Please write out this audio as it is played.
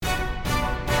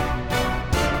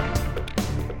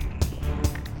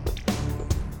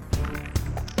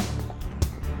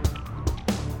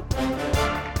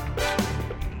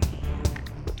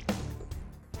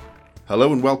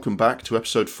Hello and welcome back to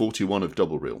episode 41 of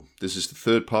Double Reel. This is the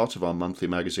third part of our monthly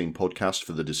magazine podcast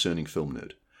for the discerning film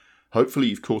nerd. Hopefully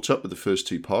you've caught up with the first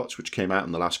two parts, which came out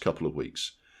in the last couple of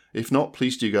weeks. If not,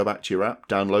 please do go back to your app,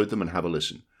 download them and have a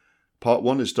listen. Part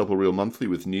 1 is Double Reel Monthly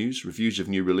with news, reviews of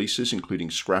new releases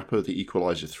including Scrapper, The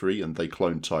Equalizer 3 and They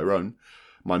Cloned Tyrone,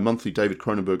 my monthly David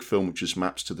Cronenberg film which is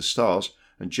Maps to the Stars,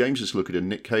 and James's look at a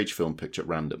Nick Cage film picked at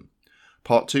random.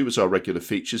 Part 2 is our regular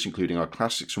features, including our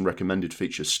classics and recommended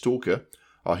feature Stalker,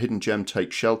 our hidden gem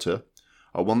Take Shelter,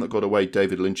 our one that got away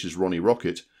David Lynch's Ronnie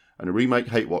Rocket, and a remake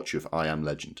hate watch of I Am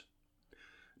Legend.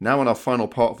 Now in our final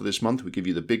part for this month, we give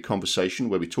you the big conversation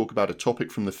where we talk about a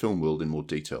topic from the film world in more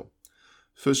detail.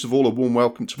 First of all, a warm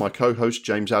welcome to my co-host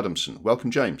James Adamson. Welcome,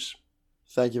 James.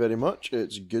 Thank you very much.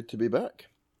 It's good to be back.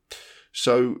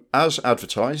 So, as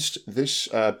advertised, this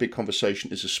big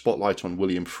conversation is a spotlight on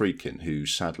William Friedkin, who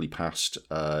sadly passed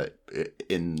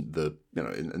in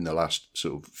the last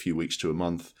sort of few weeks to a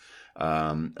month.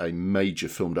 A major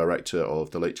film director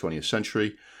of the late 20th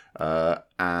century,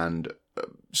 and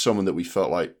someone that we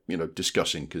felt like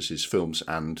discussing because his films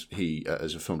and he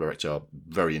as a film director are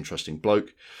very interesting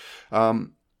bloke.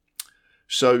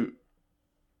 So,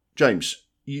 James,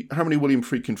 how many William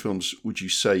Friedkin films would you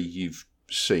say you've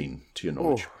seen, to your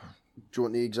knowledge? Do you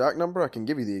want the exact number? I can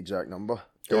give you the exact number.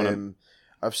 Go on.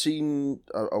 I've seen...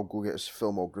 I'll go get his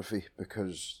filmography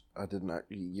because I didn't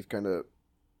actually... You've kind of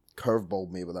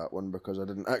curveballed me with that one because I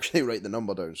didn't actually write the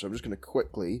number down. So I'm just going to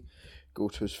quickly go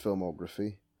to his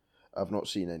filmography. I've not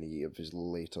seen any of his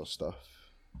later stuff.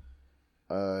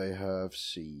 I have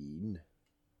seen...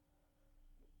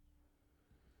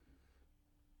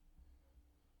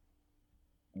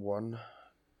 1,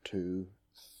 2,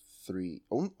 3.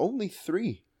 Only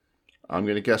 3. I'm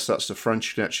going to guess that's The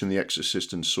French Connection, The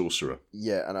Exorcist, and Sorcerer.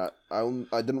 Yeah, and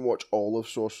I didn't watch all of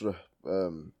Sorcerer.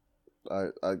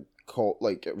 I caught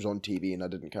it was on TV and I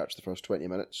didn't catch the first 20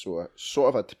 minutes, so I sort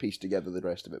of had to piece together the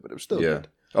rest of it, but it was still good.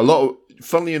 A lot of,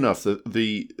 funnily enough,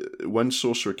 the when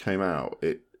Sorcerer came out,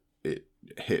 it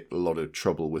hit a lot of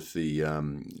trouble with the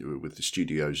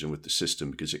studios and with the system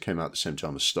because it came out at the same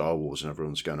time as Star Wars and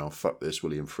everyone's going, oh fuck this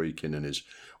William Friedkin and his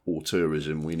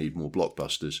auteurism, we need more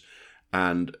blockbusters.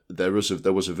 And there was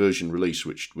a version release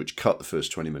which cut the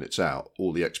first 20 minutes out,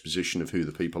 all the exposition of who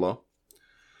the people are.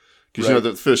 Because you know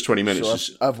that the first 20 minutes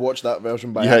so I've watched that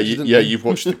version by accident. You've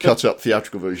watched the cut up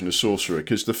theatrical version of Sorcerer,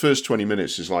 because the first 20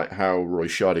 minutes is like how Roy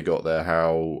Scheider got there,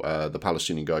 how the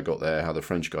Palestinian guy got there, how the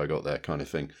French guy got there, kind of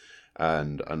thing.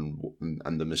 And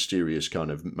the mysterious kind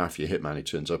of mafia hitman who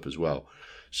turns up as well.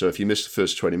 So if you miss the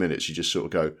first 20 minutes, you just sort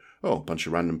of go, oh, a bunch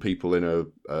of random people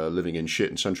living in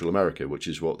shit in Central America, which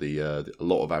is what a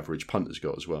lot of average punters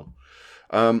got as well.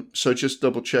 So just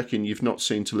double checking, you've not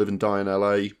seen To Live and Die in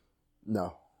LA?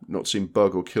 No. Not seen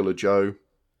Bug or Killer Joe?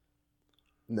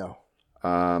 No.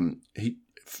 I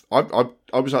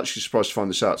was actually surprised to find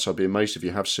this out, so I'd be amazed if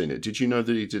you have seen it. Did you know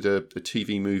that he did a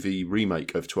TV movie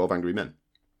remake of 12 Angry Men?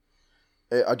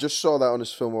 I just saw that on his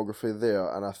filmography there,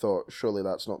 and I thought, surely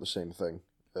that's not the same thing.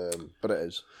 But it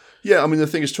is. Yeah, I mean, the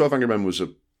thing is, 12 Angry Men was a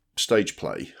stage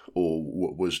play, or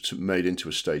was made into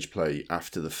a stage play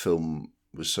after the film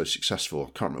was so successful.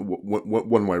 I can't remember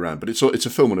one way around, but it's a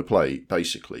film and a play,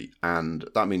 basically, and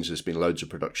that means there's been loads of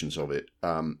productions of it.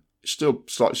 Still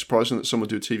slightly surprising that someone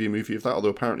do a TV movie of that, although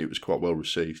apparently it was quite well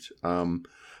received.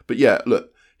 But yeah,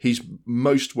 look, he's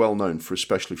most well known for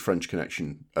especially French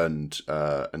Connection and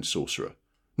Sorcerer.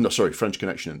 No, sorry, French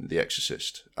Connection and The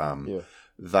Exorcist.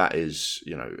 That is,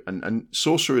 and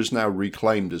Sorcerer is now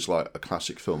reclaimed as like a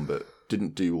classic film, but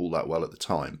didn't do all that well at the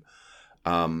time.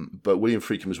 But William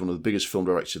Friedkin was one of the biggest film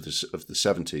directors of the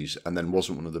 70s, and then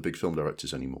wasn't one of the big film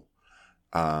directors anymore.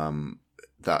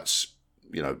 That's,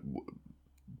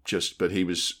 but he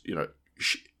was,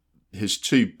 his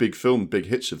two big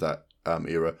hits of that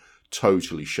era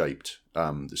totally shaped the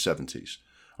 70s.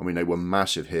 I mean, they were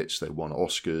massive hits. They won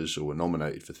Oscars or were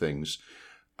nominated for things.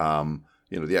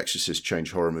 The Exorcist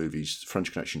changed horror movies.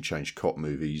 French Connection changed cop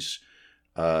movies.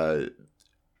 And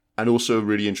also a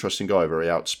really interesting guy, very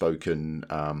outspoken,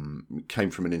 came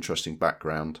from an interesting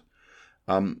background.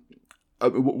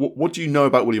 What do you know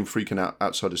about William Friedkin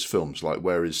outside his films? Like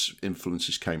where his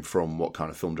influences came from, what kind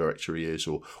of film director he is,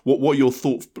 or what your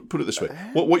thoughts, put it this way,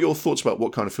 what your thoughts about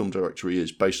what kind of film director he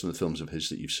is based on the films of his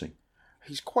that you've seen?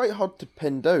 He's quite hard to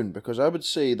pin down because I would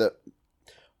say that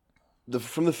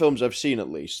from the films I've seen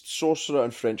at least, Sorcerer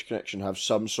and French Connection have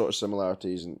some sort of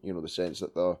similarities in, the sense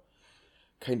that they're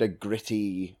kind of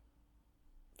gritty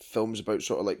films about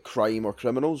sort of like crime or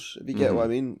criminals, if you get what I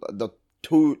mean. They're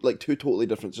two totally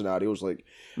different scenarios. Like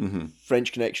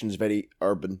French Connection's very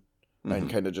urban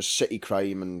and kind of just city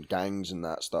crime and gangs and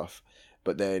that stuff.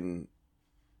 But then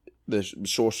the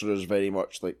Sorcerer is very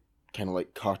much like kind of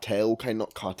like cartel,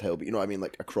 not cartel, but you know what I mean,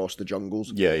 like across the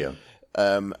jungles. Yeah.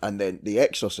 And then The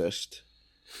Exorcist,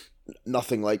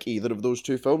 nothing like either of those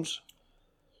two films.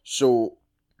 So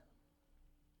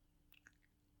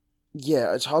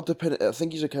yeah, it's hard to pin it. I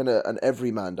think he's a kind of an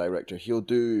everyman director. He would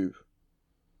do,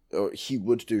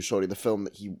 sorry, the film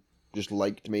that he just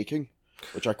liked making,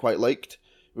 which I quite liked.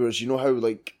 Whereas you know how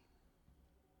like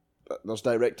there's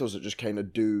directors that just kind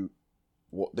of do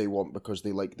what they want because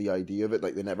they like the idea of it.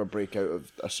 Like they never break out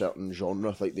of a certain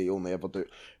genre. Like they only ever do.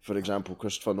 For example,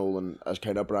 Christopher Nolan has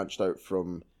kind of branched out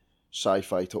from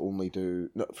sci-fi to only doing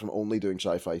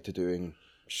sci-fi to doing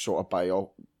sort of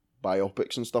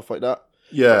biopics and stuff like that.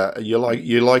 Yeah, you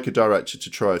like a director to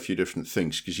try a few different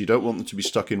things because you don't want them to be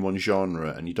stuck in one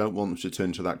genre, and you don't want them to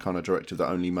turn to that kind of director that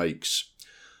only makes.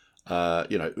 For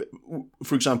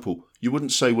example, you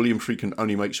wouldn't say William Friedkin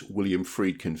only makes William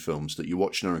Friedkin films that you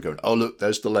watch now and go, oh look,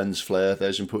 there's the lens flare,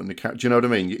 there's him putting the cat. Do you know what I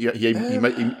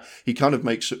mean? He kind of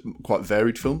makes quite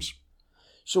varied films.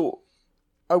 So,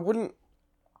 I wouldn't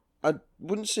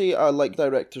say I like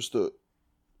directors that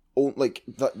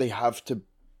that they have to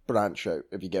branch out.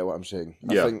 If you get what I'm saying,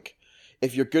 I think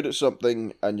if you're good at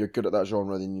something and you're good at that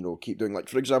genre, then keep doing. Like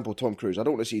for example, Tom Cruise. I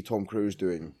don't want to see Tom Cruise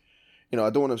doing. I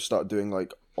don't want to start doing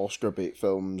like Oscar bait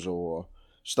films or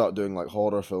start doing like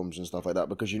horror films and stuff like that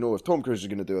because if Tom Cruise is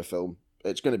going to do a film,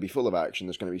 it's going to be full of action,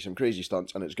 there's going to be some crazy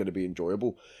stunts, and it's going to be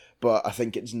enjoyable. But I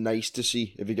think it's nice to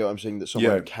see, if you get what I'm saying, that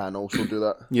someone can also do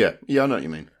that. Yeah, I know what you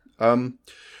mean.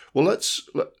 Well,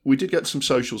 we did get some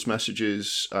socials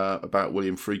messages about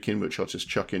William Friedkin, which I'll just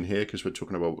chuck in here because we're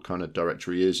talking about what kind of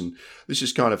director he is, and this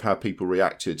is kind of how people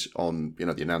reacted on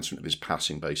the announcement of his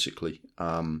passing, basically.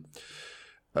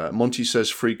 Monty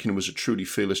says Friedkin was a truly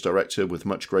fearless director with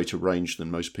much greater range than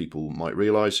most people might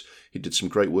realise. He did some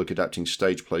great work adapting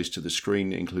stage plays to the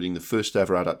screen, including the first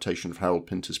ever adaptation of Harold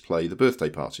Pinter's play The Birthday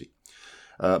Party.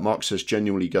 Mark says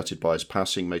genuinely gutted by his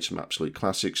passing, made some absolute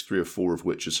classics, 3 or 4 of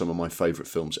which are some of my favourite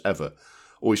films ever.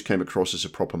 Always came across as a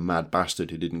proper mad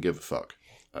bastard who didn't give a fuck.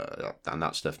 And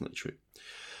that's definitely true.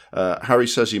 Harry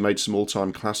says he made some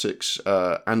all-time classics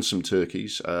and some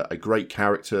turkeys. A great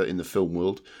character in the film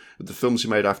world. The films he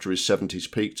made after his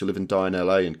 70s peak, To Live and Die in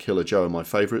LA and Killer Joe, are my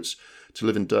favourites. To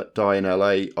Live and Die in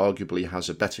LA arguably has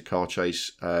a better car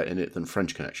chase in it than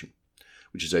French Connection,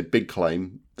 which is a big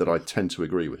claim that I tend to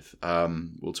agree with.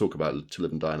 We'll talk about To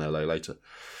Live and Die in LA later.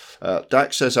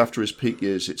 Dak says after his peak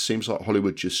years, it seems like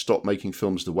Hollywood just stopped making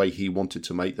films the way he wanted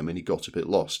to make them and he got a bit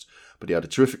lost. But he had a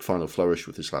terrific final flourish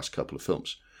with his last couple of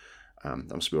films.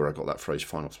 That must be where I got that phrase,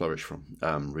 final flourish, from,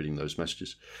 reading those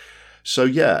messages. So,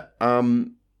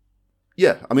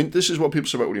 I mean, this is what people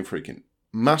say about William Friedkin.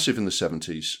 Massive in the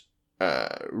 70s,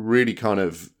 really kind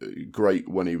of great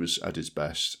when he was at his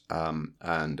best,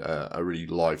 and a really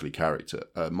lively character.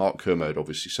 Mark Kermode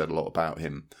obviously said a lot about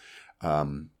him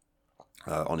on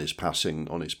his passing,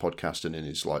 on his podcast, and in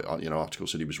his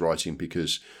articles that he was writing,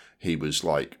 because he was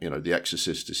like, The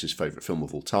Exorcist is his favourite film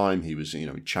of all time. He was, he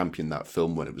championed that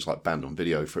film when it was like banned on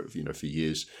video for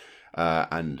years,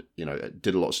 and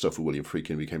did a lot of stuff with William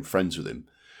Friedkin, became friends with him.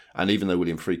 And even though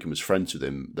William Friedkin was friends with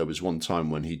him, there was one time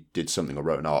when he did something, I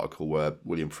wrote an article where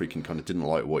William Friedkin kind of didn't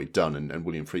like what he'd done, and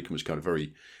William Friedkin was kind of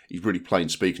he's really plain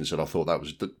speaking and said, I thought that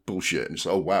was bullshit. And it's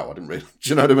like, oh wow, I didn't really, do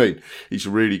you know what I mean? He's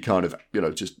really kind of,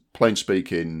 just plain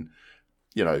speaking,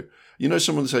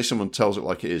 someone tells it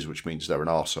like it is, which means they're an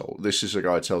arsehole. This is a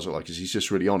guy who tells it like it is. He's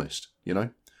just really honest,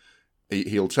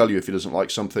 He'll tell you if he doesn't like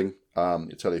something. He'll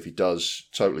tell you if he does.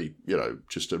 Totally,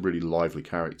 just a really lively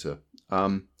character.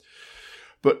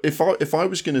 But if I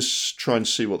was going to try and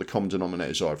see what the common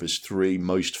denominators are of his 3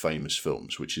 most famous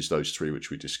films, which is those 3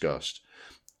 which we discussed,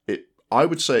 I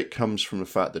would say it comes from the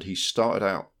fact that he started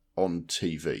out on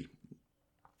TV.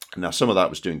 Now, some of that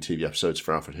was doing TV episodes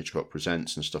for Alfred Hitchcock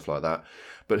Presents and stuff like that.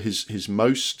 But his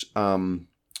most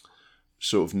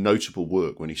sort of notable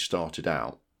work when he started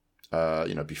out,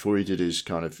 before he did his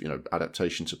kind of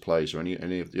adaptations of plays or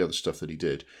any of the other stuff that he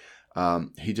did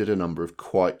a number of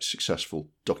quite successful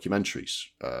documentaries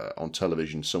on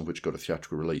television, some of which got a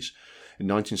theatrical release. In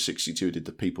 1962, he did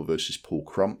The People vs. Paul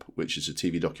Crump, which is a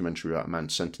TV documentary about a man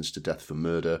sentenced to death for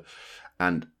murder.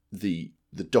 And the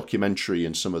documentary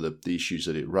and some of the issues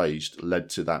that it raised led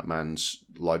to that man's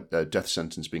death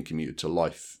sentence being commuted to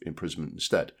life imprisonment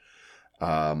instead.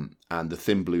 And The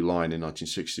Thin Blue Line in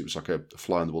 1960 was like a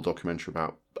fly-on-the-wall documentary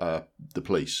about the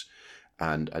police.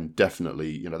 And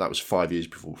definitely, that was 5 years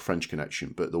before French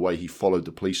Connection. But the way he followed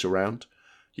the police around,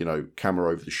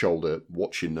 camera over the shoulder,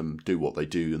 watching them do what they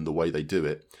do and the way they do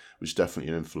it, was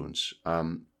definitely an influence.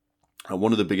 And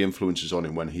one of the big influences on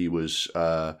him when he was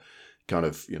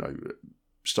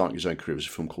starting his own career was a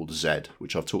film called Z,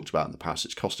 which I've talked about in the past.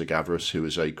 It's Costa Gavras, who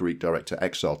is a Greek director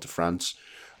exiled to France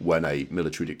when a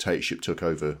military dictatorship took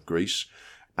over Greece.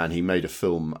 And he made a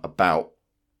film about,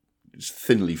 it's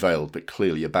thinly veiled, but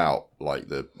clearly about like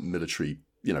the military,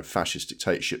 fascist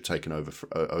dictatorship taken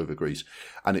over Greece.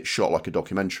 And it's shot like a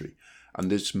documentary. And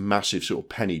this massive sort of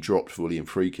penny dropped for William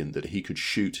Friedkin that he could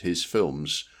shoot his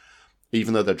films,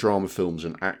 even though they're drama films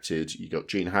and acted. You got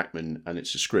Gene Hackman and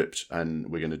it's a script and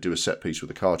we're going to do a set piece with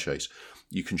a car chase.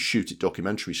 You can shoot it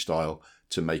documentary style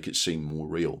to make it seem more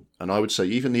real. And I would say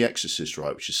even The Exorcist,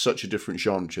 right, which is such a different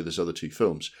genre to those other two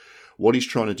films, what he's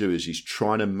trying to do is he's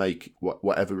trying to make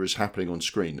whatever is happening on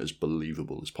screen as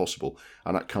believable as possible.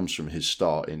 And that comes from his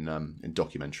start in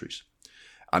documentaries.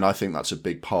 And I think that's a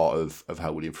big part of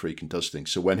how William Friedkin does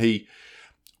things. So when he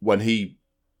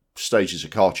stages a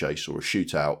car chase or a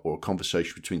shootout or a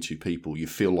conversation between two people, you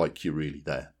feel like you're really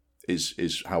there,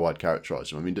 is how I'd characterize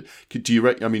them. I mean, do you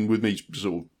reckon, I mean, with me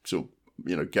sort of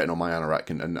getting on my anorak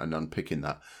and unpicking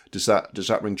that, does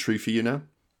that ring true for you now?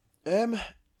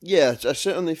 Yeah, I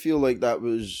certainly feel like that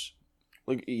was,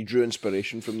 like, he drew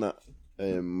inspiration from that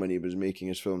when he was making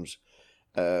his films,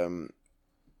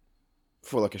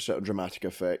 for like a sort of dramatic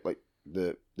effect, like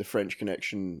the French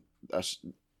Connection.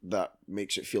 That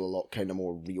makes it feel a lot kind of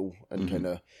more real and kind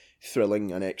of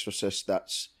thrilling. And Exorcist,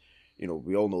 that's,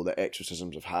 we all know that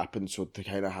exorcisms have happened, so to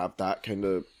kind of have that kind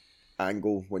of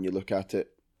angle when you look at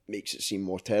it makes it seem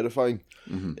more terrifying.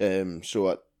 I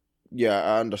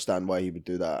understand why he would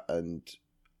do that, and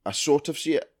I sort of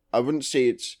see it. I wouldn't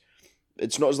say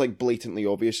it's not as like blatantly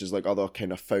obvious as like other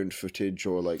kind of found footage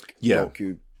or like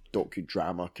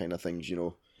docudrama kind of things,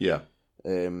 Yeah.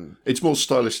 It's more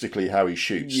stylistically how he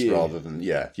shoots rather than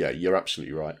you're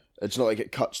absolutely right. It's not like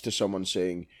it cuts to someone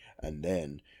saying, and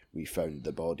then we found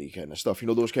the body kind of stuff.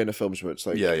 Those kind of films where it's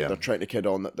like they're trying to kid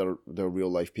on that they're real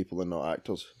life people and not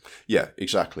actors. Yeah,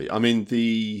 exactly. I mean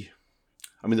the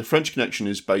French Connection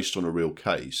is based on a real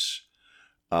case.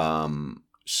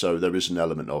 So there is an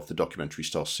element of the documentary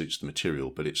style suits the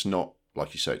material, but it's not,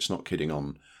 like you say, it's not kidding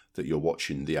on that you're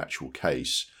watching the actual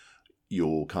case.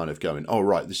 You're kind of going, oh,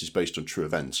 right, this is based on true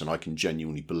events, and I can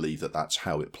genuinely believe that that's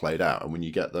how it played out. And when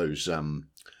you get those,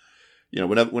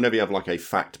 whenever you have like a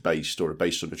fact-based or a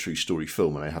based on a true story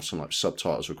film, and they have some like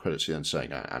subtitles or credits then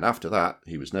saying, and after that,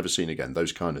 he was never seen again,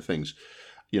 those kind of things.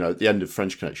 At the end of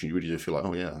French Connection, you really do feel like,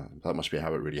 oh, yeah, that must be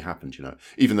how it really happened,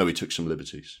 even though he took some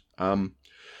liberties.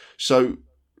 So,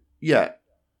 yeah,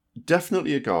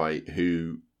 definitely a guy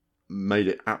who made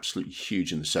it absolutely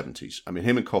huge in the 70s. I mean,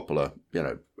 him and Coppola,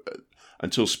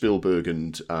 until Spielberg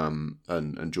and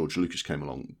George Lucas came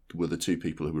along, were the two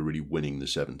people who were really winning the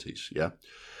 70s, yeah?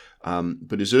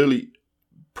 But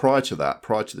prior to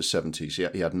the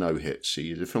 70s, he had no hits. He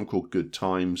had a film called Good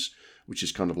Times, which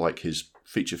is kind of like his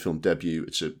feature film debut.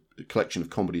 It's a collection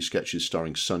of comedy sketches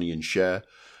starring Sonny and Cher.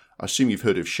 I assume you've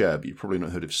heard of Cher, but you've probably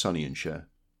not heard of Sonny and Cher.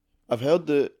 I've heard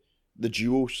the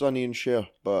duo Sonny and Cher,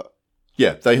 but...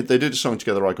 Yeah, they did a song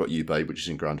together, I Got You, Babe, which is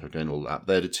in Groundhog Day and all that.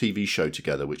 They had a TV show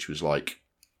together, which was like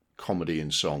comedy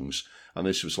and songs. And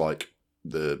this was like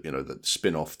the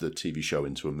spin-off the TV show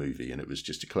into a movie. And it was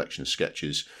just a collection of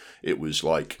sketches. It was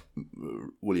like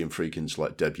William Friedkin's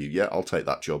like debut. Yeah, I'll take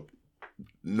that job.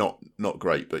 Not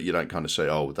great, but you don't kind of say,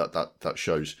 oh, that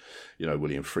shows,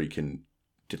 William Friedkin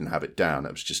didn't have it down.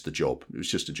 It was just the job. It was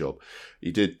just a job.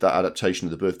 He did that adaptation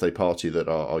of The Birthday Party that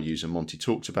our user Monty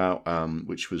talked about,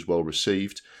 which was well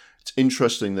received. It's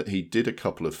interesting that he did a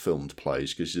couple of filmed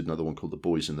plays, because he did another one called The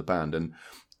Boys in the Band, and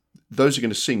those are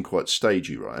going to seem quite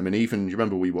stagey, right? I mean, even, you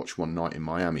remember we watched One Night in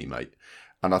Miami, mate,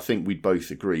 and I think we'd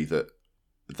both agree that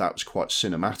was quite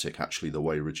cinematic, actually, the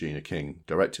way Regina King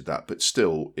directed that, but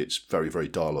still, it's very, very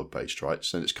dialogue-based, right?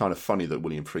 So it's kind of funny that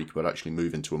William Friedkin would actually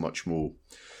move into a much more...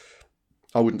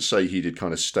 I wouldn't say he did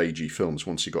kind of stagey films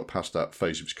once he got past that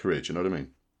phase of his career. Do you know what I mean?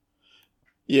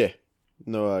 Yeah.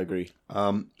 No, I agree.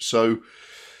 So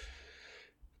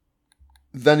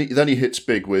then he hits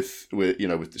big with the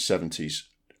 70s.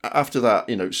 After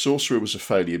that, Sorcerer was a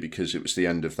failure because it was the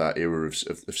end of that era of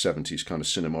 70s kind of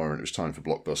cinema, and it was time for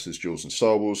blockbusters, Jaws and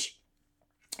Star Wars.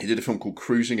 He did a film called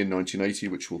Cruising in 1980,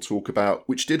 which we'll talk about,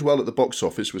 which did well at the box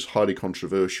office, was highly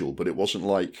controversial, but it wasn't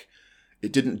like,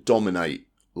 it didn't dominate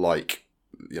like,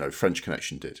 French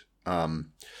Connection did.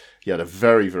 He had a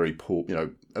very, very poor,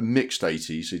 a mixed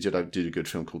 80s. He did a good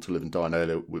film called To Live and Die in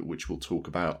LA, which we'll talk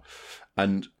about.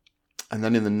 And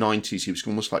then in the 90s, he was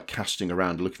almost like casting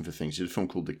around looking for things. He did a film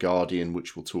called The Guardian,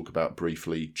 which we'll talk about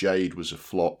briefly. Jade was a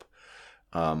flop.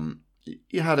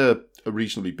 He had a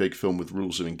reasonably big film with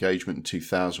Rules of Engagement in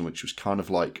 2000, which was kind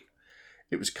of like,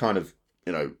 it was kind of,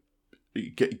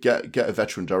 get a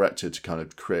veteran director to kind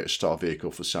of create a star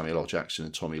vehicle for Samuel L. Jackson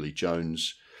and Tommy Lee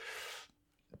Jones.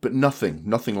 But nothing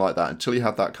like that until you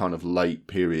had that kind of late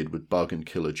period with Bug and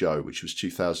Killer Joe, which was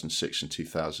 2006 and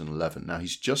 2011. Now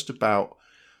he's just about,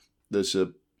 there's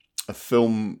a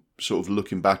film sort of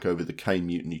looking back over the Caine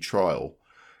Mutiny trial,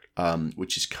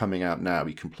 which is coming out now.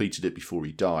 He completed it before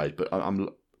he died, but I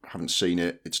haven't seen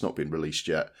it. It's not been released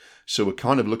yet. So we're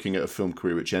kind of looking at a film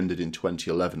career which ended in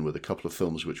 2011 with a couple of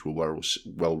films which were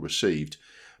well received,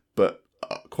 but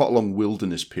quite a long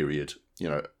wilderness period,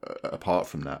 apart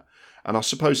from that. And I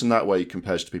suppose in that way he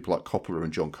compares to people like Coppola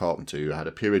and John Carpenter, who had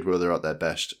a period where they're at their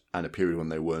best and a period when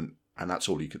they weren't, and that's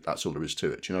all there is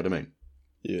to it. Do you know what I mean?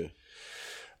 Yeah.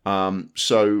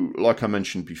 So, like I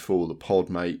mentioned before, the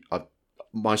pod, mate,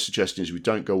 my suggestion is we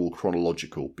don't go all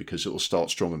chronological because it will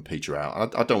start strong and peter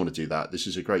out. I don't want to do that. This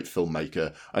is a great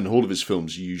filmmaker, and all of his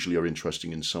films usually are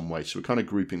interesting in some way. So we're kind of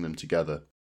grouping them together.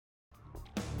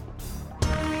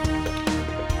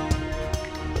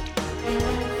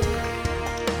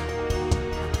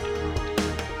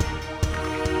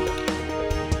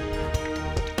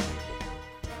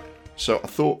 So I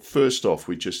thought first off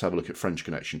we'd just have a look at French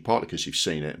Connection, partly because you've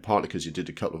seen it, and partly because you did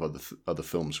a couple of other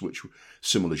films which were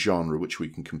similar genre, which we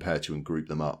can compare to and group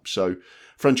them up. So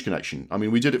French Connection, I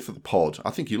mean, we did it for the pod. I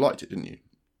think you liked it, didn't you?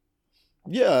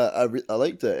 Yeah, I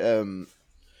liked it.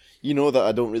 You know that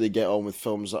I don't really get on with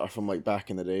films that are from like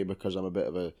back in the day because I'm a bit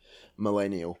of a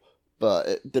millennial, but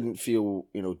it didn't feel,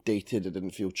 dated. It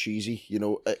didn't feel cheesy.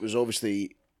 It was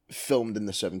obviously filmed in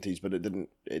the 70s, but it didn't,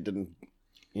 it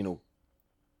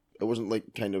wasn't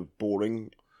like kind of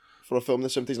boring for a film in the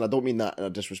 70s, and I don't mean that in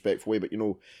a disrespectful way, but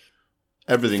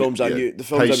everything. The films I'm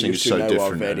used to now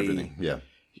are very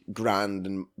grand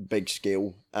and big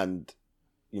scale, and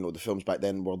the films back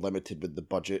then were limited with the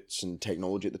budgets and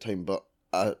technology at the time. But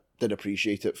I did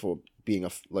appreciate it for being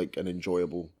an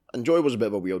enjoyable. Enjoy was a bit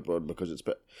of a weird word because it's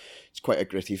quite a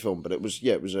gritty film, but it was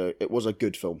a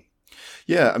good film.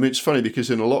 Yeah, I mean, it's funny because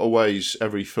in a lot of ways,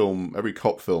 every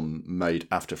cop film made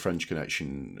after French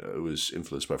Connection was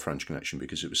influenced by French Connection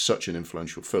because it was such an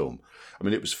influential film. I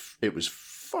mean, it was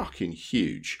fucking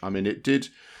huge. I mean, it did.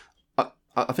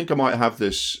 I think I might have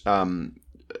this. I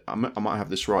might have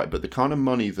this right, but the kind of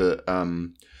money that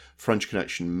French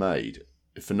Connection made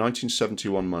for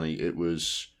 1971 money, it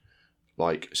was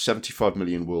like 75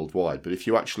 million worldwide. But if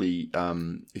you actually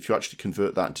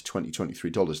convert that into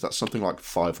 $2023, that's something like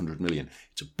 500 million.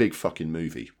 It's a big fucking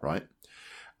movie, right?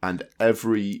 And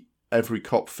every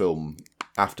cop film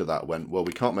after that went, well,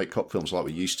 we can't make cop films like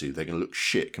we used to. They're going to look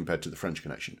shit compared to the French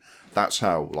Connection. That's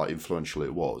how influential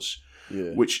it was.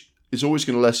 Yeah. Which is always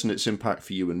going to lessen its impact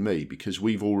for you and me because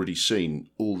we've already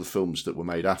seen all the films that were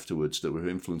made afterwards that were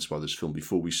influenced by this film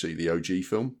before we see the OG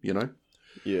film,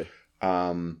 Yeah.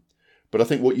 But I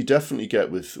think what you definitely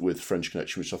get with French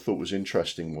Connection, which I thought was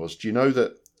interesting, was, do you know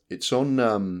that it's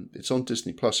on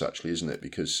Disney Plus actually, isn't it?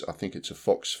 Because I think it's a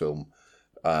Fox film,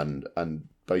 and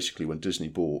basically when Disney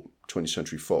bought 20th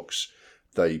Century Fox,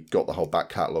 they got the whole back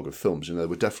catalogue of films, and they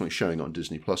were definitely showing it on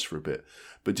Disney Plus for a bit.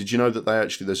 But did you know that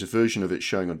there's a version of it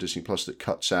showing on Disney Plus that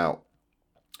cuts out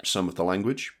some of the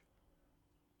language?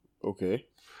 Okay.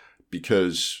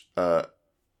 Because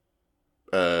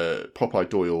Popeye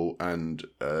Doyle and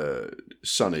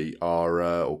Sonny are,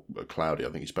 or Cloudy, I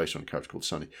think he's based on a character called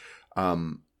Sonny,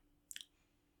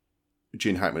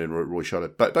 Gene Hackman and Roy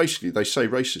Scheider. But basically, they say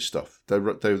racist stuff. They're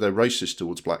racist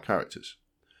towards black characters.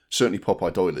 Certainly,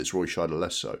 Popeye Doyle is. Roy Scheider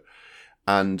less so.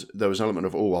 And there was an element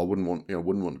of, I wouldn't want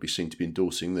to be seen to be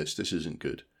endorsing this. This isn't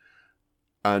good.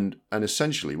 And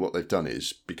essentially, what they've done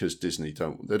is, because Disney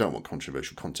don't want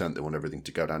controversial content. They want everything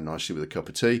to go down nicely with a cup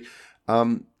of tea.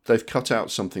 They've cut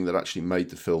out something that actually made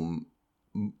the film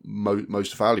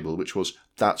most valuable, which was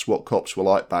that's what cops were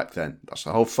like back then. That's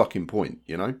the whole fucking point,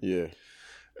 Yeah.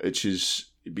 Which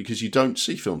is because you don't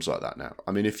see films like that now.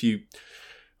 I mean,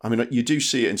 you do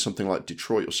see it in something like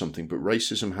Detroit or something, but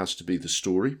racism has to be the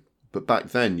story. But back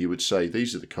then, you would say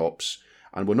these are the cops,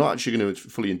 and we're not actually going to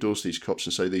fully endorse these cops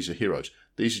and say these are heroes.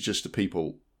 These are just the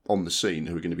people on the scene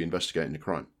who are going to be investigating the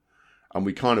crime, and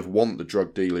we kind of want the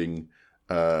drug dealing,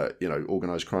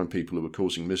 organised crime people who are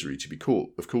causing misery to be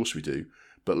caught. Of course we do,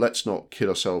 but let's not kid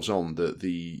ourselves on that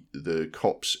the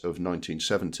cops of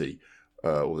 1970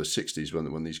 or the 60s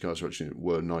when these guys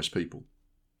were nice people.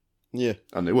 Yeah,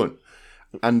 and they weren't.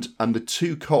 And the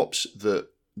two cops that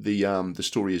the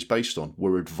story is based on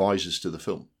were advisors to the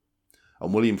film,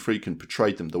 and William Friedkin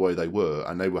portrayed them the way they were,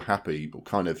 and they were happy, or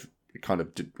kind of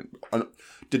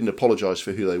didn't apologise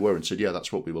for who they were, and said, yeah,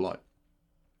 that's what we were like.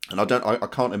 And I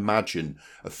can't imagine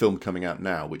a film coming out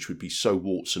now which would be so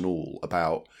warts and all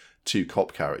about two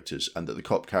cop characters, and that the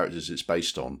cop characters it's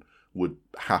based on would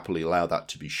happily allow that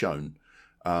to be shown,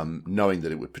 knowing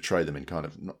that it would portray them in kind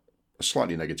of a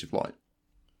slightly negative light.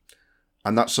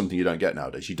 And that's something you don't get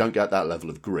nowadays. You don't get that level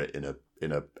of grit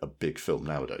in a big film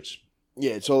nowadays.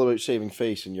 Yeah, it's all about saving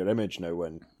face and your image now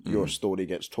when your story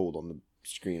gets told on the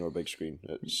screen or big screen.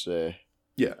 It's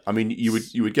yeah, I mean, you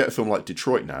would get a film like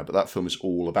Detroit now, but that film is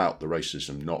all about the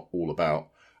racism, not all about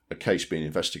a case being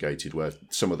investigated where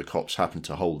some of the cops happen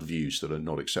to hold views that are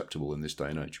not acceptable in this day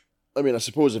and age. I mean, I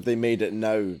suppose if they made it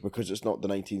now, because it's not the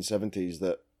 1970s,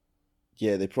 that,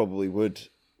 yeah, they probably would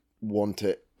want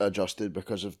it adjusted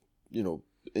because of,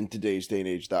 in today's day and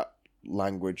age, that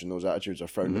language and those attitudes are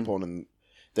frowned upon, and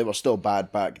they were still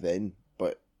bad back then,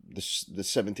 but the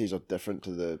 70s are different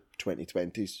to the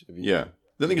 2020s. Yeah.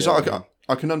 The thing is,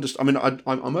 I can understand. I mean,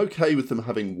 I'm okay with them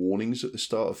having warnings at the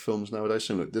start of films nowadays,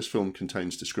 saying, look, this film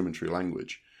contains discriminatory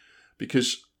language,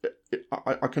 because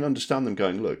I can understand them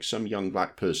going, look, some young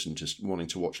black person just wanting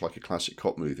to watch like a classic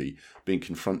cop movie, being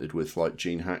confronted with like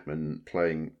Gene Hackman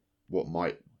playing what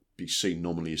might be seen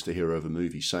normally as the hero of a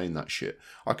movie, saying that shit.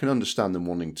 I can understand them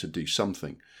wanting to do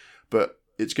something, but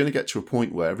it's going to get to a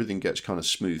point where everything gets kind of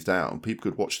smoothed out and people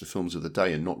could watch the films of the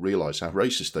day and not realise how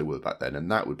racist they were back then,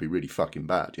 and that would be really fucking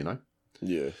bad,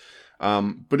 Yeah.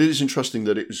 But it is interesting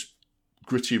that it was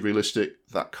gritty, realistic,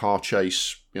 that car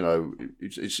chase,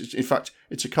 it's in fact,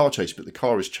 it's a car chase, but the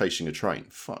car is chasing a train.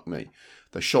 Fuck me.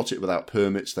 They shot it without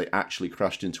permits. They actually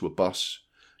crashed into a bus.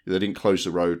 They didn't close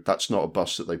the road. That's not a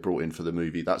bus that they brought in for the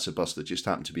movie. That's a bus that just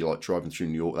happened to be like driving through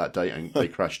New York that day, and they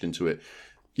crashed into it.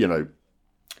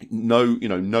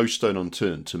 No stone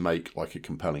unturned to make like a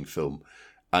compelling film,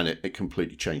 and it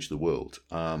completely changed the world.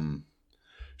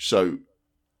 So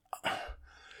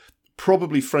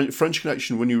probably French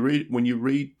Connection. When you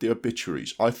read the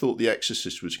obituaries, I thought The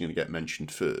Exorcist was going to get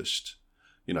mentioned first.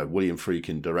 William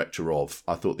Friedkin, director of.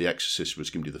 I thought The Exorcist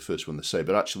was going to be the first one to say,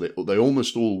 but actually they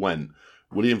almost all went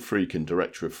William Friedkin,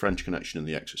 director of French Connection and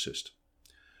The Exorcist.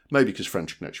 Maybe because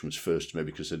French Connection was first,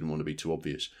 maybe because they didn't want to be too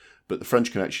obvious. But the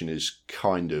French Connection is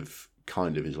kind of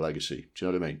his legacy. Do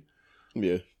you know what I mean?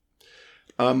 Yeah.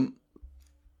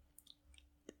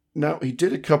 Now, he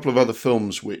did a couple of other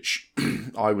films which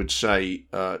I would say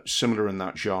similar in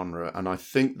that genre, and I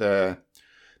think they're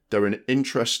an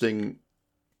interesting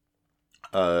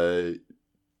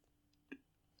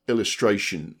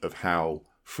illustration of how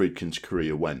Friedkin's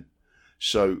career went.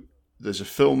 So there's a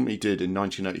film he did in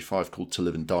 1985 called To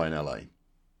Live and Die in LA,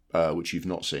 which you've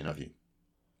not seen, have you?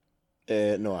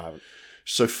 No, I haven't.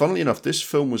 So funnily enough, this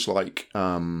film was like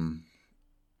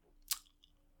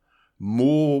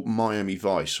more Miami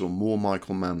Vice or more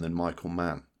Michael Mann than Michael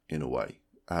Mann in a way,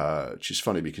 which is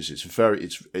funny because it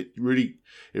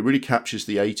really captures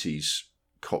the 80s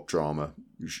cop drama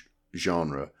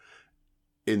genre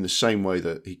in the same way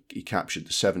that he captured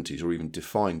the 70s or even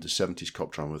defined the 70s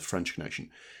cop drama with French Connection.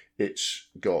 It's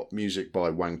got music by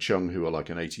Wang Chung, who are like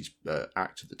an 80s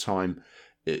act at the time.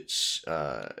 It's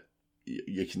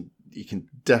you can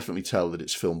definitely tell that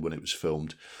it's filmed when it was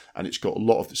filmed, and it's got a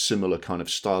lot of the similar kind of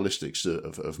stylistics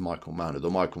of Michael Mann. Although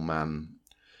Michael Mann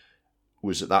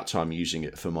was at that time using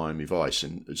it for Miami Vice,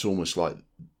 and it's almost like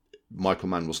Michael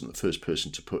Mann wasn't the first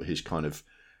person to put his kind of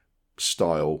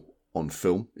style on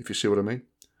film, if you see what I mean.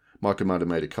 Michael Mann had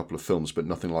made a couple of films, but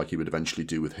nothing like he would eventually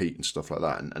do with Heat and stuff like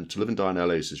that. And To Live and Die in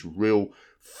LA is this real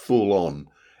full-on.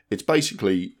 It's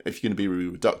basically, if you're going to be really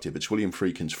reductive, it's William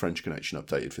Friedkin's French Connection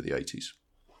updated for the 80s,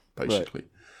 basically.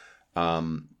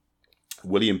 Right.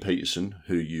 William Peterson,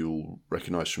 who you'll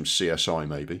recognise from CSI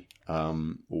maybe,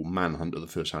 or Manhunter, the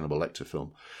first Hannibal Lecter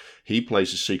film, he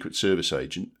plays a Secret Service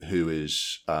agent who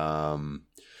is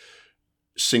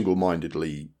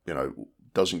single-mindedly,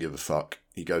 doesn't give a fuck.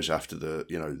 He goes after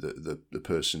the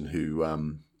person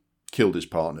who killed his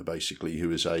partner, basically, who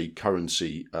is a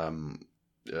currency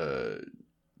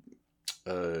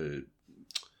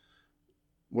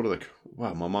what are they?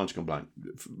 Wow, my mind's gone blank.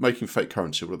 Making fake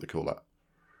currency. What do they call that?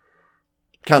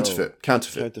 Counterfeit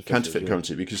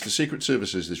currency. Because the Secret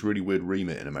Service is this really weird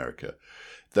remit in America.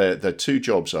 Their two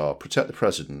jobs are protect the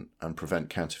president and prevent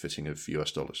counterfeiting of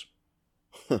US dollars.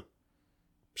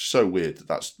 So weird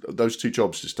that those two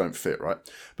jobs just don't fit, right?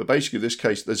 But basically, this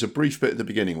case, there's a brief bit at the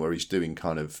beginning where he's doing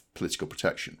kind of political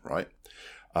protection, right?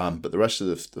 But the rest of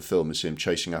the film is him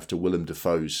chasing after Willem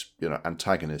Dafoe's,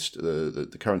 antagonist,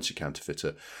 the currency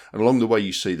counterfeiter. And along the way,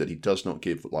 you see that he does not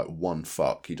give like one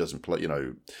fuck. He doesn't play,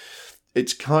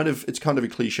 It's kind of a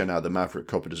cliche now. The maverick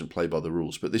copper doesn't play by the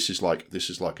rules, but this is like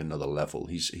another level.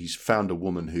 He's found a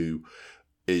woman who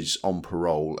is on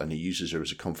parole, and he uses her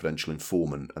as a confidential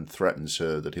informant and threatens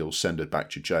her that he'll send her back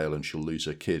to jail and she'll lose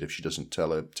her kid if she doesn't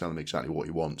tell him exactly what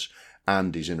he wants.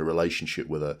 And he's in a relationship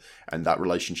with her, and that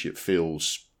relationship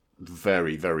feels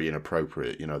very, very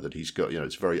inappropriate. That he's got,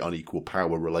 it's a very unequal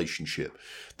power relationship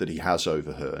that he has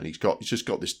over her, and he's just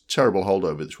got this terrible hold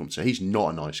over this woman. So he's not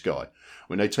a nice guy.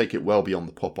 When they take it well beyond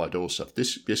the Popeye Door stuff,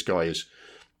 this guy is,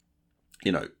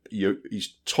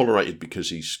 he's tolerated because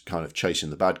he's kind of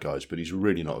chasing the bad guys, but he's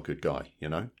really not a good guy,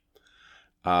 and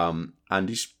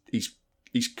he's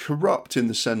corrupt in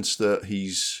the sense that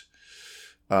he's,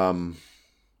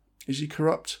 is he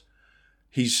corrupt?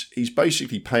 He's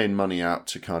basically paying money out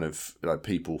to kind of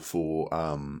people for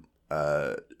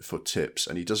tips,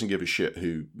 and he doesn't give a shit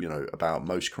about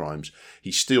most crimes.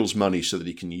 He steals money so that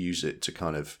he can use it to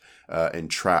kind of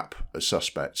entrap a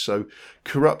suspect. So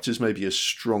corrupt is maybe a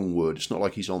strong word. It's not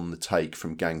like he's on the take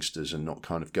from gangsters and not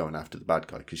kind of going after the bad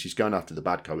guy, because he's going after the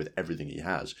bad guy with everything he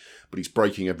has, but he's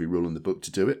breaking every rule in the book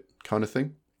to do it, kind of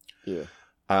thing. Yeah.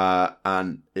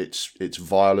 And it's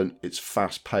violent. It's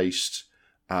fast paced.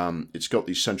 It's got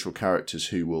these central characters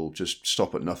who will just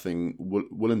stop at nothing.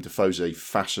 Willem Dafoe's a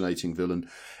fascinating villain.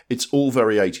 It's all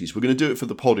very 80s. We're going to do it for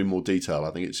the pod in more detail.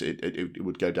 I think it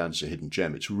would go down as a hidden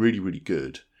gem. It's really, really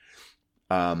good.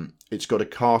 It's got a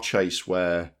car chase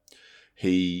where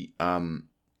they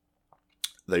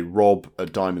rob a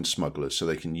diamond smuggler so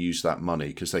they can use that money,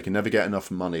 because they can never get enough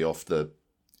money off the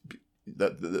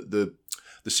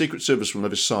Secret Service will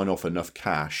never sign off enough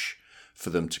cash for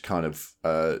them to kind of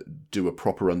do a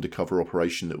proper undercover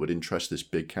operation that would interest this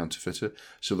big counterfeiter.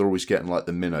 So they're always getting like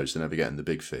the minnows, they're never getting the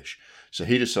big fish. So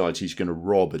he decides he's going to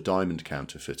rob a diamond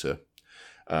counterfeiter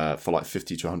for like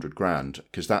 50 to 100 grand,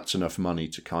 because that's enough money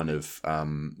to kind of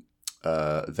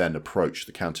then approach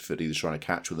the counterfeiter he's trying to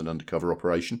catch with an undercover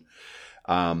operation.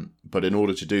 But in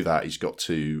order to do that, he's got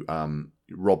to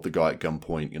rob the guy at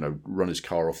gunpoint, run his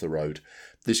car off the road.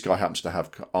 This guy happens to have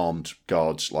armed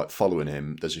guards like following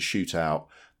him. There's a shootout.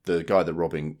 The guy they're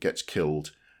robbing gets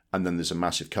killed. And then there's a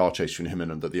massive car chase between him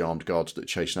and the armed guards that are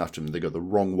chasing after him. They go the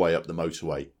wrong way up the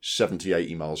motorway, 70,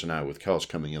 80 miles an hour with cars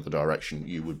coming the other direction.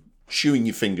 You would chewing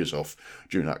your fingers off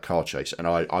during that car chase. And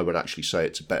I would actually say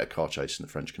it's a better car chase than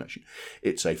The French Connection.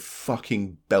 It's a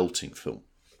fucking belting film.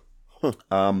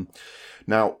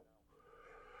 Now,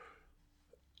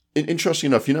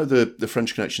 interesting enough, the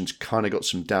French Connection's kind of got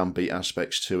some downbeat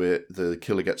aspects to it. The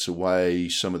killer gets away.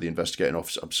 Some of the investigating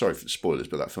officers. I'm sorry for the spoilers,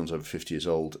 but that film's over 50 years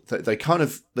old. They kind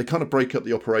of break up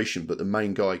the operation, but the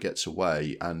main guy gets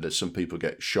away, and some people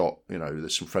get shot.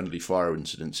 There's some friendly fire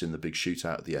incidents in the big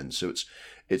shootout at the end. So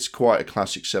it's quite a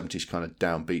classic 70s kind of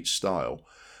downbeat style.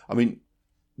 I mean,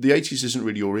 the 80s isn't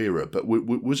really your era, but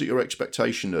was it your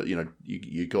expectation that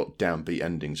you got downbeat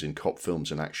endings in cop films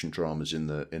and action dramas in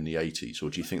the 80s, or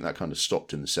do you think that kind of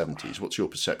stopped in the 70s? What's your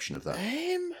perception of that?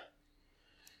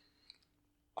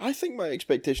 I think my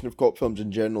expectation of cop films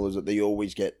in general is that they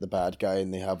always get the bad guy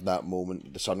and they have that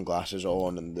moment, the sunglasses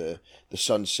on and the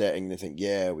sun setting, and they think,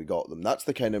 yeah, we got them. That's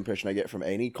the kind of impression I get from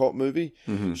any cop movie.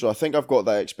 Mm-hmm. So I think I've got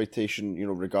that expectation,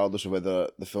 regardless of whether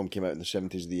the film came out in the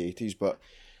 70s or the 80s, but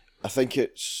I think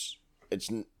it's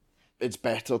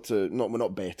better to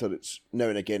not better. It's now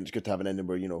and again it's good to have an ending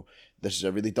where this is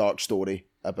a really dark story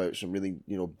about some really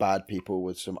bad people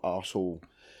with some arsehole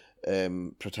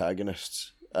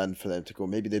protagonists, and for them to go,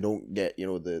 maybe they don't get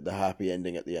the happy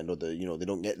ending at the end, or they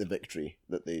don't get the victory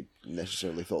that they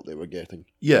necessarily thought they were getting.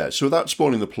 Yeah. So without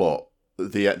spoiling the plot,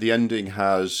 the ending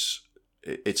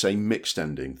it's a mixed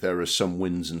ending. There are some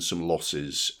wins and some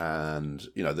losses, and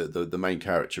the main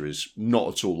character is not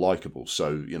at all likable.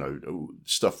 So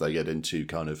stuff they get into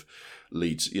kind of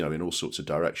leads in all sorts of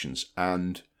directions.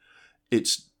 And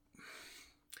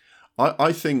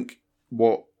I think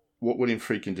what William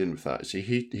Friedkin did with that is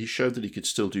he showed that he could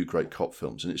still do great cop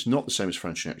films, and it's not the same as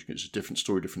French Connection. It's a different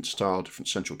story, different style, different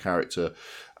central character,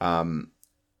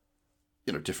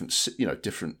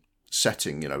 different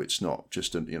setting. It's not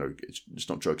just it's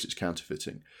not drugs, it's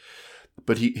counterfeiting.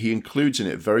 But he includes in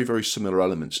it very, very similar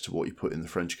elements to what he put in The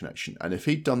French Connection. And if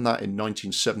he'd done that in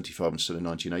 1975 instead of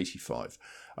 1985,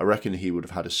 I reckon he would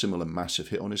have had a similar massive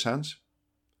hit on his hands.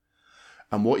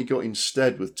 And what he got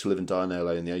instead with To Live and Die in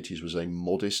LA in the 80s was a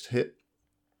modest hit.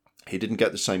 He didn't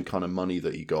get the same kind of money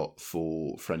that he got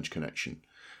for French Connection.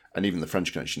 And even The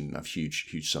French Connection didn't have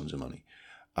huge sums of money.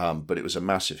 But it was a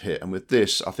massive hit. And with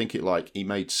this, I think it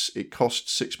cost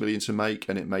 $6 million to make,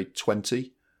 and it made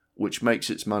 20. which makes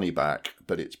its money back,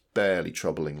 but it's barely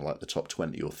troubling like the top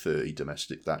 20 or 30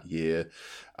 domestic that year.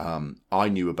 I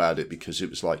knew about it because it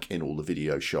was like in all the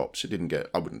video shops. I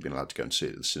wouldn't have been allowed to go and see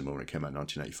it at the cinema when it came out in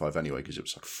 1985 anyway, because it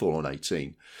was like full on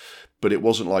 18. But it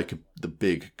wasn't like the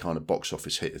big kind of box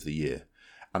office hit of the year.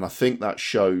 And I think that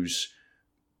shows,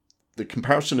 the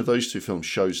comparison of those two films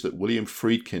shows that William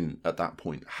Friedkin at that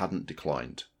point hadn't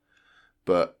declined.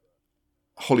 But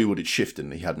Hollywood had shifted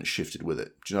and he hadn't shifted with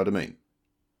it. Do you know what I mean?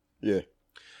 Yeah.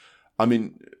 I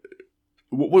mean,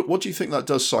 what do you think that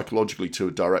does psychologically to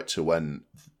a director when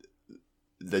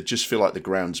they just feel like the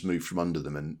ground's moved from under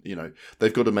them, and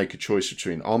they've got to make a choice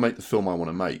between, I'll make the film I want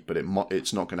to make, but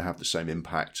it's not going to have the same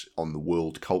impact on the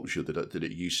world culture that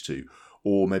it used to,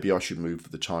 or maybe I should move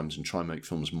with the times and try and make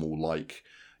films more like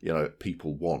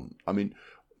people want. I mean,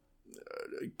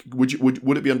 would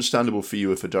it be understandable for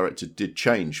you if a director did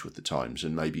change with the times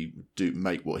and maybe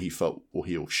make what he felt or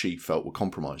he or she felt were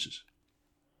compromises?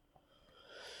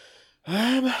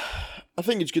 I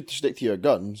think it's good to stick to your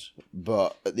guns,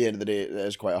 but at the end of the day, it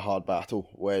is quite a hard battle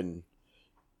when,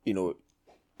 you're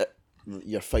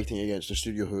fighting against a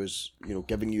studio who is,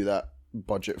 giving you that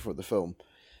budget for the film.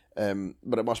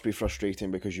 But it must be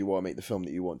frustrating because you want to make the film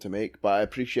that you want to make. But I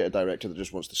appreciate a director that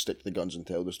just wants to stick to the guns and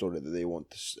tell the story that they want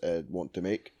to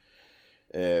make.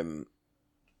 Yeah,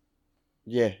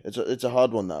 it's a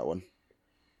hard one, that one.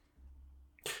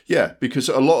 Yeah, because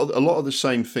a lot of the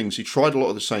same things, he tried a lot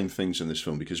of the same things in this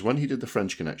film, because when he did The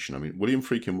French Connection, I mean, William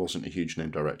Friedkin wasn't a huge name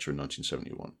director in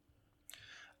 1971.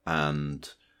 And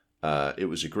it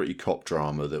was a gritty cop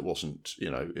drama that wasn't,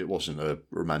 it wasn't a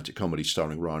romantic comedy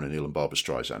starring Ryan O'Neal and Barbra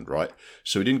Streisand, right?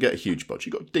 So he didn't get a huge budget.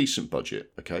 He got a decent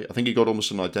budget, okay? I think he got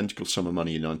almost an identical sum of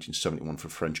money in 1971 for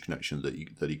French Connection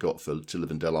that he got for To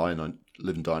Live and Die in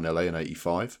LA in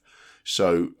 85.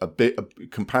 So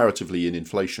comparatively in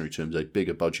inflationary terms, a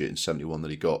bigger budget in 71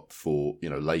 than he got for,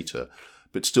 later,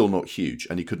 but still not huge.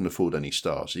 And he couldn't afford any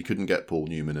stars. He couldn't get Paul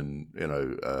Newman and,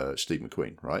 Steve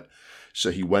McQueen, right?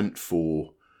 So he went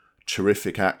for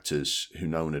terrific actors who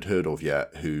no one had heard of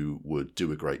yet, who would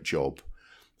do a great job.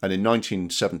 And in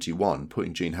 1971,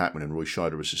 putting Gene Hackman and Roy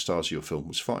Scheider as the stars of your film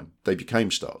was fine. They became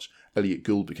stars. Elliot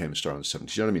Gould became a star in the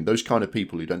 70s. You know what I mean? Those kind of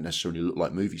people who don't necessarily look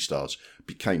like movie stars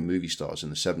became movie stars in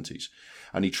the 70s.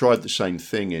 And he tried the same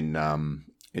thing in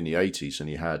the 80s. And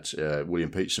he had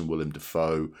William Peterson, Willem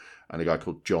Dafoe, and a guy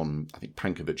called John, I think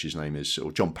Pankovic his name is,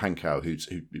 or John Pankow, who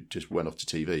just went off to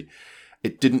TV.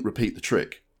 It didn't repeat the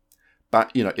trick.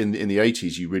 Back, in the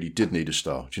 80s, you really did need a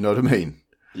star. Do you know what I mean?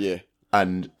 Yeah.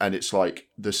 And it's like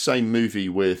the same movie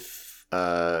with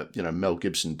Mel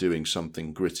Gibson doing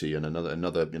something gritty and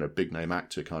another big name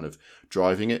actor kind of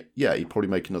driving it. Yeah, he'd probably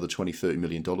make another $20-30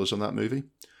 million on that movie.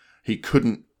 He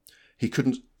couldn't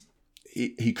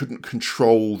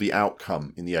control the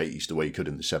outcome in the 80s the way he could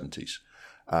in the 70s.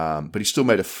 But he still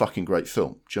made a fucking great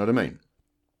film. Do you know what I mean?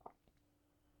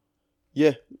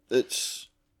 Yeah, it's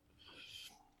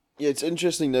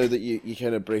interesting now that you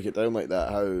kind of break it down like that,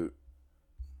 how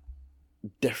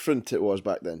different it was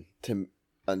back then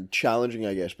and challenging,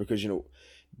 I guess, because,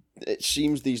 it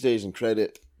seems these days, in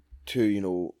credit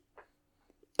to,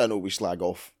 I know we slag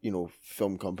off,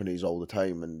 film companies all the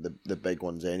time and the big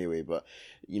ones anyway, but,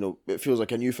 it feels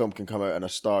like a new film can come out and a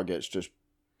star gets just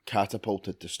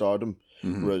catapulted to stardom,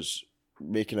 whereas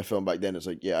making a film back then, it's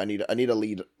like, yeah, I need a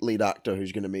lead actor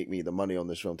who's going to make me the money on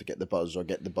this film to get the buzz or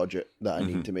get the budget that I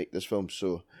need to make this film.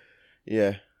 So,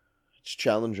 yeah, it's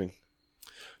challenging.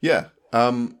 Yeah.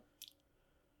 And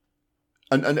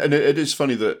it is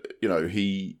funny that,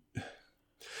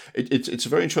 it's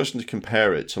very interesting to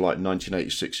compare it to like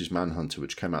 1986's Manhunter,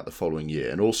 which came out the following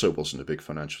year and also wasn't a big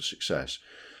financial success.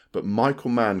 But Michael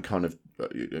Mann kind of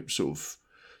sort of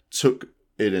took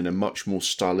it in a much more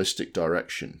stylistic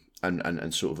direction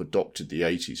and sort of adopted the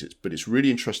 80s. But it's really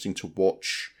interesting to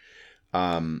watch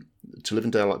To Live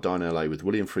and Die in LA with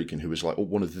William Friedkin, who was like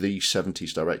one of the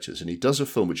 70s directors. And he does a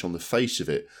film which on the face of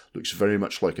it looks very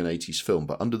much like an 80s film,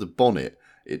 but under the bonnet,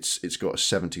 it's got a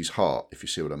 70s heart, if you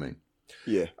see what I mean.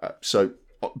 Yeah.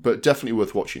 But definitely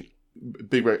worth watching.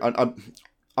 Big.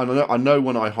 I know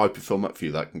when I hype a film up for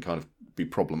you, that can kind of be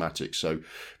problematic. So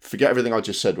forget everything I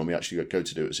just said when we actually go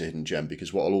to do it as a hidden gem,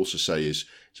 because what I'll also say is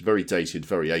it's very dated,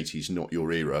 very 80s, not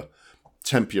your era.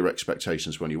 Temper your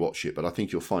expectations when you watch it, but I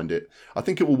think you'll find it. I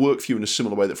think it will work for you in a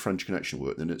similar way that French Connection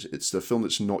worked. And it's the film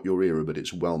that's not your era, but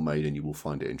it's well made, and you will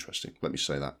find it interesting. Let me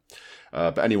say that.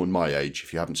 But anyone my age,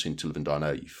 if you haven't seen To Live and Die in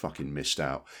LA, you fucking missed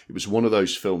out. It was one of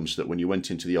those films that when you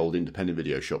went into the old independent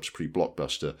video shops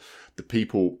pre-Blockbuster, the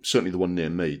people, certainly the one near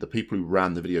me, the people who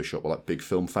ran the video shop were like big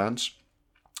film fans.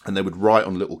 And they would write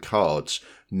on little cards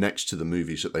next to the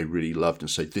movies that they really loved and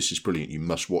say, this is brilliant, you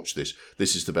must watch this.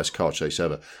 This is the best car chase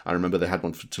ever. I remember they had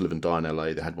one for To Live and Die in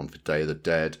LA. They had one for Day of the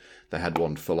Dead. They had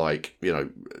one for, like, you know,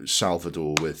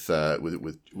 Salvador with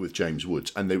James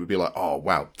Woods. And they would be like, oh,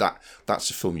 wow,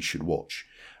 that's a film you should watch.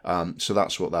 So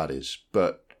that's what that is.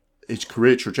 But his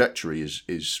career trajectory is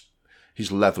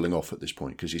he's leveling off at this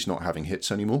point because he's not having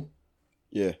hits anymore.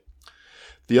 Yeah.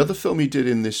 The other film he did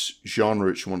in this genre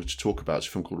which I wanted to talk about is a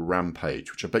film called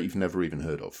Rampage, which I bet you've never even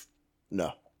heard of.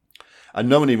 No. And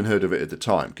no one even heard of it at the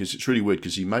time, because it's really weird,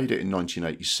 because he made it in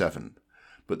 1987,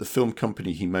 but the film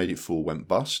company he made it for went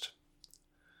bust,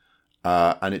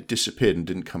 and it disappeared and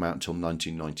didn't come out until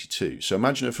 1992. So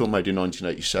imagine a film made in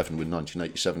 1987 with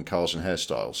 1987 cars and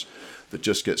hairstyles that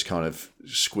just gets kind of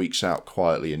squeaks out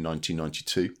quietly in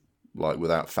 1992, like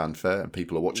without fanfare, and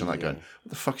people are watching that going, what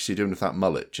the fuck is he doing with that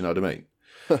mullet? Do you know what I mean?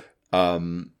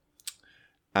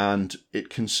 And it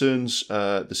concerns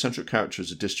the central character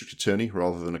as a district attorney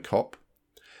rather than a cop.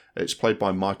 It's played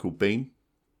by Michael Biehn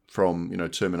from, you know,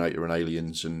 Terminator and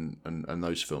Aliens and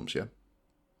those films, yeah?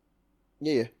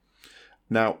 Yeah.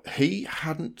 Now, he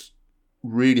hadn't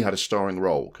really had a starring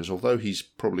role, because although he's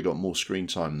probably got more screen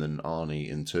time than Arnie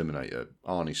in Terminator,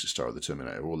 Arnie's the star of the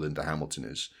Terminator, or Linda Hamilton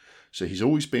is. So he's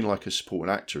always been like a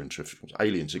supporting actor in terrific films.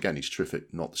 Aliens, again, he's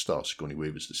terrific, not the star. Sigourney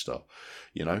Weaver's the star,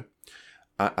 you know?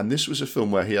 And this was a film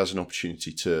where he has an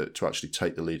opportunity to actually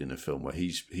take the lead in a film where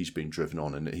he's been driven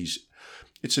on, and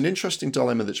it's an interesting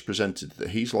dilemma that's presented, that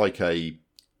he's like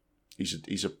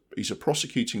he's a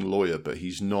prosecuting lawyer, but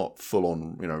he's not full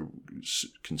on, you know,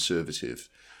 conservative.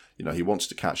 You know, he wants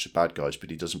to catch the bad guys, but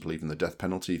he doesn't believe in the death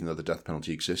penalty, even though the death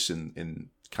penalty exists in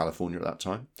California at that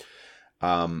time.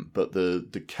 But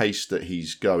the case that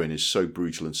he's going is so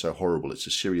brutal and so horrible. It's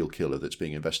a serial killer that's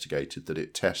being investigated, that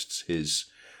it tests his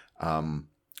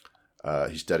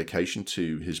dedication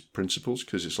to his principles,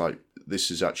 because it's like, this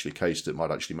is actually a case that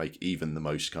might actually make even the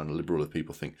most kind of liberal of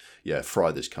people think, yeah,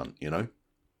 fry this cunt, you know?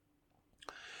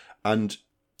 And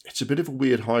it's a bit of a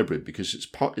weird hybrid, because it's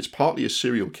partly a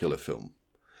serial killer film,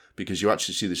 because you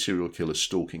actually see the serial killer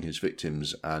stalking his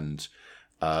victims and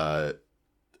you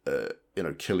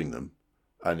know, killing them.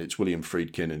 And it's William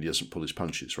Friedkin, and he doesn't pull his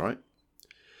punches, right?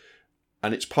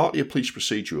 And it's partly a police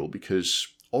procedural, because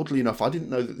oddly enough, I didn't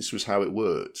know that this was how it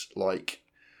worked. Like,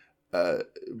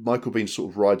 Michael Biehn sort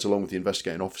of rides along with the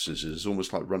investigating officers, is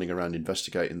almost like running around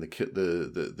investigating the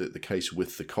case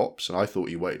with the cops. And I thought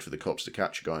he waited for the cops to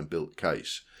catch a guy and build the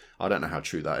case. I don't know how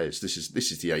true that is. This is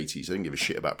the 80s. They didn't give a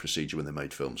shit about procedure when they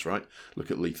made films, right?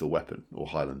 Look at Lethal Weapon or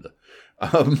Highlander.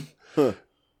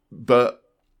 But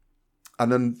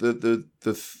and then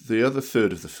the other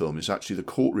third of the film is actually the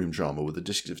courtroom drama, where the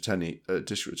district attorney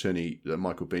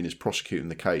Michael Biehn is prosecuting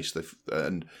the case,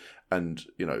 and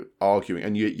you know, arguing,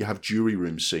 and you have jury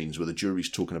room scenes where the jury's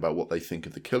talking about what they think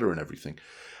of the killer and everything.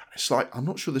 It's like, I'm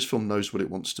not sure this film knows what it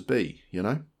wants to be, you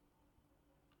know?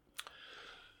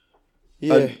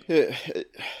 Yeah,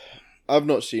 I've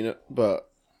not seen it,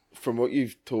 but from what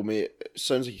you've told me, it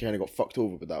sounds like you kind of got fucked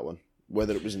over with that one,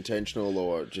 whether it was intentional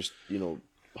or just, you know,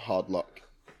 hard luck.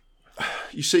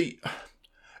 You see,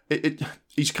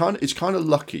 it's kind of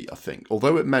lucky, I think.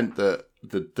 Although it meant that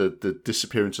the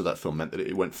disappearance of that film meant that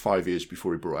it went 5 years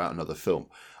before he brought out another film.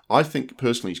 I think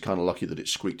personally he's kind of lucky that it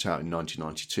squeaked out in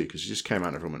 1992, because it just came out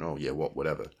and everyone went, oh yeah,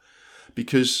 whatever.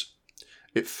 Because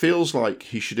it feels like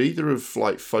he should either have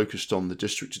like focused on the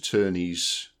district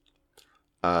attorney's,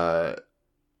 you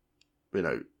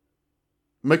know,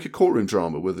 make a courtroom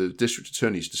drama where the district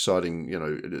attorney's deciding, you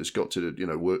know, it's got to, you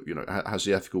know, work, you know, has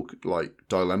the ethical like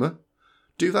dilemma.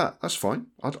 Do that. That's fine.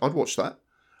 I'd watch that.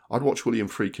 I'd watch William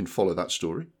Friedkin follow that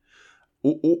story,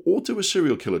 or do a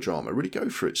serial killer drama. Really go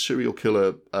for it. Serial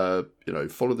killer, you know,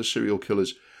 follow the serial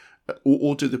killers,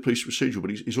 or do the police procedural.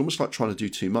 But he's almost like trying to do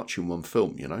too much in one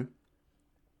film, you know.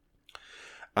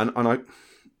 And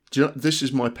do you know, this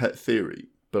is my pet theory.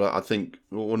 But I think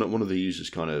one of the users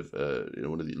kind of, you know,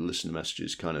 one of the listener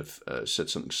messages kind of said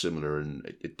something similar, and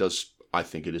it does. I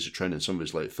think it is a trend in some of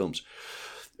his later films.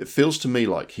 It feels to me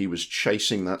like he was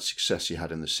chasing that success he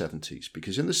had in the 70s,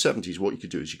 because in the 70s, what you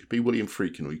could do is you could be William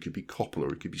Friedkin, or you could be Coppola, or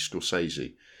you could be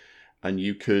Scorsese, and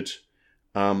you could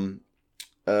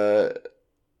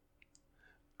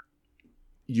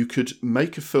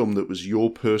make a film that was your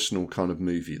personal kind of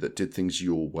movie, that did things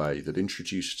your way, that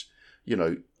introduced. You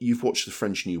know, you've watched The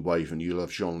French New Wave and you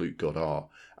love Jean-Luc Godard,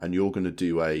 and you're going to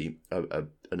do an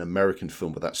American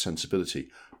film with that sensibility,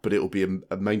 but it'll be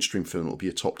a mainstream film, it'll be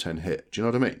a top 10 hit. Do you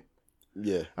know what I mean?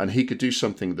 Yeah. And he could do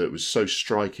something that was so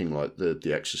striking, like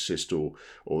The Exorcist or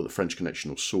The French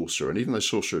Connection or Sorcerer. And even though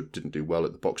Sorcerer didn't do well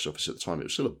at the box office at the time, it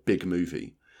was still a big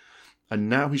movie. And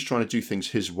now he's trying to do things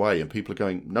his way, and people are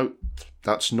going, no,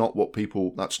 that's not what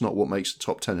makes the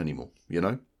top 10 anymore, you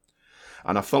know?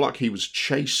 And I felt like he was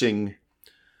chasing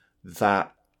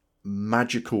that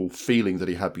magical feeling that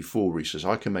he had before, where he says,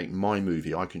 I can make my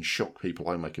movie, I can shock people,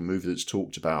 I can make a movie that's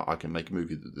talked about, I can make a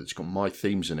movie that's got my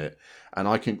themes in it, and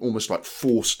I can almost like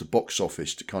force the box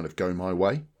office to kind of go my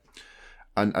way.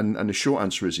 And the short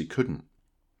answer is he couldn't.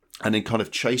 And in kind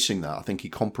of chasing that, I think he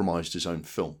compromised his own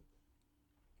film.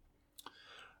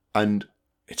 And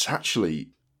it's actually,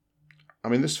 I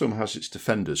mean, this film has its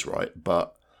defenders, right?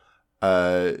 But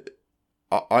I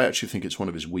actually think it's one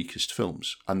of his weakest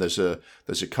films. And there's a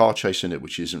car chase in it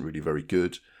which isn't really very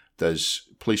good. There's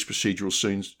police procedural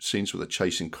scenes where they're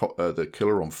chasing the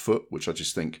killer on foot, which I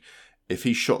just think if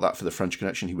he shot that for the French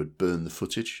Connection, he would burn the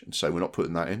footage and say, we're not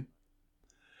putting that in.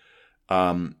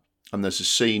 And there's a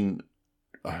scene,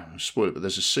 spoil it, but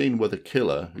there's a scene where the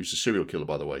killer, who's a serial killer,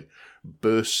 by the way,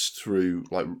 bursts through,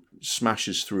 like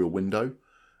smashes through a window,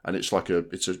 and it's like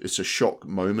it's a shock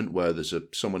moment where there's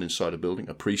someone inside a building,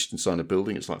 a priest inside a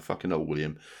building. It's like, fucking hell,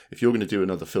 William, if you're going to do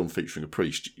another film featuring a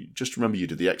priest, just remember you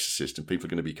did The Exorcist, and people are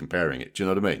going to be comparing it. Do you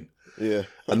know what I mean? Yeah.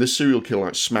 And this serial killer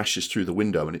like smashes through the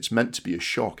window, and it's meant to be a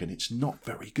shock, and it's not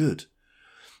very good.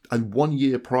 And 1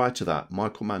 year prior to that,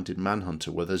 Michael Mann did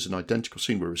Manhunter, where there's an identical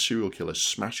scene where a serial killer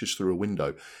smashes through a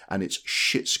window, and it's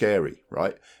shit scary,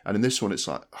 right? And in this one, it's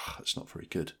like, it's not very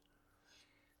good.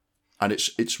 And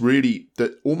it's really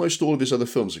that almost all of his other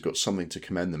films have got something to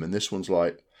commend them, and this one's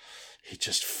like, he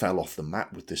just fell off the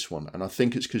map with this one. And I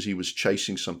think it's because he was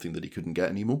chasing something that he couldn't get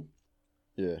anymore.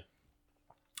 Yeah.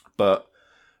 But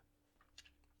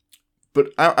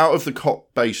out of the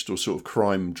cop-based or sort of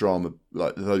crime drama,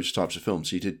 like those types of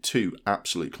films, he did two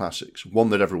absolute classics.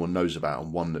 One that everyone knows about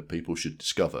and one that people should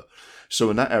discover. So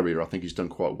in that area, I think he's done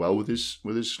quite well with his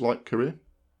like career.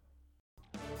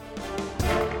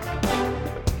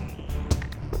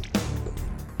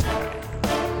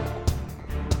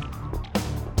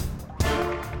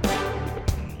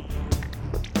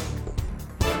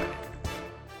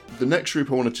 The next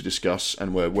group I wanted to discuss,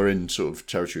 and we're in sort of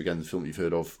territory again, the film you've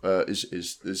heard of,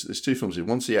 is there's two films here.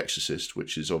 One's The Exorcist,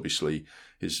 which is obviously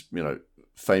his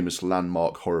famous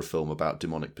landmark horror film about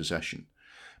demonic possession.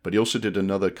 But he also did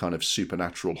another kind of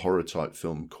supernatural horror type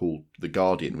film called The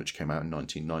Guardian, which came out in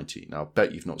 1990. Now, I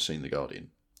bet you've not seen The Guardian.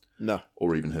 No.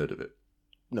 Or even heard of it.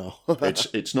 No.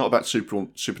 It's not about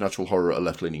supernatural horror at a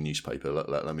left-leaning newspaper.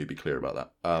 Let me be clear about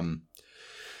that.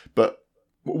 But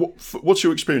what's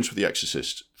your experience with The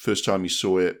Exorcist? First time you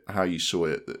saw it, how you saw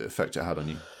it, the effect it had on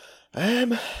you?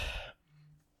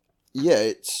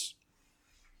 Yeah,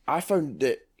 I found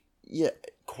it,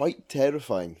 quite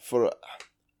terrifying.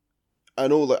 I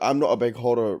know that I'm not a big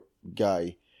horror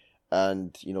guy,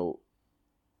 and,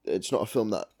 it's not a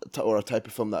film or a type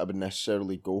of film that I would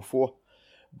necessarily go for,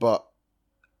 but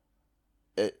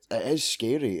it is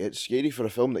scary. It's scary for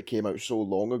a film that came out so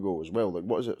long ago as well. Like,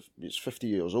 what is it? It's 50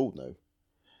 years old now.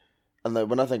 And then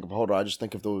when I think of horror, I just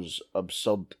think of those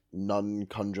absurd Nun,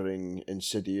 Conjuring,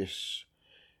 Insidious,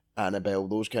 Annabelle,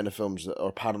 those kind of films that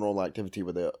are Paranormal Activity,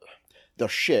 where they're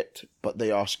shit, but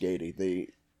they are scary.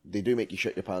 They do make you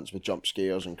shit your pants with jump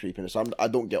scares and creepiness. I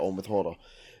don't get on with horror,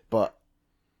 but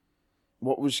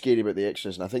what was scary about The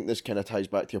Exorcist, and I think this kind of ties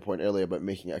back to your point earlier about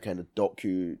making it a kind of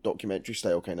documentary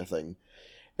style kind of thing,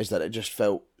 is that it just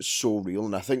felt so real.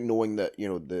 And I think knowing that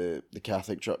the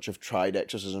Catholic Church have tried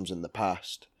exorcisms in the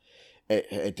past,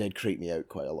 it did creep me out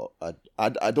quite a lot.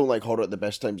 I don't like horror at the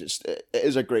best times. It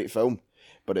is a great film,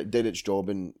 but it did its job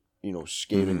in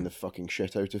scaring the fucking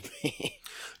shit out of me.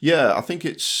 Yeah, I think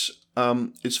it's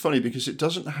funny because it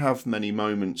doesn't have many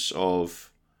moments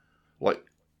of like.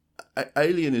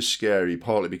 Alien is scary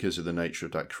partly because of the nature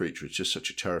of that creature. It's just such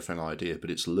a terrifying idea, but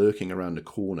it's lurking around the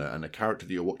corner, and a character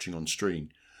that you're watching on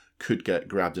screen could get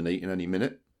grabbed and eaten any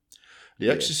minute. The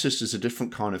Exorcist is a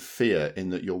different kind of fear in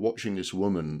that you're watching this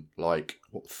woman like,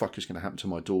 what the fuck is going to happen to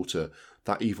my daughter?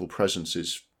 That evil presence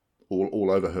is all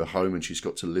over her home and she's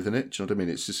got to live in it. Do you know what I mean?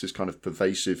 It's just this kind of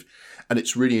pervasive, and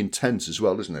it's really intense as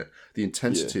well, isn't it? The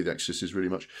intensity of The Exorcist is really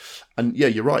much. And yeah,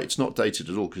 you're right. It's not dated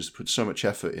at all because it puts so much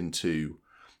effort into,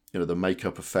 the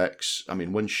makeup effects. I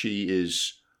mean, when she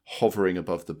is hovering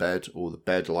above the bed or the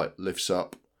bed like lifts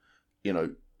up, I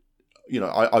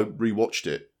rewatched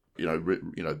it,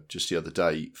 just the other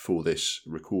day for this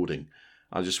recording.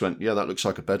 I just went, yeah, that looks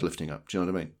like a bed lifting up. Do you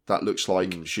know what I mean? That looks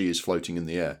like she is floating in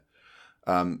the air.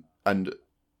 And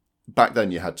back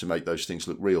then you had to make those things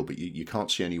look real, but you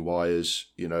can't see any wires.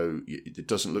 It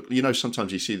doesn't look.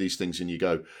 Sometimes you see these things and you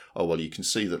go, oh well, you can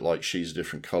see that like she's a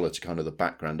different color to kind of the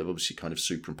background. They've obviously kind of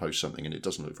superimposed something, and it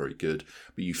doesn't look very good.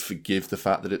 But you forgive the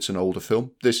fact that it's an older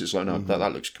film. This is like no,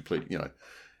 that looks completely.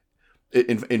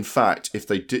 In fact, if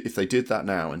they did that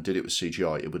now and did it with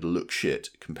CGI, it would look shit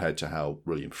compared to how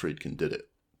William Friedkin did it.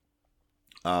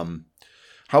 How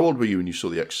old were you when you saw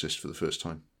The Exorcist for the first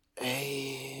time?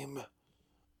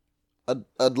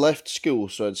 I'd left school,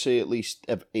 so I'd say at least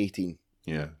 18.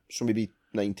 Yeah. So maybe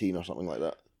 19 or something like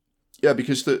that. Yeah,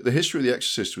 because the history of The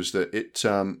Exorcist was that it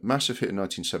massive hit in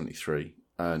 1973,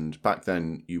 and back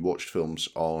then you watched films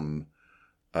on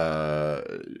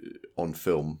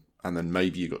film, and then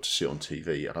maybe you got to see it on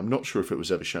TV. And I'm not sure if it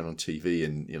was ever shown on TV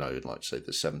in like say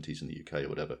the 70s in the UK or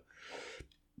whatever.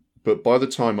 But by the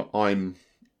time I'm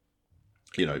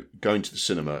going to the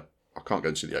cinema, I can't go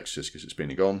and see The Exorcist because it's been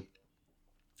and gone.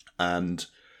 And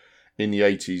in the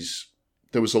 80s,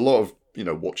 there was a lot of,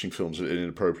 watching films at an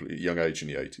inappropriately young age in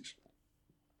the 80s.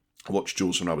 I watched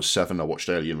Jaws when I was 7. I watched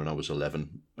Alien when I was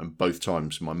 11. And both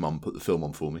times my mum put the film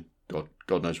on for me.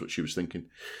 God knows what she was thinking.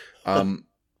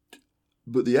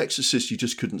 But The Exorcist you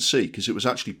just couldn't see because it was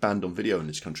actually banned on video in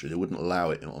this country. They wouldn't allow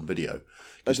it on video.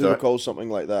 I do recall something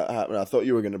like that happening. I thought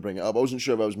you were going to bring it up. I wasn't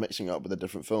sure if I was mixing it up with a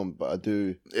different film, but I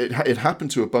do. It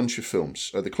happened to a bunch of films.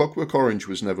 The Clockwork Orange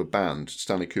was never banned.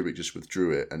 Stanley Kubrick just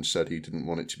withdrew it and said he didn't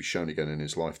want it to be shown again in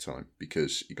his lifetime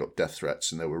because he got death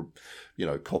threats and there were,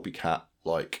 copycat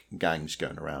like gangs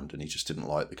going around, and he just didn't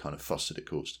like the kind of fuss that it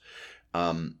caused.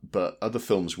 But other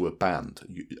films were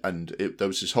banned, and there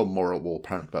was this whole moral war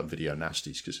apparently about video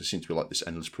nasties because there seemed to be like this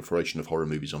endless proliferation of horror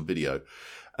movies on video,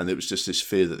 and there was just this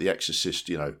fear that The Exorcist,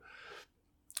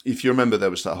 if you remember, there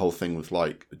was that whole thing with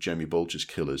like Jamie Bulger's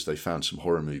Killers. They found some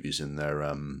horror movies in their,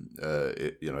 in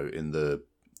the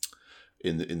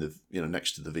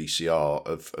next to the VCR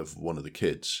of one of the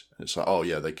kids, and it's like, oh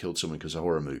yeah, they killed someone because of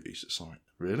horror movies. It's like,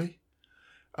 really?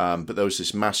 But there was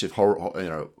this massive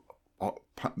horror,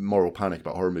 moral panic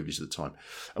about horror movies at the time.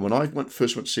 And when I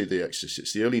first went to see The Exorcist,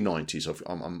 it's the early 90s.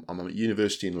 I'm at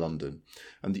university in London,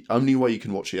 and the only way you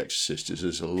can watch The Exorcist is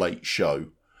as a late show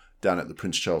down at the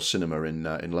Prince Charles Cinema in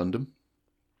London.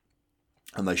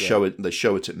 And they show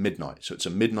it at midnight. So it's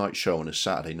a midnight show on a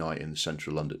Saturday night in the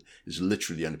centre of London. It's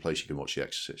literally the only place you can watch The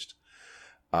Exorcist.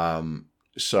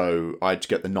 So I had to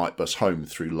get the night bus home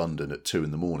through London at 2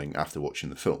 a.m. after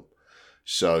watching the film.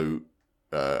 So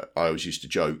I always used to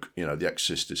joke, The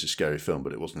Exorcist is a scary film,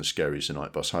 but it wasn't as scary as the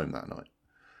night bus home that night.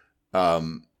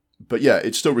 But yeah,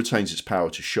 it still retains its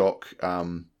power to shock.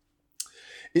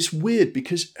 It's weird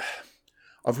because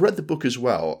I've read the book as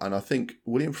well, and I think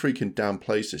William Friedkin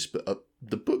downplays this, but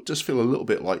the book does feel a little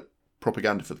bit like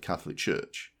propaganda for the Catholic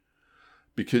Church.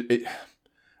 Because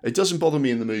it doesn't bother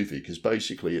me in the movie, because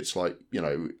basically it's like,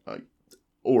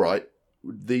 all right,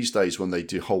 these days when they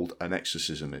do hold an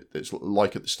exorcism, it's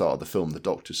like at the start of the film, the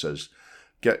doctor says,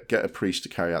 get a priest to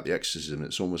carry out the exorcism.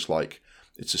 It's almost like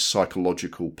it's a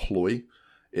psychological ploy.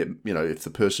 If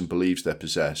the person believes they're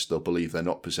possessed, they'll believe they're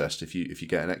not possessed if you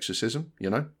get an exorcism,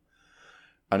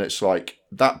 And it's like,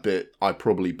 that bit I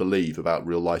probably believe about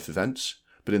real life events,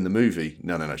 but in the movie,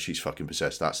 no, she's fucking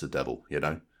possessed. That's the devil,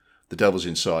 The devil's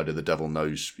inside her. The devil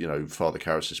knows, Father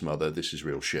Karras' mother. This is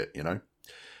real shit, And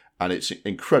it's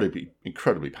incredibly,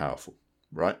 incredibly powerful,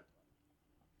 right?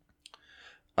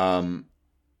 The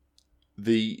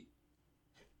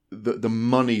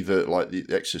money that like the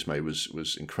Exorcist made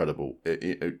was incredible.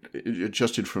 It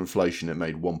adjusted for inflation, it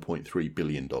made $1.3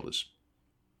 billion.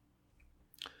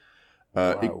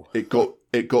 Wow. It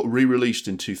got re-released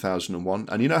in 2001,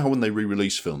 and you know how when they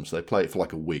re-release films, they play it for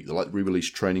like a week. They like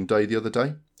re-released Training Day the other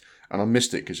day. And I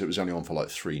missed it because it was only on for like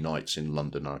 3 nights in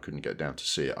London and I couldn't get down to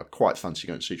see it. I quite fancy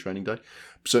going to see Training Day.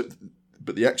 So,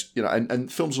 but and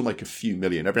films will make a few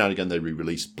million. Every now and again they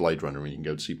re-release Blade Runner and you can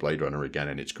go to see Blade Runner again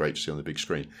and it's great to see on the big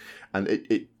screen. And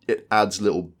it adds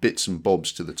little bits and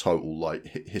bobs to the total like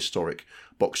historic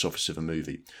box office of a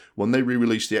movie. When they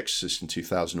re-released The Exorcist in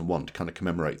 2001 to kind of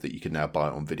commemorate that you can now buy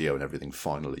it on video and everything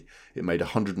finally, it made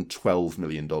 $112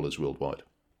 million worldwide.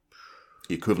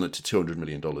 The equivalent to $200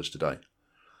 million today.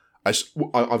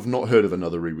 I've not heard of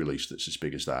another re-release that's as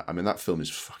big as that. I mean, that film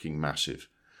is fucking massive.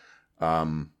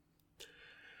 And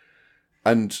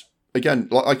again,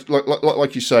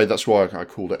 like you say, that's why I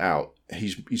called it out.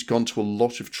 He's gone to a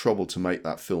lot of trouble to make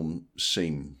that film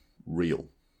seem real.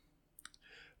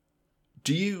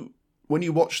 When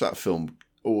you watch that film,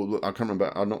 or I can't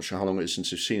remember, I'm not sure how long it is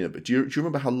since you've seen it, but do you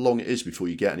remember how long it is before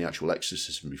you get any actual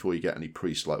exorcism, before you get any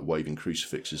priest like waving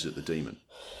crucifixes at the demon?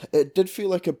 It did feel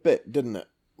like a bit, didn't it?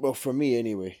 Well, for me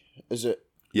anyway. Is it?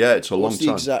 Yeah, it's a long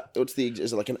time. Is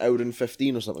it like an hour and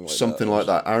 15 or something like that? Something like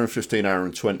that. Hour and 15, hour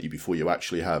and 20 before you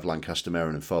actually have Lancaster Merrin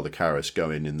and Father Karras go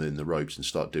in the robes and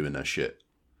start doing their shit.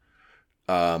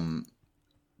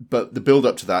 But the build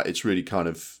up to that, it's really kind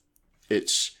of,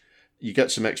 you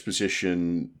get some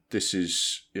exposition. This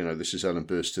is Ellen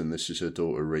Burstyn. This is her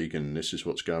daughter Regan. This is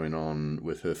what's going on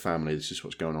with her family. This is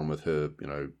what's going on with her,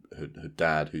 her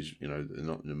dad, who's,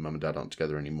 not mum and dad aren't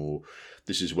together anymore.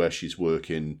 This is where she's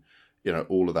working,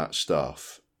 all of that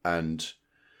stuff. And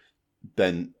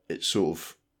then it's sort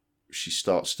of, she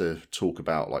starts to talk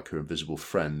about like her invisible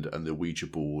friend and the Ouija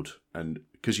board, and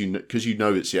because you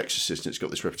know it's The Exorcist and it's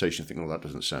got this reputation, thinking, that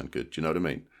doesn't sound good. Do you know what I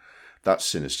mean? That's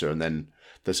sinister. And then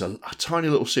there's a tiny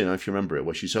little scene, I don't know if you remember it,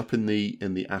 where she's up in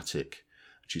the attic,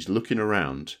 she's looking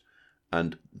around,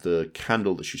 and the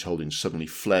candle that she's holding suddenly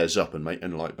flares up and makes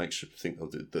her think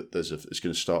that it's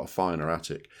going to start a fire in her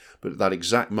attic. But at that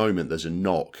exact moment, there's a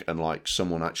knock, and like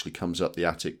someone actually comes up the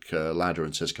attic ladder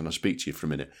and says, "Can I speak to you for a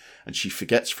minute?" And she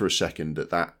forgets for a second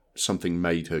that something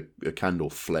made her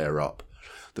candle flare up.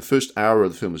 The first hour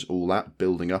of the film is all that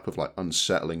building up of like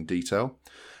unsettling detail.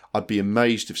 I'd be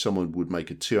amazed if someone would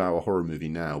make a 2-hour horror movie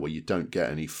now where you don't get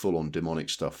any full-on demonic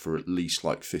stuff for at least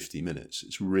like 50 minutes.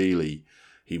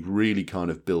 He really kind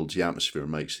of builds the atmosphere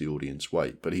and makes the audience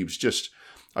wait. But he was just,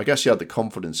 I guess he had the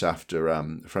confidence after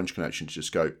French Connection to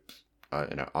just go, I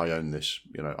own this.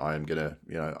 I'm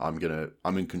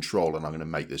in control and I'm gonna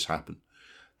make this happen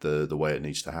the way it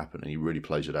needs to happen. And he really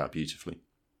plays it out beautifully.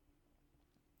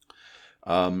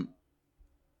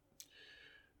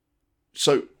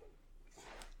 So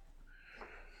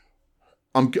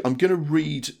I'm going to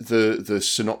read the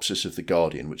synopsis of The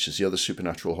Guardian, which is the other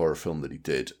supernatural horror film that he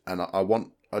did, and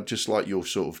I'd just like your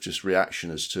sort of just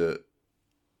reaction as to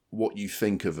what you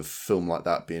think of a film like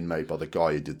that being made by the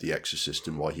guy who did The Exorcist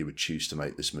and why he would choose to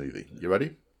make this movie. You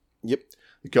ready? Yep.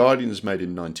 The Guardian was made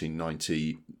in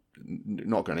 1990.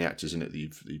 Not got any actors in it that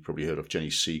you've probably heard of. Jenny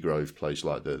Seagrove plays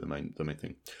like the main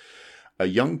thing. A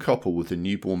young couple with a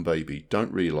newborn baby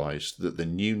don't realise that the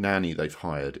new nanny they've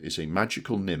hired is a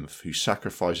magical nymph who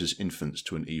sacrifices infants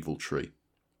to an evil tree.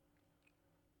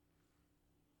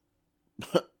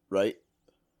 Right.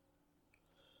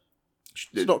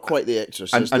 It's not quite The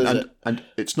Exorcist, and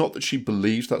it's not that she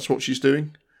believes that's what she's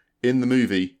doing. In the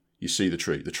movie, you see the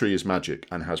tree. The tree is magic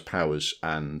and has powers,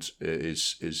 and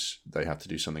is they have to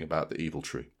do something about the evil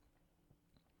tree.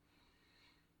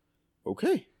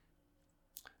 Okay.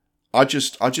 I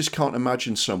just can't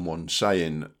imagine someone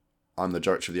saying, "I'm the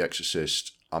director of The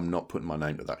Exorcist. I'm not putting my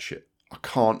name to that shit." I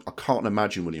can't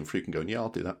imagine William Friedkin going, "Yeah, I'll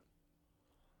do that."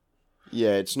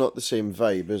 Yeah, it's not the same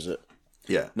vibe, is it?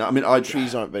 Yeah. No, I mean,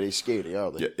 trees aren't very scary,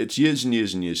 are they? Yeah, it's years and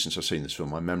years and years since I've seen this film.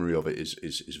 My memory of it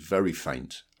is very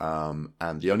faint.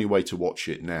 And the only way to watch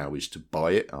it now is to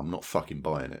buy it. I'm not fucking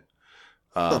buying it.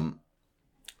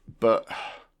 But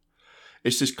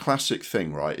it's this classic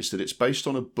thing, right? Is that it's based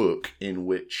on a book in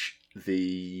which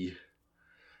you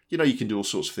can do all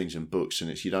sorts of things in books,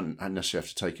 and you don't necessarily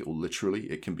have to take it all literally.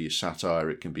 It can be a satire,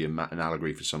 it can be an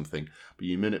allegory for something, but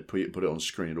you put it on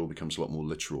screen, it all becomes a lot more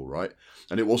literal, right?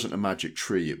 And it wasn't a magic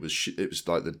tree. It was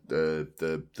like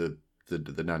the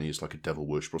nanny is like a devil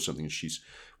worshipper or something, and she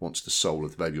wants the soul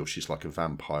of the baby, or she's like a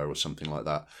vampire or something like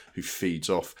that who feeds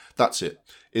off. That's it.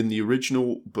 In the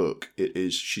original book,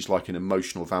 she's like an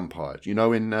emotional vampire.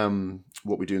 In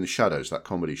What We Do in the Shadows, that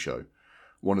comedy show,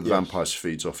 one of the vampires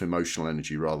feeds off emotional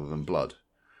energy rather than blood.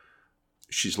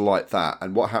 She's like that.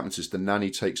 And what happens is the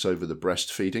nanny takes over the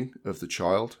breastfeeding of the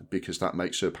child because that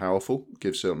makes her powerful,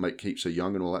 keeps her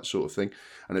young and all that sort of thing.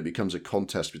 And it becomes a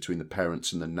contest between the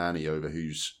parents and the nanny over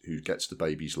who gets the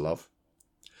baby's love.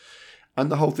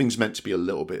 And the whole thing's meant to be a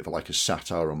little bit of like a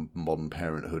satire on modern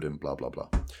parenthood and blah, blah, blah.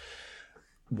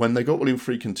 When they got William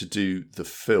Friedkin to do the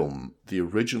film, the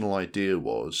original idea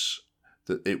was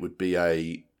that it would be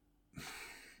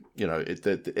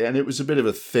and it was a bit of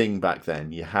a thing back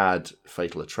then. You had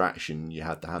Fatal Attraction, you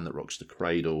had The Hand That Rocks the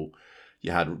Cradle,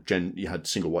 you had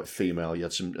Single White Female, you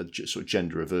had some sort of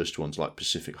gender reversed ones like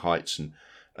Pacific Heights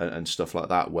and stuff like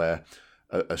that, where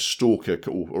a stalker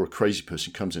or a crazy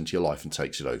person comes into your life and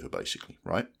takes it over, basically,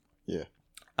 right? Yeah.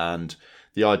 And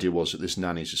the idea was that this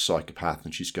nanny is a psychopath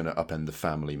and she's going to upend the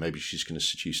family. Maybe she's going to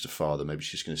seduce the father. Maybe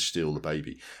she's going to steal the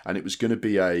baby. And it was going to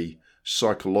be a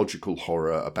psychological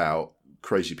horror about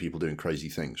crazy people doing crazy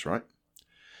things, right?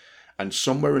 And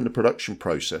somewhere in the production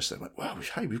process, they went, well,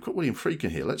 hey, we've got William Friedkin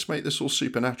here. Let's make this all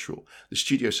supernatural. The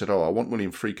studio said, I want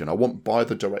William Friedkin. I want by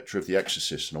the director of The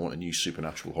Exorcist, and I want a new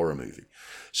supernatural horror movie.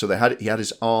 So he had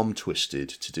his arm twisted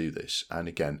to do this. And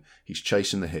again, he's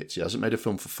chasing the hits. He hasn't made a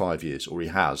film for 5 years, or he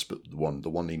has, but the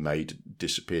one he made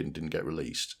disappeared and didn't get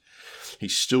released.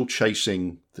 He's still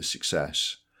chasing the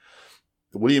success.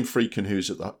 William Friedkin, who's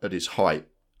at his height,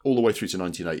 all the way through to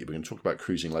 1980, we're going to talk about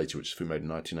Cruising later, which is a film made in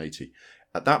 1980.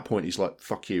 At that point, he's like,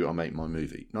 fuck you, I'll make my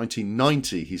movie.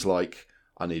 1990, he's like,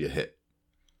 I need a hit.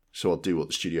 So I'll do what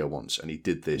the studio wants. And he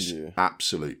did this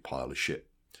absolute pile of shit.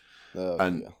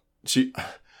 See,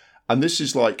 and this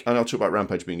is like, and I'll talk about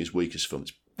Rampage being his weakest film.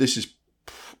 This is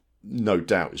no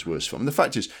doubt his worst film. And the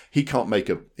fact is, he can't make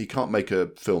a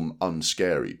film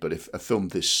unscary. But if a film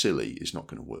this silly is not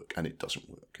going to work, and it doesn't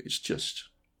work, it's just,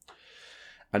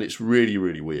 and it's really,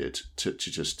 really weird to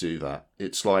just do that.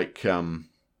 It's like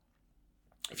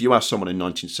if you ask someone in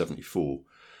 1974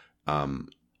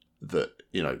 that,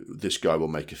 you know, this guy will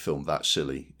make a film that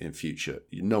silly in future,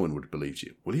 no one would have believed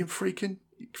you. William Friedkin,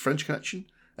 French Connection,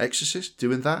 Exorcist,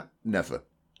 doing that? Never.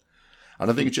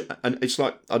 And I think it's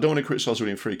like, I don't want to criticise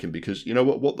William Friedkin because, you know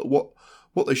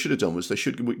what they should have done was they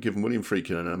should have given William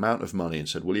Friedkin an amount of money and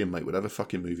said, William, make whatever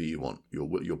fucking movie you want.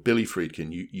 You're Billy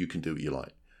Friedkin, you can do what you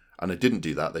like. And they didn't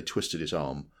do that. They twisted his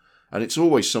arm. And it's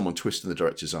always someone twisting the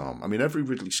director's arm. I mean, every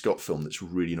Ridley Scott film that's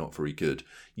really not very good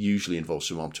usually involves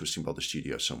some arm twisting by the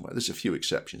studio somewhere. There's a few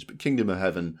exceptions. But Kingdom of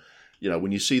Heaven, you know,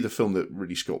 when you see the film that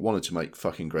Ridley Scott wanted to make,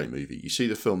 fucking great movie. You see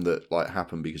the film that like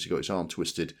happened because he got his arm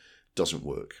twisted, doesn't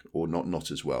work, or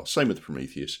not as well. Same with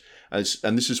Prometheus.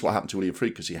 And this is what happened to William Friedkin,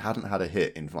 because he hadn't had a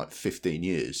hit in like 15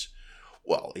 years.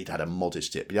 Well, he'd had a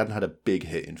modest hit, but he hadn't had a big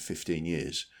hit in 15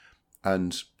 years.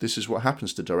 And this is what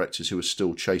happens to directors who are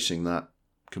still chasing that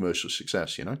commercial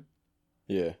success, you know?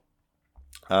 Yeah.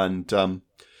 And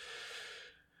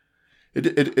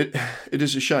it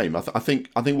is a shame. I think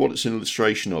what it's an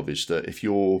illustration of is that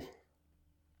the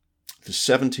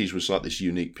 70s was like this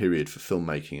unique period for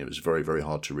filmmaking. It was very, very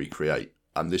hard to recreate.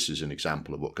 And this is an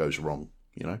example of what goes wrong,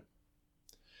 you know?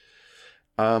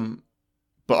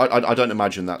 But I don't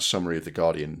imagine that summary of The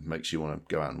Guardian makes you want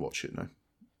to go out and watch it, no?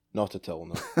 Not at all,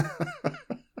 no.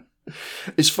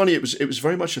 It's funny, it was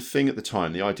very much a thing at the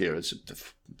time. The idea is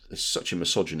it's such a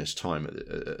misogynist time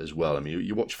as well. I mean,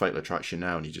 you watch Fatal Attraction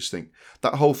now and you just think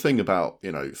that whole thing about,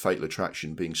 you know, Fatal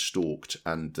Attraction being stalked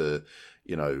and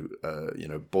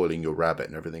boiling your rabbit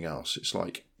and everything else. It's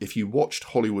like if you watched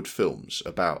Hollywood films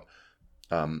about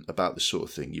this sort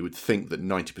of thing, you would think that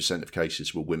 90% of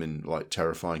cases were women like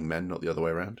terrifying men, not the other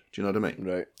way around. Do you know what I mean?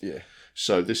 Right. Yeah.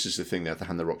 So this is the thing. They had The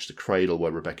Hand That Rocks the Cradle,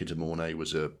 where Rebecca De Mornay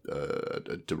was a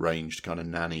deranged kind of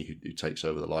nanny who takes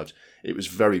over the lives. It was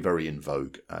very, very in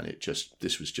vogue, and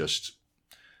this was just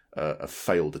a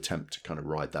failed attempt to kind of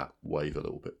ride that wave a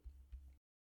little bit.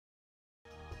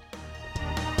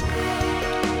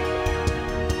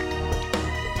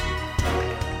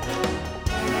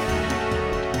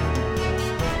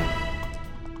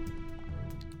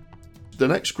 The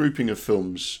next grouping of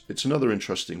films, it's another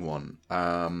interesting one.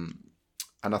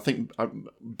 And I think,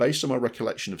 based on my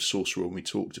recollection of Sorcerer when we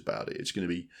talked about it, it's going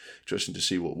to be interesting to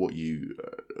see where you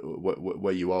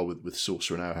are with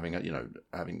Sorcerer now, having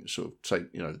sort of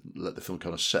let the film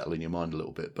kind of settle in your mind a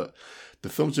little bit. But the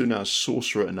films do now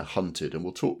Sorcerer and The Hunted, and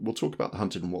we'll talk about The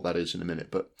Hunted and what that is in a minute.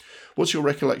 But what's your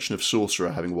recollection of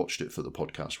Sorcerer, having watched it for the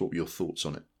podcast? What were your thoughts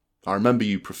on it? I remember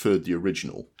you preferred the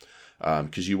original.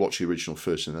 Because you watched the original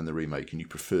first and then the remake, and you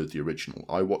preferred the original.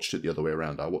 I watched it the other way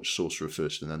around. I watched Sorcerer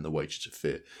first and then The Wages of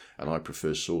Fear, and I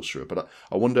prefer Sorcerer. But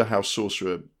I wonder how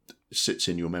Sorcerer sits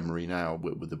in your memory now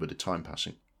with a bit of time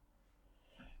passing.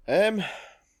 Yeah,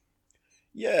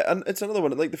 and it's another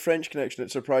one. Like The French Connection, it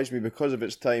surprised me because of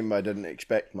its time. I didn't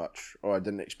expect much, or I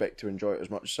didn't expect to enjoy it as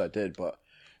much as I did. But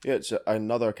yeah, it's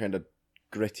another kind of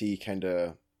gritty, kind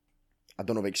of, I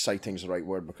don't know if exciting is the right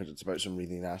word because it's about some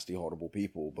really nasty, horrible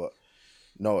people, but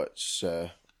no, it's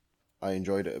I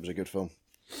enjoyed it. It was a good film.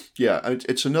 Yeah,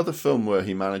 it's another film where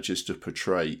he manages to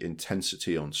portray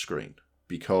intensity on screen,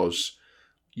 because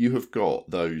you have got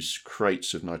those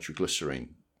crates of nitroglycerine,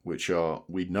 which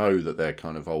we know that they're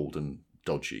kind of old and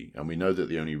dodgy, and we know that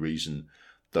the only reason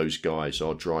those guys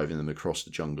are driving them across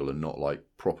the jungle and not like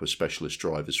proper specialist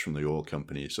drivers from the oil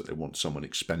company is that they want someone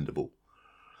expendable.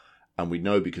 And we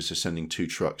know because they're sending 2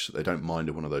 trucks that they don't mind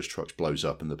if one of those trucks blows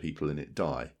up and the people in it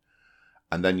die.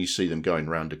 And then you see them going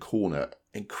around a corner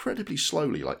incredibly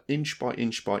slowly, like inch by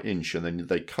inch by inch, and then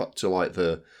they cut to like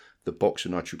the box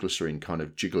of nitroglycerine kind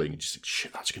of jiggling. You just think,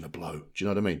 shit, that's going to blow. Do you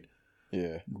know what I mean?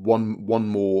 Yeah. One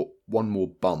more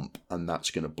bump, and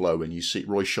that's going to blow. And you see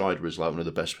Roy Scheider is like one of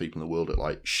the best people in the world at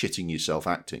like shitting yourself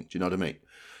acting. Do you know what I mean?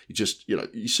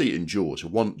 You see it in Jaws.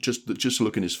 Just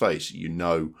look in his face, you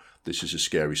know this is a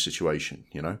scary situation,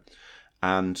 you know?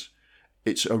 And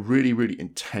it's a really, really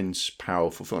intense,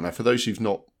 powerful film. Now, for those who've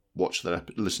not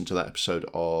listened to that episode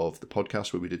of the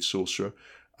podcast where we did Sorcerer,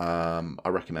 I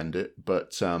recommend it.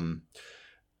 But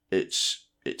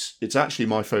it's actually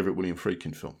my favourite William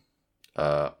Friedkin film.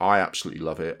 I absolutely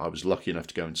love it. I was lucky enough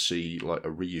to go and see like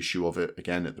a reissue of it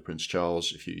again at the Prince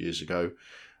Charles a few years ago,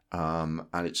 and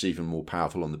it's even more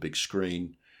powerful on the big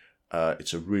screen.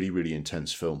 It's a really, really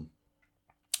intense film,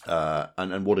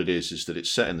 and what it is that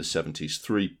it's set in the 70s.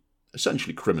 Three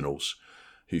essentially criminals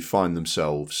who find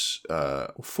themselves,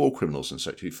 four criminals in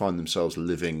fact, who find themselves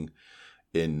living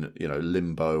in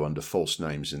limbo under false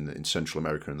names in Central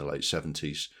America in the late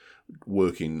 70s,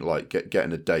 working like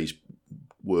getting a day's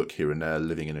work here and there,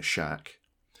 living in a shack,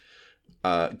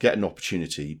 get an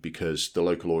opportunity because the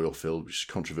local oil field, which is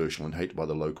controversial and hated by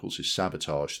the locals, is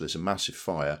sabotaged. There's a massive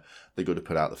fire. They got to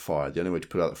put out the fire. The only way to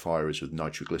put out the fire is with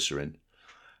nitroglycerin.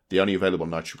 The only available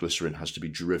nitroglycerin has to be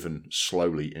driven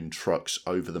slowly in trucks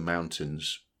over the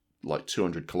mountains, like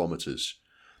 200 kilometers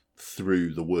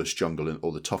through the worst jungle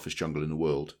or the toughest jungle in the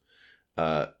world,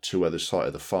 to where the site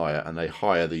of the fire. And they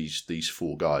hire these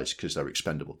four guys because they're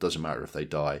expendable. Doesn't matter if they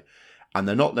die. And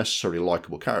they're not necessarily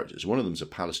likable characters. One of them's a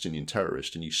Palestinian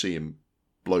terrorist, and you see him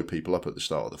blow people up at the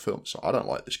start of the film. So I don't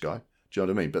like this guy. Do you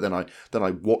know what I mean? But then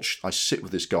I sit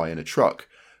with this guy in a truck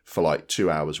for like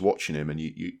 2 hours watching him, and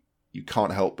you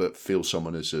can't help but feel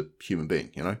someone as a human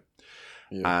being, Yeah.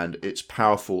 And it's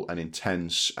powerful and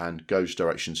intense and goes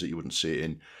directions that you wouldn't see it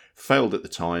in. Failed at the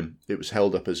time. It was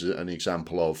held up as an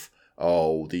example of,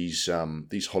 these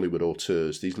Hollywood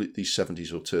auteurs, these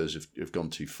 70s auteurs have gone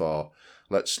too far.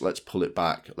 Let's pull it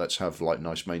back. Let's have like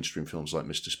nice mainstream films like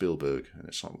Mr. Spielberg. And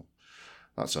it's like, well,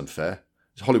 that's unfair.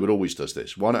 Hollywood always does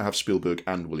this. Why not have Spielberg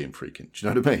and William Friedkin? Do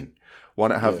you know what I mean? Why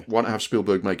not have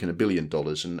Spielberg making $1 billion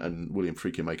and William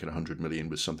Friedkin making 100 million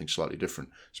with something slightly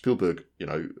different? Spielberg,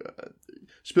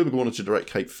 Spielberg wanted to direct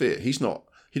Cape Fear.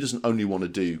 He doesn't only want to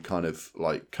do kind of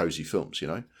like cozy films,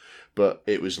 But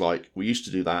it was like, we used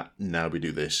to do that, now we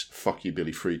do this. Fuck you,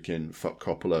 Billy Friedkin. Fuck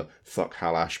Coppola. Fuck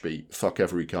Hal Ashby. Fuck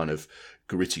every kind of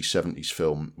gritty 70s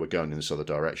film. We're going in this other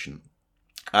direction.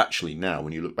 Actually, now,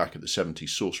 when you look back at the 70s,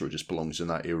 Sorcerer just belongs in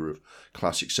that era of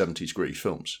classic 70s gritty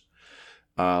films.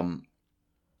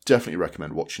 Definitely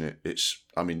recommend watching it.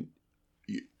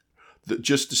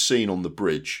 Just the scene on the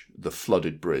bridge, the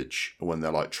flooded bridge, when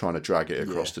they're like trying to drag it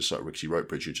across this like rickety rope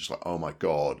bridge, you're just like, oh my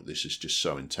God, this is just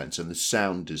so intense. And the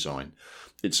sound design,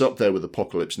 it's up there with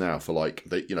Apocalypse Now for like,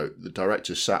 the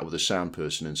director sat with a sound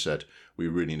person and said, we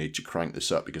really need to crank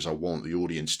this up because I want the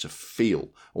audience to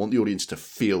feel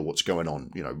what's going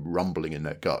on, rumbling in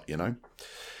their gut,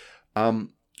 And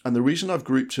the reason I've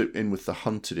grouped it in with The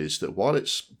Hunted is that while the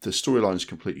storyline is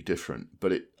completely different,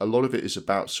 but a lot of it is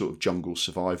about sort of jungle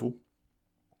survival.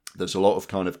 There's a lot of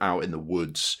kind of out in the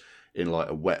woods in like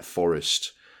a wet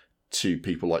forest to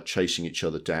people like chasing each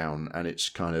other down. And it's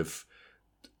kind of,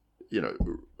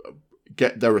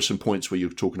 there are some points where you're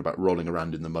talking about rolling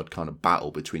around in the mud kind of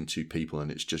battle between two people,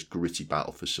 and it's just gritty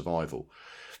battle for survival.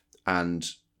 And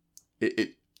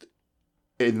it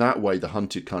in that way, The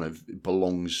Hunted kind of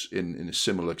belongs in a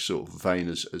similar sort of vein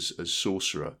as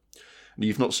Sorcerer. And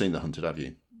you've not seen The Hunted, have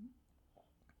you?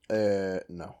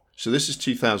 No. So this is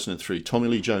 2003. Tommy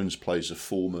Lee Jones plays a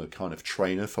former kind of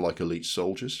trainer for like elite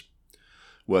soldiers,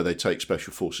 where they take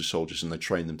special forces soldiers and they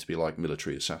train them to be like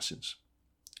military assassins.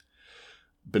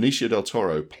 Benicio del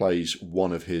Toro plays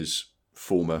one of his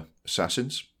former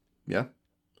assassins,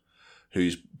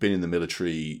 who's been in the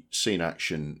military, seen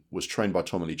action, was trained by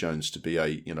Tommy Lee Jones to be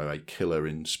a killer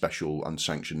in special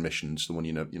unsanctioned missions, the one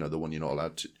the one you're not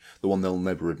allowed to, the one they'll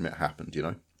never admit happened,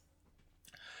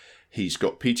 He's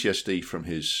got PTSD from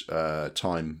his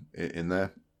time in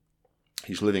there.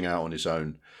 He's living out on his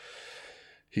own.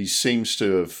 He seems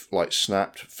to have like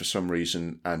snapped for some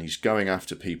reason, and he's going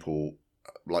after people,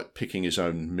 like picking his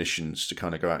own missions to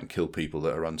kind of go out and kill people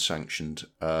that are unsanctioned.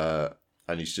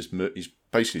 And he's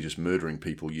basically just murdering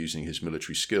people using his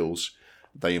military skills.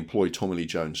 They employ Tommy Lee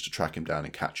Jones to track him down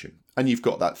and catch him. And you've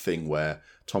got that thing where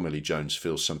Tommy Lee Jones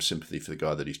feels some sympathy for the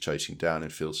guy that he's chasing down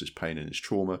and feels his pain and his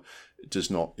trauma.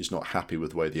 Is not happy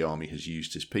with the way the army has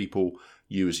used his people.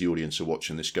 You as the audience are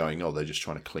watching this going, oh, they're just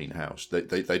trying to clean house.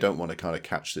 They don't want to kind of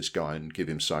catch this guy and give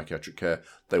him psychiatric care.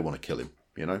 They want to kill him.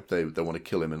 They want to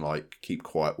kill him and like keep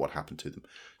quiet what happened to them.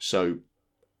 So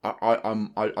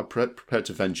I'm prepared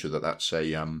to venture that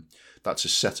that's a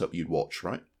setup you'd watch,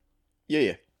 right?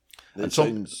 Yeah. It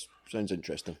sounds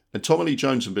interesting. And Tommy Lee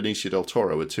Jones and Benicio del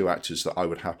Toro are two actors that I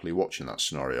would happily watch in that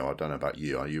scenario. I don't know about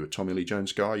you. Are you a Tommy Lee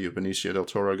Jones guy? Are you a Benicio del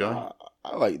Toro guy?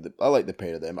 I like the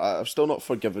pair of them. I've still not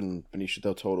forgiven Benicio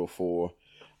del Toro for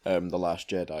The Last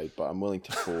Jedi, but I'm willing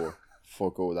to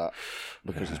forego that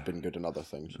because it's been good in other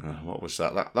things. What was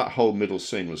that? That whole middle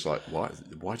scene was like, why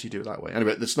do you do it that way?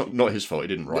 Anyway, that's not his fault. He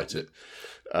didn't write it.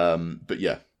 But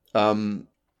yeah.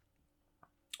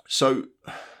 So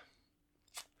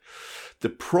the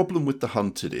problem with The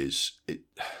Hunted is,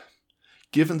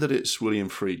 given that it's William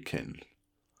Friedkin,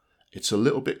 it's a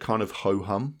little bit kind of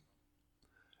ho-hum.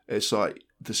 It's like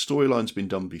the storyline's been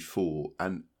done before,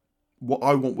 and what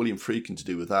I want William Friedkin to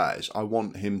do with that is I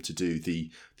want him to do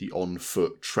the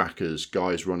on-foot trackers,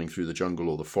 guys running through the jungle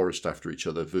or the forest after each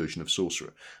other version of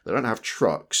Sorcerer. They don't have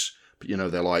trucks, but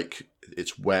they're like,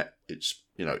 it's wet, it's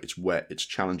wet, it's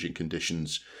challenging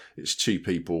conditions, it's two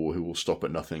people who will stop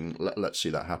at nothing. Let's see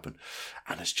that happen.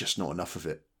 And there's just not enough of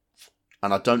it.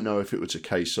 And I don't know if it was a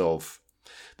case of,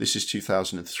 this is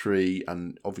 2003,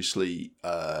 and obviously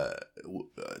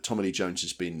Tommy Lee Jones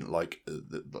has been like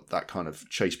that kind of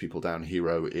chase people down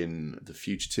hero in The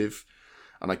Fugitive.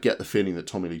 And I get the feeling that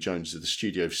Tommy Lee Jones, the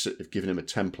studio have given him a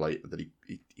template that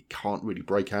he can't really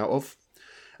break out of.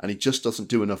 And he just doesn't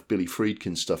do enough Billy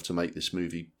Friedkin stuff to make this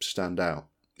movie stand out,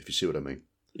 if you see what I mean.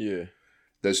 Yeah.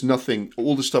 There's nothing,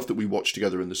 all the stuff that we watched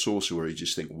together in The Sorcerer where you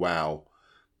just think, wow,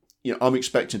 I'm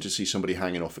expecting to see somebody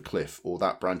hanging off a cliff, or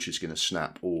that branch is going to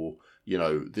snap, or,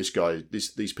 this guy,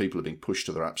 these people are being pushed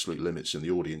to their absolute limits, and the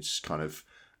audience kind of,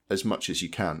 as much as you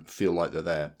can, feel like they're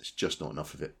there. There's just not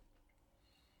enough of it.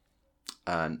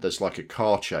 And there's like a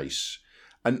car chase.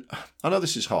 And I know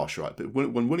this is harsh, right? But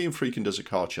when William Friedkin does a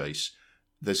car chase,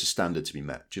 there's a standard to be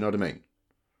met. Do you know what I mean?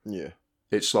 Yeah.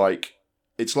 It's like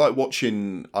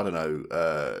watching, I don't know,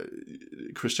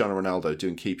 Cristiano Ronaldo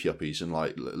doing keep yuppies and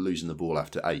like losing the ball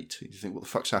after 8. You think, what the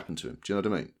fuck's happened to him? Do you know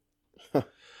what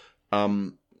I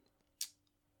mean?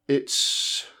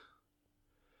 It's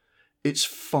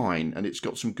fine, and it's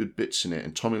got some good bits in it,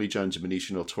 and Tommy Lee Jones and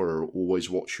Benicio del Toro are always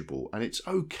watchable, and it's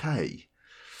okay.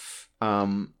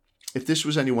 If this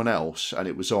was anyone else and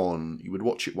it was on, you would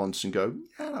watch it once and go,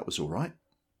 yeah, that was all right.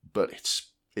 But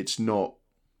it's not.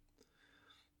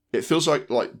 It feels like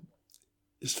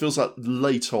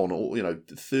late on, or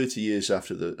 30 years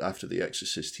after the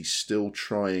Exorcist, he's still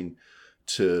trying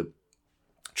for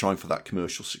that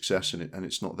commercial success, and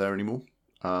it's not there anymore.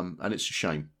 And it's a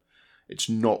shame. It's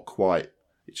not quite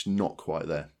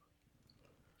there.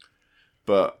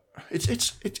 But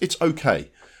it's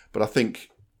okay. But I think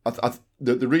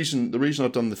the reason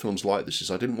I've done the films like this is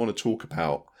I didn't want to talk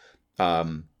about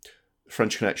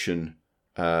French Connection,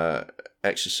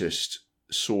 Exorcist,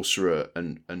 Sorcerer,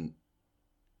 and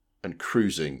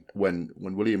Cruising when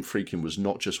William Friedkin was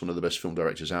not just one of the best film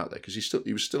directors out there, because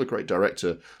he was still a great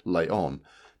director late on,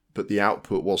 but the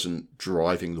output wasn't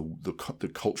driving the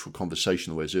cultural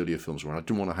conversation the way his earlier films were. And I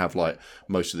didn't want to have like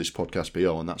most of this podcast be,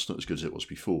 and that's not as good as it was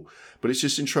before. But it's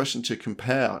just interesting to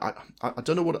compare. I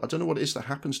don't know what it is that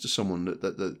happens to someone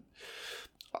that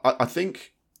I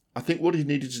think what he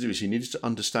needed to do is he needed to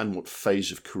understand what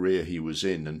phase of career he was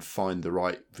in and find the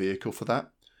right vehicle for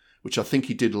that, which I think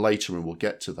he did later, and we'll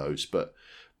get to those. But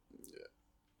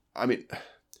I mean,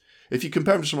 if you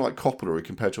compare him to someone like Coppola or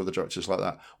compared to other directors like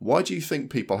that, why do you think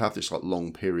people have this like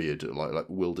long period, like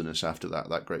wilderness after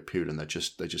that great period, and they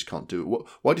just can't do it?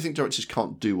 Why do you think directors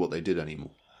can't do what they did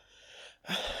anymore?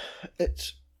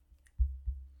 It's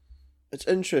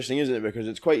interesting, isn't it? Because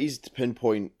it's quite easy to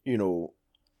pinpoint,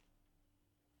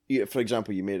 for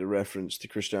example, you made a reference to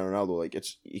Cristiano Ronaldo. Like,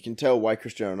 you can tell why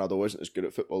Cristiano Ronaldo isn't as good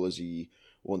at football as he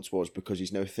once was, because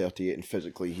he's now 38 and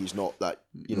physically he's not that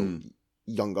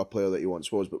younger player that he once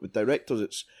was. But with directors,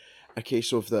 it's a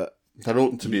case of that. That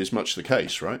oughtn't to be as much the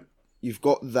case, right? You've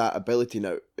got that ability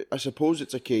now. I suppose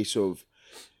it's a case of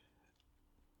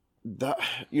that.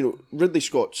 Ridley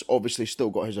Scott's obviously still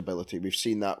got his ability. We've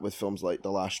seen that with films like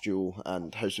The Last Duel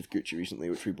and House of Gucci recently,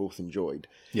 which we both enjoyed.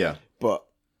 Yeah, but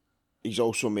he's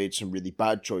also made some really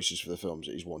bad choices for the films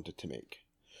that he's wanted to make.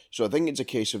 So I think it's a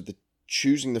case of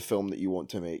choosing the film that you want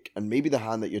to make, and maybe the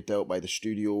hand that you're dealt by the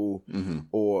studio,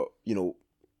 or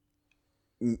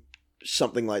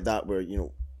something like that, where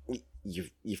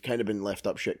you've kind of been left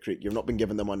up shit creek. You've not been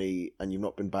given the money, and you've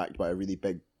not been backed by a really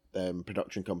big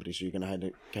production company, so you're going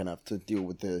to kind of have to deal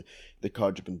with the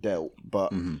cards you've been dealt.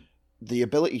 But the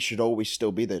ability should always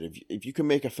still be there. If you can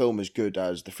make a film as good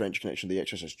as The French Connection, The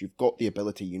Exorcist, you've got the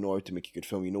ability. You know how to make a good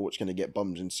film. You know what's going to get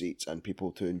bums in seats and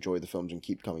people to enjoy the films and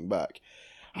keep coming back.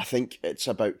 I think it's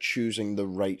about choosing the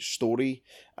right story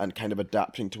and kind of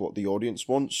adapting to what the audience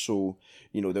wants. So,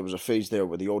 there was a phase there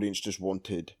where the audience just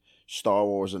wanted Star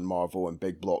Wars and Marvel and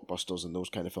big blockbusters and those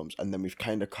kind of films. And then we've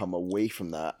kind of come away from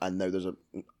that, and now there's a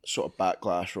sort of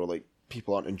backlash, or like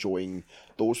people aren't enjoying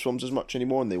those films as much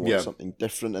anymore, and they want something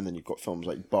different. And then you've got films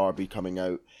like Barbie coming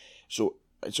out. So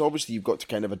it's obviously you've got to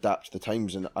kind of adapt to the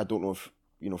times, and I don't know if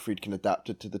Friedkin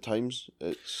adapted to the times.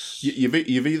 You've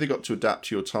either got to adapt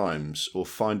to your times or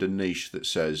find a niche that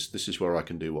says, this is where I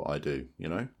can do what I do,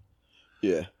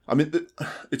 Yeah. I mean,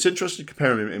 it's interesting to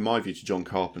compare him, in my view, to John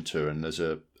Carpenter. And there's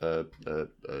a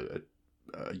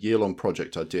year-long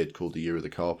project I did called The Year of the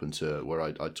Carpenter, where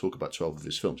I talk about 12 of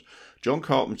his films. John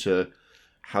Carpenter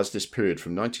has this period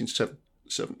from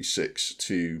 1976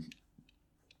 to,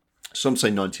 some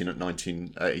say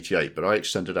 1988, but I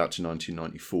extended out to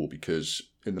 1994 because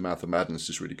In the Mouth of Madness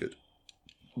is really good,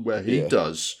 where he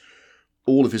does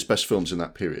all of his best films in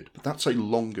that period. But that's a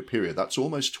longer period. That's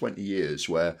almost 20 years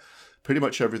where pretty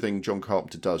much everything John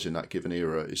Carpenter does in that given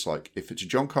era is like, if it's a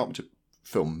John Carpenter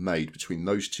film made between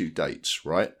those two dates,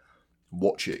 right,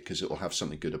 watch it because it'll have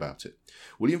something good about it.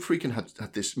 William Friedkin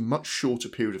had this much shorter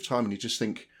period of time, and you just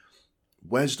think,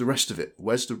 where's the rest of it?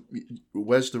 Where's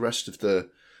the rest of the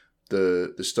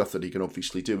stuff that he can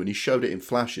obviously do? And he showed it in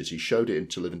flashes. He showed it in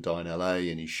To Live and Die in LA,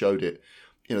 and he showed it,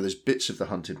 there's bits of The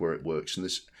Hunted where it works, and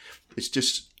it's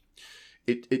just,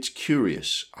 it's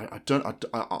curious. I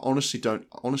honestly don't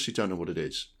know what it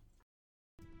is.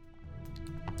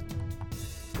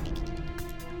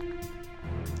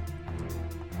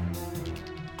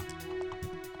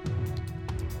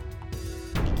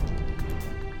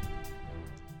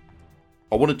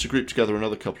 I wanted to group together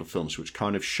another couple of films which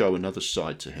kind of show another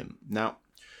side to him. Now,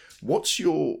 what's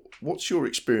your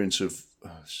experience of?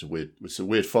 It's a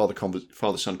weird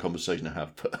father-son conversation to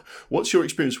have. But what's your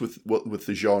experience with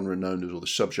the genre known as, or the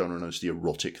subgenre known as, the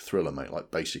erotic thriller, mate?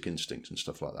 Like Basic Instinct and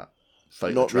stuff like that.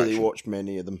 Fatal Not Attraction. really watched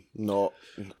many of them. Not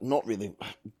really.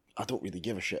 I don't really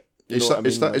give a shit. Is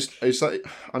that?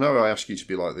 I know I ask you to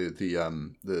be like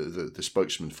the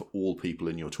spokesman for all people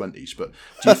in your 20s, but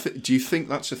do you think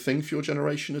that's a thing for your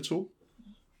generation at all?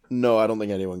 No, I don't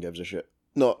think anyone gives a shit.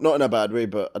 Not in a bad way,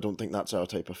 but I don't think that's our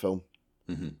type of film.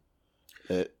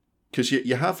 Because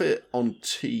you have it on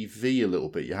TV a little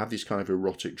bit. You have these kind of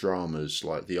erotic dramas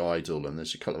like The Idol, and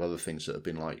there's a couple of other things that have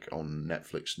been like on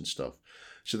Netflix and stuff.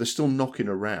 So they're still knocking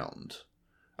around.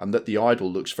 And that The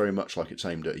Idol looks very much like it's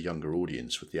aimed at a younger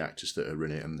audience with the actors that are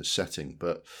in it and the setting.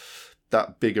 But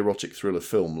that big erotic thriller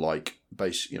film like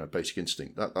Basic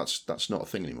Instinct, that's not a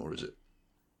thing anymore, is it?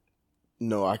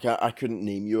 No, I couldn't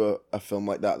name you a film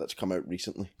like that that's come out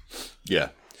recently. Yeah.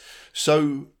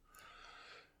 So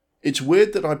it's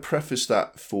weird that I preface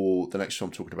that for the next film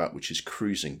I'm talking about, which is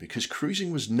Cruising, because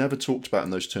Cruising was never talked about in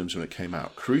those terms when it came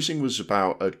out. Cruising was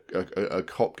about a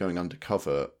cop going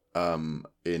undercover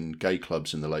in gay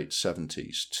clubs in the late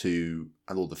 70s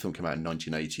and all the film came out in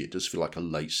 1980. It does feel like a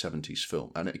late 70s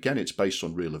film. And again, it's based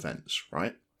on real events,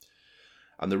 right?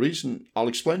 And the reason, I'll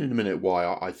explain in a minute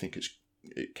why I think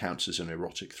it counts as an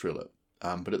erotic thriller.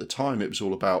 But at the time, it was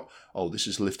all about, this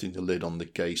is lifting the lid on the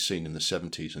gay scene in the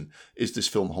 70s. And is this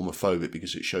film homophobic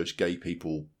because it shows gay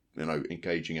people,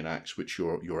 engaging in acts which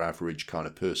your average kind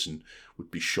of person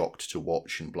would be shocked to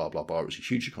watch and blah, blah, blah. It was a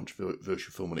hugely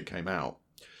controversial film when it came out.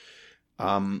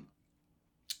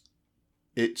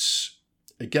 It's,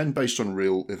 again, based on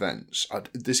real events.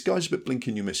 This guy's a bit blink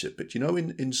and you miss it, but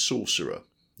in Sorcerer,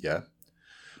 yeah?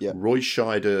 Yeah. Roy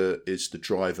Scheider is the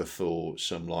driver for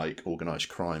some like organised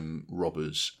crime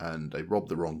robbers, and they rob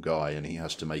the wrong guy and he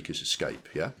has to make his escape,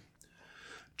 yeah?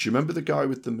 Do you remember the guy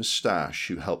with the moustache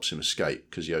who helps him escape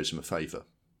because he owes him a favour?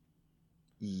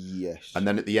 Yes. And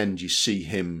then at the end you see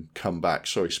him come back.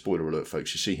 Sorry, spoiler alert,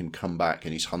 folks. You see him come back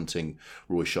and he's hunting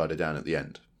Roy Scheider down at the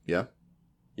end, yeah?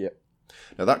 Yep.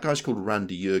 Now that guy's called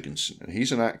Randy Jurgensen, and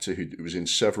he's an actor who was in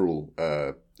several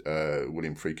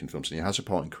William Friedkin films, and he has a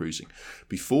part in Cruising.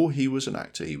 Before he was an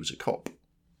actor, he was a cop.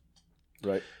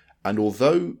 Right. And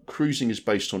although Cruising is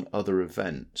based on other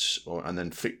events, and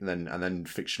then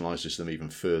fictionalizes them even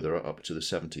further up to the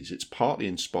 70s, it's partly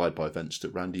inspired by events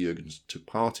that Randy Jurgensen took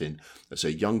part in as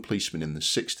a young policeman in the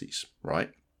 60s,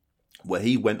 right? Where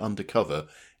he went undercover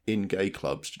in gay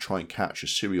clubs to try and catch a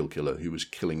serial killer who was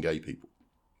killing gay people.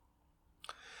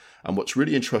 And what's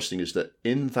really interesting is that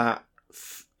in that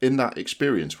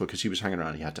experience, because he was hanging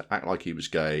around, he had to act like he was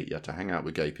gay, he had to hang out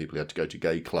with gay people, he had to go to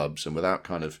gay clubs, and without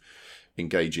kind of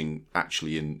engaging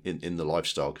actually in the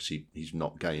lifestyle, because he's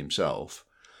not gay himself,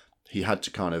 he had to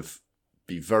kind of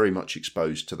be very much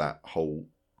exposed to that whole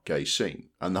gay scene.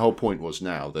 And the whole point was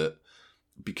now that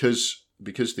because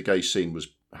the gay scene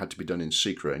had to be done in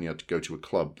secret and you had to go to a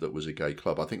club that was a gay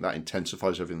club, I think that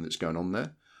intensifies everything that's going on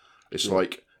there. It's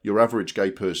like your average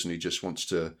gay person who just wants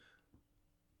to,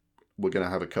 we're going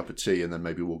to have a cup of tea and then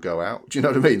maybe we'll go out. Do you know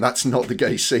what I mean? That's not the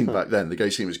gay scene back then. The gay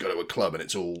scene was go to a club and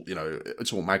it's all,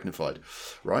 it's all magnified,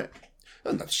 right?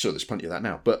 And there's plenty of that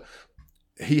now. But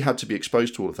he had to be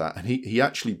exposed to all of that. And he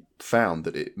actually found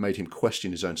that it made him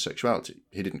question his own sexuality.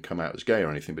 He didn't come out as gay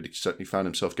or anything, but he certainly found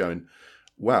himself going,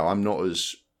 wow, I'm not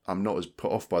as I'm not as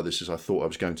put off by this as I thought I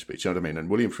was going to be. Do you know what I mean? And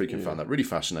William Friedkin found that really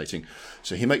fascinating.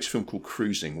 So he makes a film called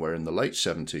Cruising, where in the late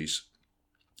 70s,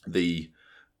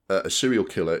 a serial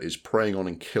killer is preying on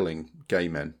and killing gay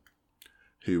men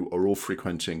who are all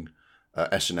frequenting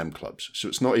S&M clubs. So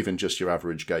it's not even just your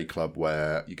average gay club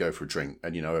where you go for a drink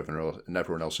and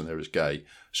everyone else in there is gay.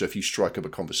 So if you strike up a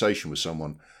conversation with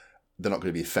someone, they're not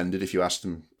going to be offended if you ask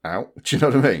them out. Do you know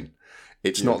what I mean?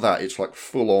 It's not that. It's like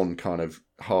full-on kind of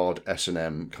hard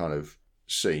S&M kind of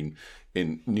scene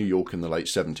in New York in the late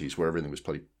 70s where everything was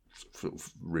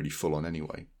really full-on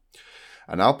anyway.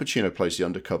 And Al Pacino plays the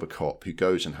undercover cop who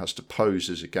goes and has to pose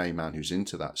as a gay man who's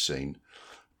into that scene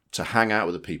to hang out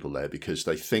with the people there because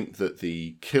they think that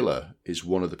the killer is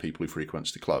one of the people who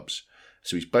frequents the clubs.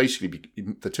 So he's basically,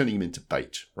 they're turning him into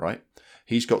bait, right?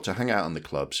 He's got to hang out in the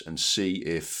clubs and see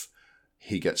if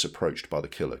he gets approached by the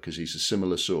killer because he's a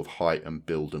similar sort of height and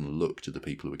build and look to the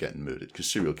people who are getting murdered because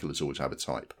serial killers always have a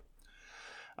type.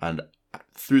 And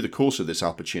through the course of this,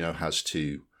 Al Pacino has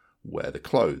to wear the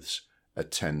clothes,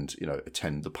 attend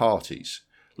the parties,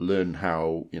 learn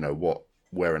how, what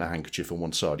wearing a handkerchief on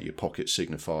one side of your pocket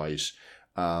signifies,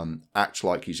 act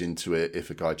like he's into it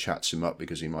if a guy chats him up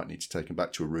because he might need to take him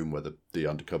back to a room where the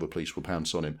undercover police will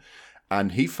pounce on him.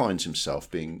 And he finds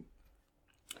himself being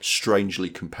strangely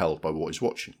compelled by what he's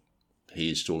watching.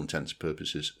 He is, to all intents and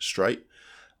purposes, straight.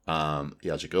 He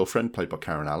has a girlfriend played by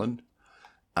Karen Allen,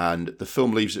 and the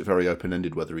film leaves it very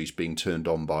open-ended whether he's being turned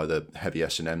on by the heavy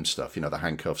S&M stuff, the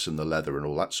handcuffs and the leather and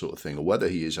all that sort of thing, or whether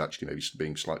he is actually maybe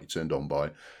being slightly turned on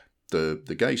by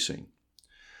the gay scene.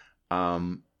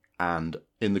 And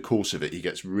in the course of it, he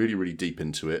gets really, really deep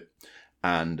into it,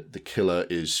 and the killer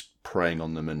is preying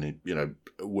on them, and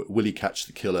will he catch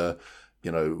the killer?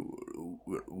 Who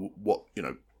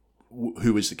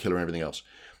is the killer and everything else.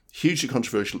 Hugely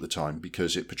controversial at the time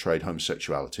because it portrayed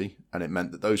homosexuality and it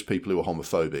meant that those people who were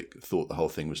homophobic thought the whole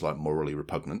thing was like morally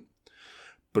repugnant.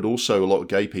 But also a lot of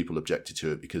gay people objected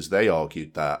to it because they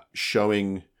argued that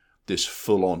showing this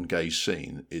full-on gay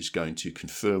scene is going to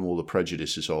confirm all the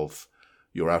prejudices of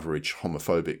your average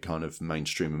homophobic kind of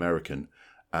mainstream American,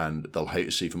 and they'll hate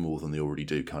us even more than they already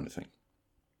do kind of thing.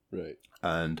 Right.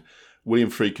 And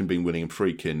William Friedkin being William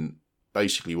Friedkin,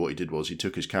 basically what he did was he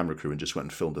took his camera crew and just went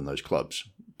and filmed in those clubs.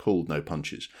 Pulled no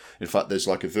punches. In fact, there's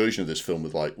like a version of this film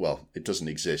with it doesn't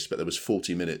exist, but there was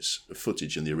 40 minutes of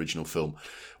footage in the original film,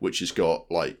 which has got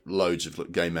like loads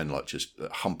of gay men like just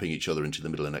humping each other into the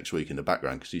middle of next week in the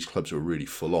background because these clubs were really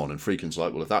full on. And Friedkin's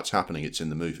like, well, if that's happening, it's in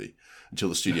the movie. Until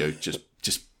the studio just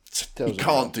you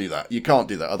can't do that. You can't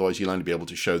do that. Otherwise, you'll only be able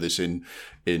to show this in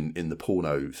the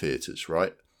porno theatres,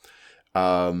 right?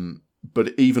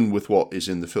 But even with what is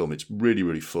in the film, it's really,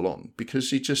 really full on because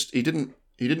he didn't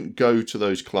go to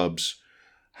those clubs,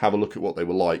 have a look at what they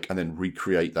were like, and then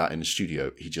recreate that in the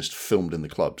studio. He just filmed in the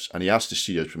clubs, and he asked the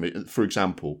studio permission. For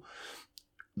example,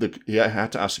 he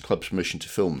had to ask the club's permission to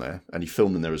film there, and he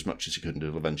filmed in there as much as he could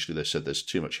until eventually they said, "There's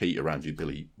too much heat around you,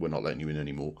 Billy. We're not letting you in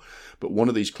anymore." But one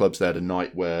of these clubs, they had a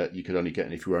night where you could only get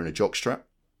in if you were wearing a jockstrap,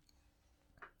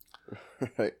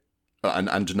 right,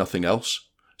 and nothing else.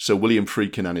 So William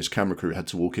Friedkin and his camera crew had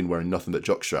to walk in wearing nothing but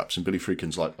jockstraps, and Billy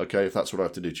Friedkin's like, okay, if that's what I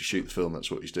have to do to shoot the film, that's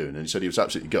what he's doing. And he said he was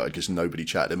absolutely gutted because nobody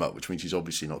chatted him up, which means he's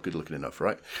obviously not good looking enough,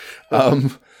 right?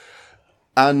 And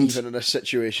even in a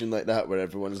situation like that where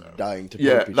everyone's dying to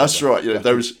yeah, that's right.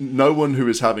 There was no one who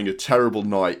was having a terrible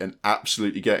night and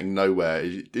absolutely getting nowhere.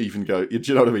 Even do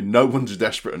you know what I mean? No one's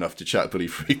desperate enough to chat Billy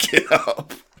Friedkin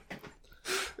up.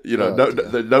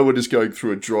 No one is going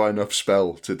through a dry enough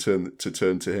spell to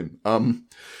turn to him.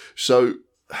 So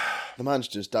the man's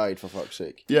just died, for fuck's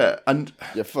sake. Yeah, and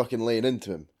you're fucking laying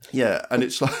into him. Yeah, and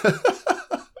it's like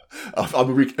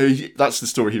that's the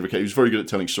story he recorded. He was very good at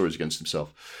telling stories against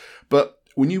himself. But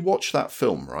when you watch that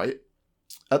film, right,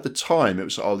 at the time it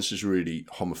was this is really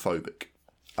homophobic,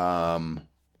 and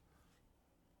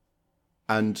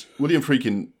William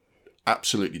Friedkin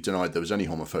absolutely denied there was any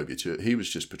homophobia to it. He was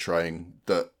just portraying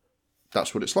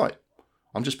that's what it's like.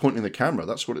 I'm just pointing the camera.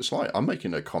 That's what it's like. I'm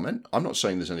making no comment. I'm not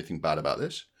saying there's anything bad about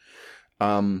this.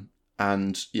 And,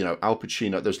 Al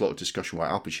Pacino, there's a lot of discussion why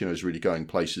Al Pacino is really going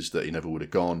places that he never would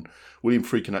have gone. William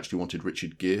Friedkin actually wanted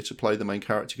Richard Gere to play the main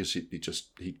character because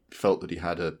he felt that he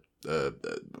had a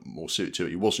more suited to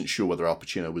it. He wasn't sure whether Al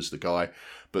Pacino was the guy,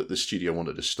 but the studio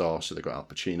wanted a star, so they got Al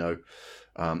Pacino.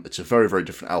 It's a very, very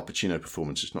different Al Pacino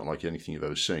performance. It's not like anything you've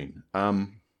ever seen.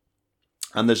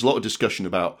 And there's a lot of discussion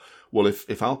about, well,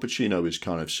 if Al Pacino is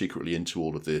kind of secretly into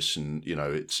all of this, and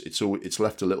it's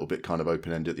left a little bit kind of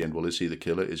open ended at the end. Well, is he the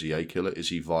killer? Is he a killer? Is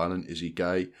he violent? Is he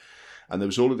gay? And there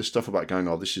was all of this stuff about going,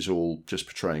 this is all just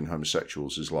portraying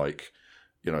homosexuals as like,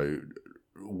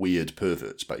 weird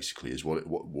perverts, basically, is what it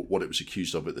was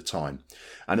accused of at the time.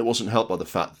 And it wasn't helped by the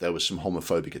fact that there were some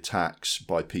homophobic attacks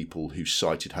by people who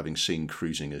cited having seen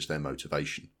cruising as their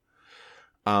motivation.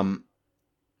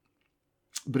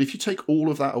 But if you take all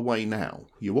of that away now,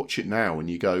 you watch it now and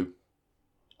you go,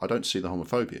 I don't see the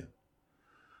homophobia.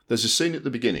 There's a scene at the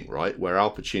beginning, right, where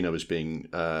Al Pacino is being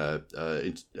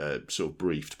sort of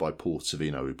briefed by Paul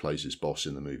Sorvino, who plays his boss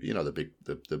in the movie. You know,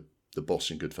 the boss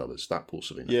in Goodfellas, that Paul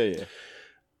Sorvino. Yeah.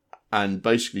 And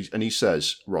basically, and he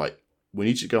says, right, we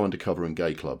need to go undercover in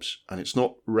gay clubs. And it's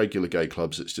not regular gay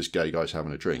clubs, it's just gay guys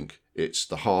having a drink. It's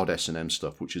the hard S&M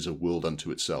stuff, which is a world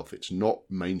unto itself. It's not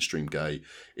mainstream gay.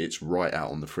 It's right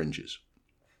out on the fringes.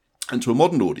 And to a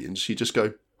modern audience, you just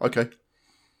go, okay.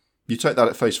 You take that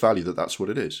at face value that that's what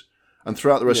it is. And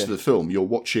throughout the rest of the film, you're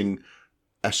watching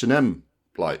S&M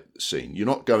like scene. You're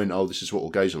not going, oh, this is what all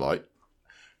gays are like.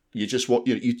 You just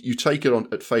you take it on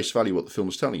at face value what the film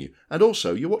is telling you. And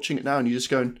also, you're watching it now and you're just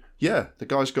going, yeah, the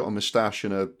guy's got a moustache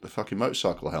and a fucking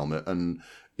motorcycle helmet and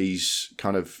he's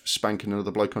kind of spanking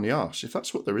another bloke on the arse. If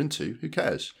that's what they're into, who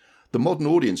cares? The modern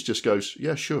audience just goes,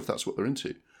 yeah, sure, if that's what they're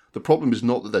into. The problem is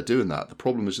not that they're doing that. The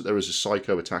problem is that there is a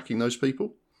psycho attacking those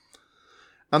people.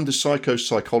 And the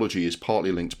psychology is partly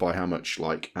linked by how much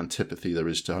like antipathy there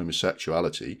is to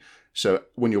homosexuality. So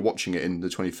when you're watching it in the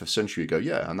 21st century, you go,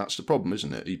 yeah, and that's the problem,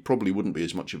 isn't it? He probably wouldn't be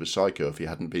as much of a psycho if he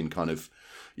hadn't been kind of,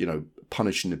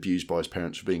 punished and abused by his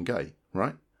parents for being gay,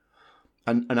 right?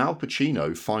 And Al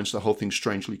Pacino finds the whole thing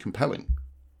strangely compelling.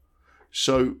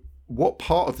 So what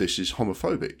part of this is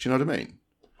homophobic? Do you know what I mean?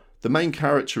 The main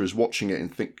character is watching it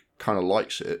and kind of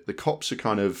likes it. The cops are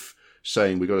kind of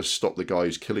saying we've got to stop the guy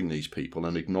who's killing these people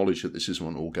and acknowledge that this isn't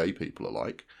what all gay people are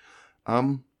like.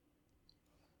 There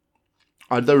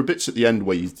are bits at the end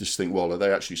where you just think, well, are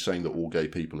they actually saying that all gay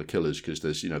people are killers? Because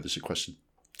there's a question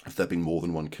of there being more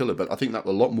than one killer. But I think that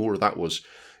a lot more of that was,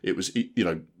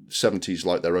 70s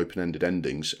like their open-ended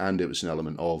endings, and it was an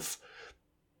element of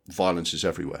violence is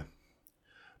everywhere.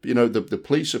 But, the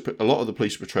police, a lot of the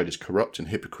police are portrayed as corrupt and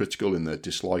hypocritical in their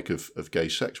dislike of gay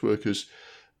sex workers.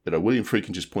 William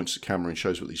Friedkin just points the camera and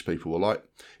shows what these people were like.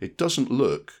 It doesn't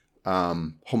look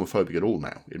homophobic at all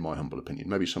now, in my humble opinion.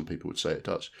 Maybe some people would say it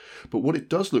does. But what it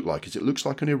does look like is it looks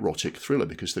like an erotic thriller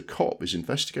because the cop is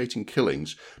investigating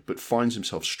killings but finds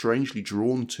himself strangely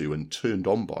drawn to and turned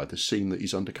on by the scene that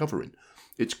he's undercover in.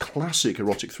 It's classic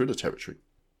erotic thriller territory.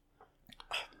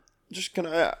 Just can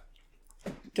I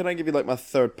give you like my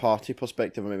third party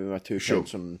perspective and maybe my two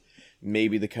cents on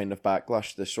maybe the kind of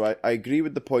backlash to this? So I agree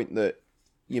with the point that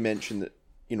you mentioned that,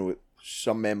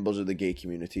 some members of the gay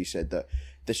community said that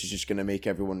this is just going to make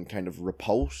everyone kind of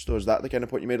repulsed, or is that the kind of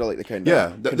point you made, or like the kind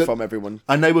of confirm everyone?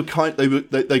 And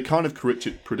they kind of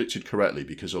predicted correctly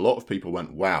because a lot of people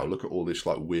went, wow, look at all this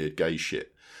like weird gay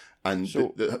shit, and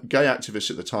so, the gay activists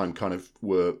at the time kind of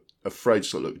were afraid.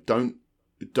 So look, don't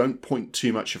point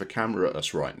too much of a camera at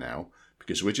us right now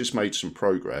because we just made some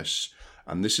progress,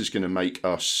 and this is going to make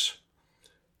us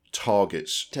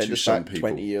targets to some people.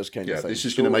 20 years kind of thing. This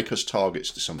is going to make us targets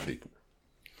to some people.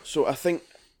 So I think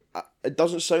it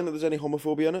doesn't sound like there's any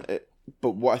homophobia in it,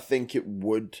 but what I think it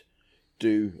would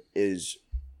do is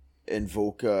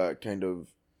invoke a kind of,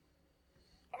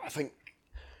 I think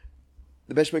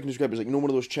the best way I can describe it is like, one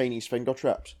of those Chinese finger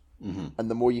traps. Mm-hmm.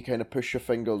 And the more you kind of push your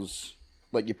fingers,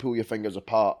 like you pull your fingers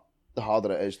apart, the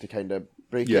harder it is to kind of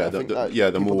break it.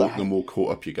 The more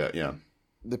caught up you get, yeah.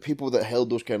 The people that held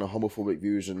those kind of homophobic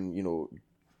views and,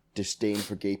 disdain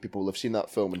for gay people have seen that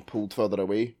film and pulled further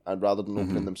away, and rather than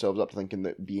opening themselves up to thinking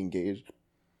that being gay is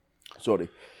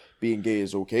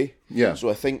okay. Yeah. So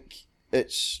I think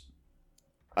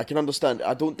I can understand.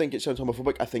 I don't think it sounds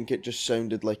homophobic. I think it just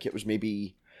sounded like it was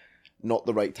maybe not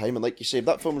the right time. And like you say, if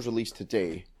that film was released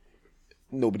today,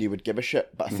 nobody would give a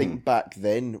shit. But I think back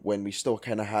then, when we still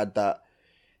kind of had that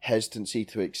hesitancy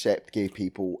to accept gay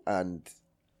people and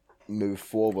move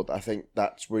forward, I think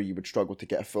that's where you would struggle to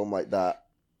get a film like that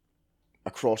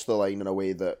across the line in a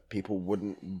way that people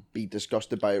wouldn't be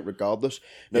disgusted by it regardless.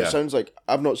 Now, It sounds like,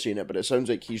 I've not seen it, but it sounds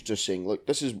like he's just saying, look,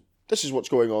 this is what's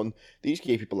going on. These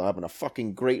gay people are having a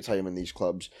fucking great time in these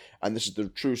clubs, and this is the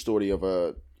true story of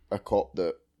a cop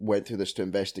that went through this to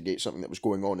investigate something that was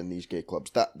going on in these gay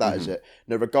clubs. That is it.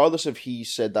 Now, regardless if he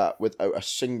said that without a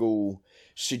single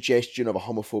suggestion of a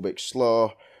homophobic slur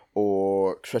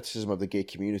or criticism of the gay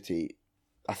community,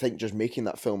 I think just making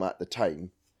that film at the time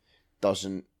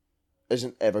isn't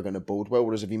ever going to bode well.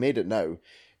 Whereas if he made it now,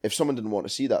 if someone didn't want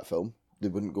to see that film, they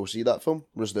wouldn't go see that film.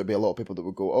 Whereas there'd be a lot of people that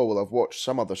would go, oh, well, I've watched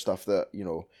some other stuff that,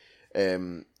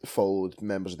 followed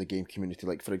members of the game community.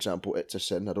 Like, for example, It's a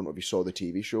Sin. I don't know if you saw the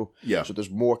TV show. Yeah. So there's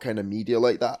more kind of media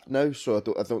like that now. So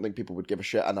I don't think people would give a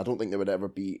shit, and I don't think there would ever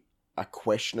be a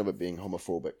question of it being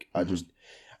homophobic.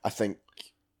 I think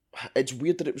it's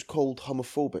weird that it was called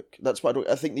homophobic. That's why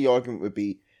I think the argument would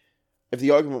be, if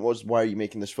the argument was, why are you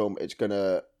making this film? It's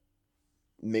gonna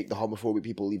make the homophobic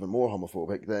people even more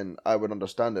homophobic, then I would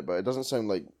understand it. But it doesn't sound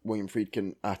like William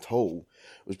Friedkin at all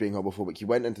was being homophobic. He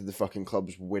went into the fucking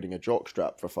clubs wearing a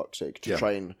jockstrap, for fuck's sake, to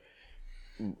try and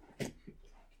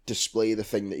display the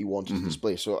thing that he wanted to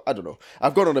display. So I don't know.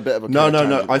 I've gone on a bit of a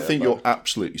no. I think you're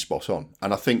absolutely spot on,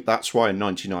 and I think that's why in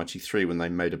 1993, when they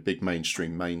made a big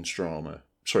mainstream AIDS drama,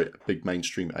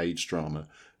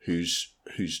 whose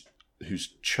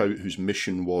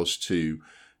mission was to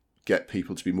get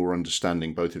people to be more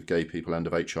understanding both of gay people and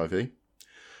of HIV.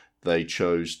 They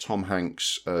chose Tom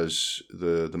Hanks as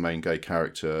the main gay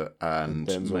character and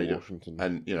made Washington.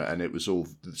 And it was all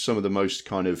some of the most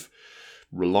kind of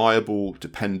reliable,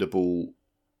 dependable,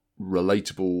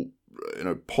 relatable,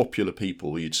 popular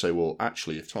people. You'd say, well,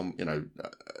 actually, if Tom,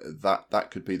 that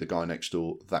could be the guy next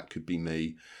door, that could be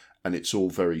me, and it's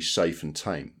all very safe and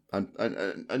tame.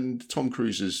 And Tom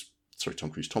Hanks's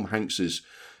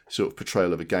sort of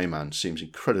portrayal of a gay man seems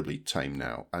incredibly tame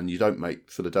now. And you don't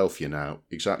make Philadelphia now,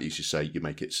 exactly as you say, you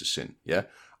make It's a Sin, yeah?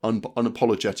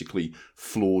 Unapologetically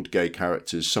flawed gay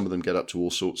characters. Some of them get up to all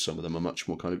sorts, some of them are much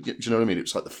more kind of, do you know what I mean?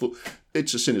 It's like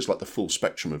It's a Sin is like the full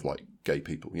spectrum of like gay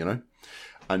people,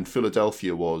 And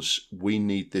Philadelphia was, we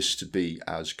need this to be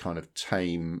as kind of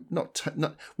tame,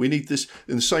 we need this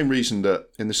in the same way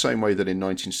that in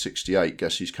 1968,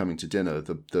 Guess Who's Coming to Dinner,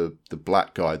 the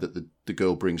black guy that the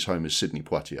girl brings home is Sidney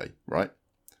Poitier, right?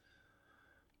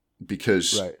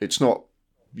 Because it's not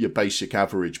your basic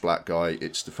average black guy,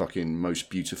 it's the fucking most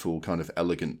beautiful, kind of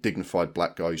elegant, dignified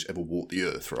black guy who's ever walked the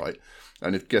earth, right?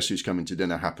 And if Guess Who's Coming to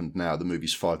Dinner happened now, the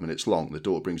movie's 5 minutes long. The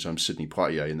daughter brings home Sidney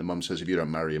Poitier and the mum says, if you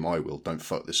don't marry him, I will. Don't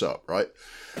fuck this up, right?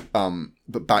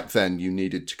 But back then, you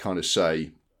needed to kind of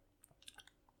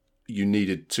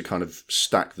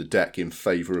stack the deck in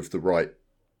favour of the right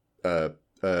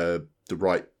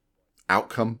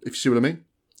outcome, if you see what I mean.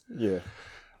 Yeah.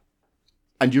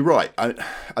 And you're right.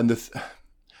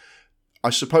 I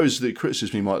suppose the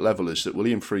criticism you might level is that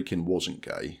William Friedkin wasn't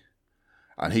gay.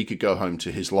 And he could go home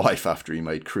to his life after he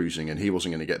made Cruising, and he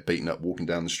wasn't going to get beaten up walking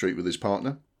down the street with his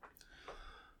partner.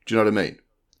 Do you know what I mean?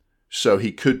 So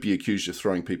he could be accused of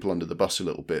throwing people under the bus a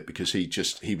little bit because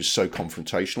he was so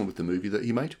confrontational with the movie that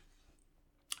he made.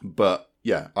 But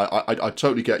yeah, I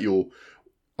totally get your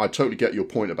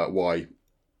point about why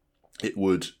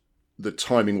the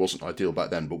timing wasn't ideal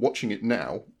back then. But watching it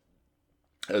now,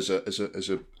 as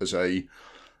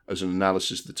an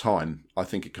analysis of the time, I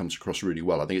think it comes across really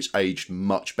well. I think it's aged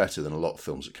much better than a lot of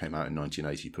films that came out in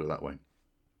 1980, put it that way.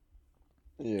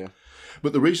 Yeah.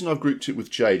 But the reason I've grouped it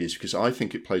with Jade is because I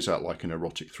think it plays out like an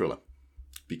erotic thriller.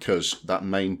 Because that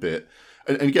main bit...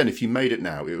 And again, if you made it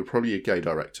now, it would probably be a gay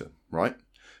director, right?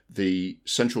 The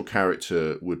central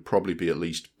character would probably be at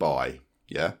least bi,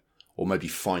 yeah? Or maybe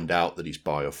find out that he's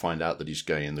bi or find out that he's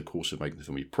gay in the course of making the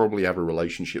film. He'd probably have a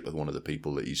relationship with one of the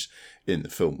people that he's in the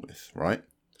film with, right?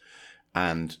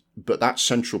 But that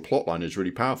central plot line is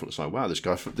really powerful. It's like, wow,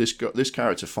 this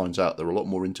character finds out they're a lot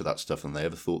more into that stuff than they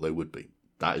ever thought they would be.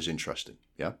 That is interesting.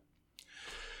 Yeah.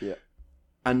 Yeah.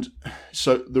 And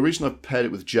so the reason I've paired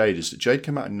it with Jade is that Jade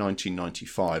came out in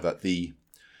 1995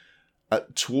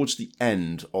 towards the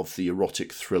end of the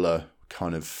erotic thriller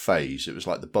kind of phase. It was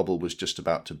like the bubble was just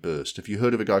about to burst. Have you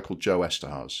heard of a guy called Joe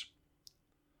Eszterhas?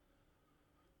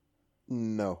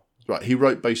 No. Right. He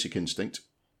wrote Basic Instinct.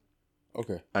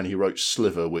 Okay. And he wrote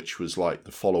Sliver, which was like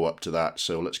the follow-up to that.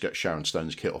 So let's get Sharon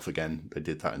Stone's kit off again. They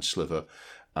did that in Sliver.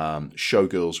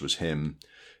 Showgirls was him.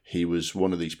 He was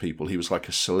one of these people. He was like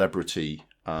a celebrity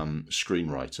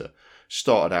screenwriter.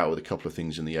 Started out with a couple of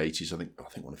things in the 80s. I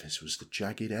think one of his was The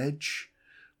Jagged Edge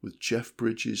with Jeff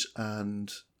Bridges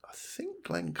and I think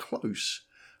Glenn Close.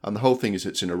 And the whole thing is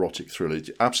it's an erotic thriller. It's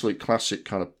absolute classic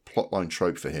kind of plotline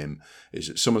trope for him is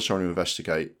that someone's trying to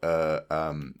investigate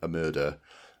a murder.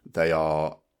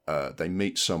 They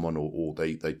meet someone or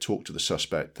they talk to the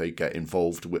suspect. They get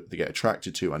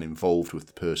attracted to and involved with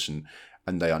the person,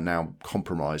 and they are now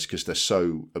compromised because they're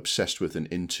so obsessed with and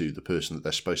into the person that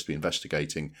they're supposed to be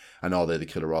investigating. And are they the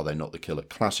killer? Are they not the killer?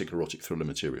 Classic erotic thriller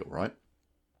material, right?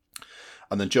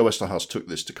 And then Joe Eszterhas took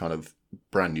this to kind of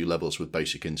brand new levels with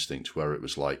Basic Instinct, where it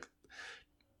was like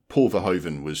Paul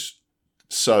Verhoeven was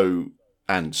so,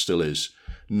 and still is,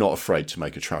 not afraid to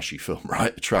make a trashy film,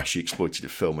 right? A trashy exploitative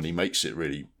film, and he makes it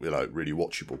really, really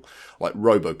watchable. Like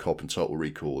RoboCop and Total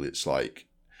Recall, it's like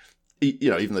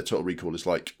even though Total Recall is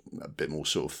like a bit more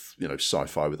sort of,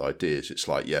 sci-fi with ideas, it's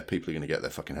like, yeah, people are going to get their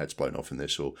fucking heads blown off in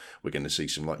this, or we're going to see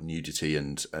some like nudity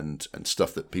and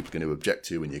stuff that people are going to object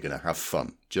to, and you're going to have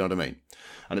fun. Do you know what I mean?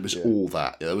 And it was all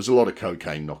that. There was a lot of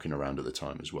cocaine knocking around at the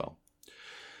time as well.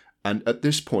 And at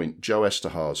this point, Joe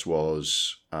Eszterhas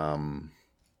was...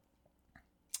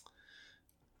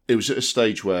 it was at a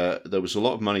stage where there was a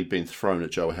lot of money being thrown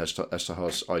at Joe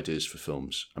Eszterhas' ideas for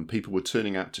films, and people were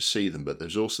turning out to see them, but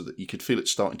there's also that you could feel it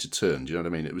starting to turn. Do you know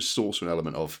what I mean? It was also an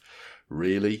element of,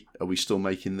 really? Are we still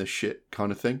making this shit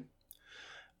kind of thing?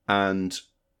 And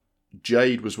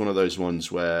Jade was one of those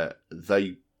ones where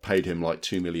they paid him like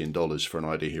 $2 million for an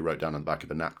idea he wrote down on the back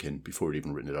of a napkin before he'd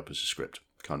even written it up as a script,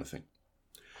 kind of thing.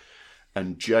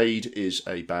 And Jade is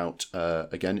about,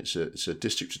 again, it's a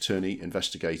district attorney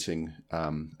investigating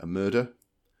a murder,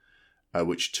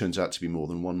 which turns out to be more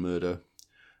than one murder.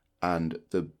 And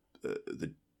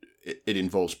it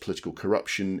involves political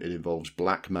corruption. It involves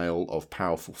blackmail of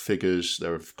powerful figures.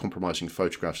 There are compromising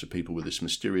photographs of people with this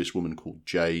mysterious woman called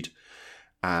Jade.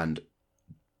 And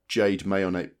Jade may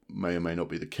or may not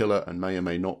be the killer, and may or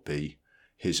may not be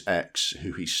his ex,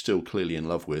 who he's still clearly in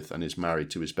love with and is married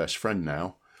to his best friend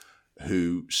now,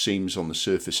 who seems on the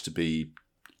surface to be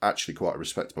actually quite a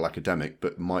respectable academic,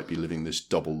 but might be living this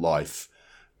double life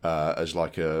as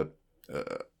like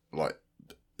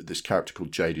this character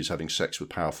called Jade who's having sex with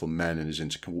powerful men and is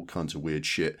into all kinds of weird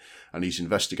shit, and he's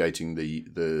investigating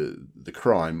the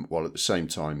crime while at the same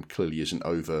time clearly isn't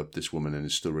over this woman and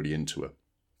is still really into her.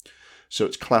 So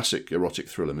it's classic erotic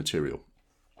thriller material.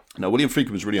 Now, William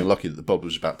Friedkin was really unlucky that the bubble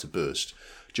was about to burst.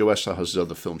 Joe Eszterhas'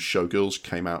 other film, Showgirls,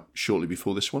 came out shortly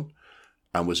before this one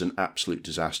and was an absolute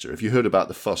disaster. Have you heard about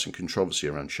the fuss and controversy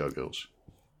around Showgirls?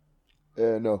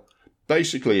 No.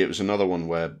 Basically, it was another one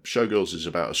where Showgirls is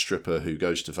about a stripper who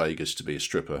goes to Vegas to be a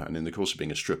stripper, and in the course of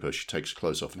being a stripper, she takes her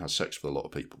clothes off and has sex with a lot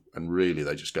of people. And really,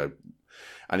 they just go...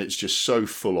 And it's just so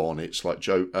full on. It's like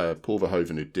Paul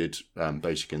Verhoeven, who did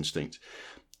Basic Instinct.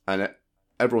 And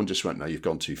everyone just went, no, you've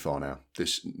gone too far now.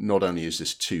 This, not only is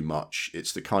this too much,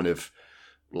 it's the kind of,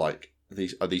 like,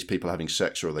 are these people having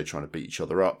sex or are they trying to beat each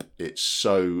other up? It's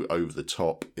so over the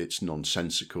top. It's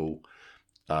nonsensical.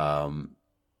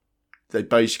 They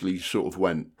basically sort of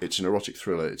went, it's an erotic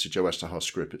thriller, it's a Joe Eszterhas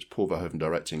script, it's Paul Verhoeven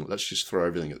directing, let's just throw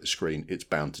everything at the screen, it's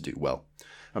bound to do well.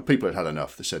 And people had had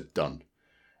enough, they said, done.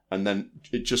 And then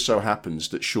it just so happens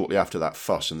that shortly after that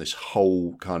fuss and this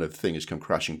whole kind of thing has come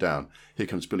crashing down, here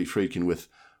comes Billy Friedkin with,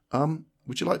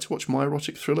 would you like to watch my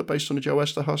erotic thriller based on a Joe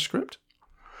Eszterhas script?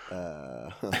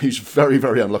 He's very,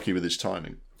 very unlucky with his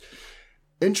timing.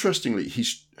 Interestingly,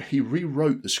 he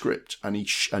rewrote the script, and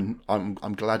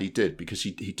I'm glad he did, because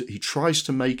he tries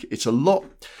to make it's a lot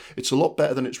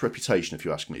better than its reputation, if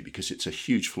you ask me, because it's a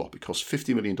huge flop. It cost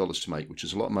 $50 million to make, which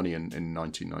is a lot of money in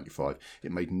 1995.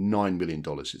 It made $9 million.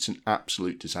 It's an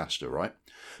absolute disaster, right?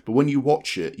 But when you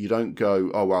watch it, you don't go,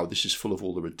 oh wow, this is full of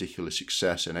all the ridiculous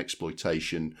excess and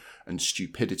exploitation and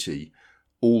stupidity.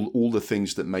 All the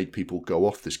things that made people go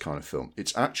off this kind of film.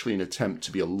 It's actually an attempt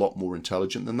to be a lot more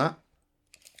intelligent than that.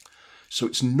 So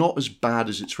it's not as bad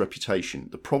as its reputation.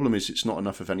 The problem is it's not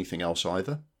enough of anything else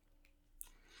either.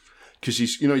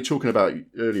 Because you're talking about,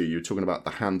 earlier you were talking about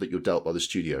the hand that you're dealt by the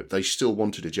studio. They still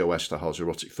wanted a Joe Eszterhas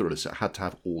erotic thriller, so it had to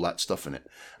have all that stuff in it.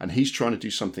 And he's trying to do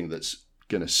something that's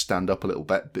going to stand up a little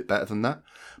bit better than that,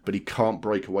 but he can't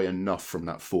break away enough from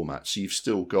that format. So you've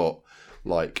still got,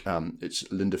 like, it's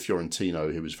Linda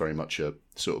Fiorentino, who was very much a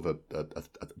sort of a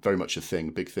very much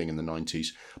a big thing in the 90s,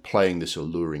 playing this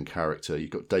alluring character. You've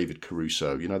got David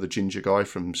Caruso, the ginger guy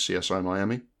from CSI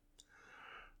Miami?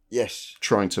 Yes.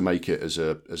 Trying to make it as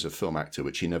a film actor,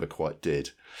 which he never quite did.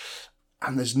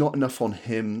 And there's not enough on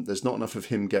him. There's not enough of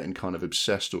him getting kind of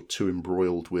obsessed or too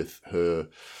embroiled with her.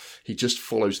 He just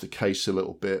follows the case a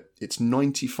little bit. It's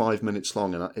 95 minutes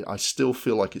long, and I still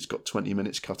feel like it's got 20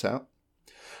 minutes cut out.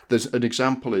 There's an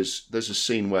example there's a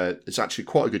scene where it's actually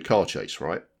quite a good car chase,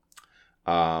 right?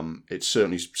 It's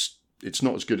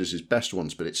not as good as his best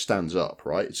ones, but it stands up,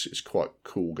 right? It's quite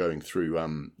cool going through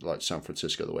like San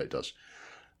Francisco the way it does.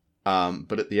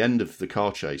 But at the end of the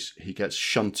car chase, he gets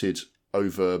shunted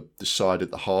over the side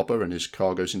of the harbour and his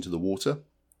car goes into the water.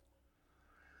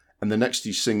 And the next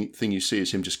thing you see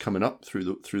is him just coming up through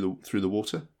the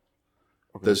water.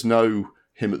 Okay. There's no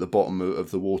him at the bottom of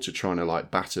the water trying to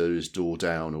like batter his door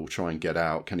down or try and get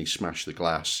out. Can he smash the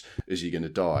glass? Is he going to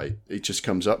die? He just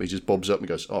comes up, he just bobs up and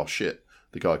goes, oh shit,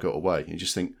 the guy got away. And you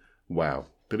just think, wow,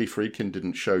 Billy Friedkin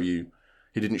didn't show you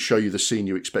the scene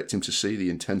you expect him to see, the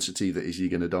intensity that is he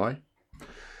going to die?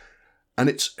 And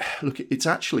it's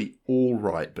actually all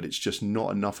right, but it's just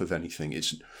not enough of anything.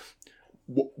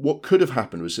 what could have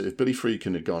happened was that if Billy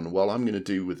Friedkin had gone, well, I'm going to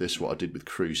do with this what I did with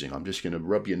Cruising. I'm just going to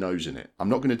rub your nose in it. I'm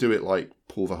not going to do it like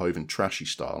Paul Verhoeven trashy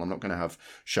style. I'm not going to have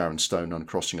Sharon Stone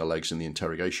uncrossing her legs in the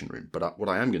interrogation room. But what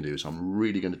I am going to do is I'm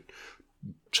really going to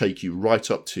take you right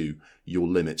up to your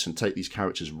limits and take these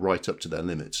characters right up to their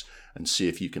limits and see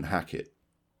if you can hack it.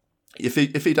 If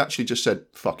he'd actually just said,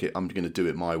 fuck it, I'm going to do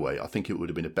it my way, I think it would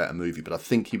have been a better movie. But I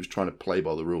think he was trying to play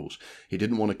by the rules. He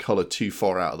didn't want to colour too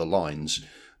far out of the lines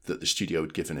that the studio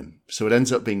had given him. So it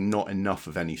ends up being not enough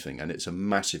of anything, and it's a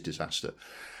massive disaster.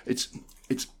 It's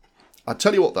I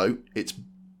tell you what though,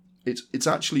 it's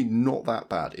actually not that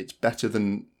bad. It's better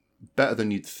than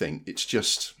you'd think. It's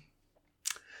just,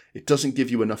 it doesn't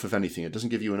give you enough of anything. It doesn't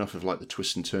give you enough of like the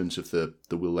twists and turns of the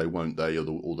will they, won't they, or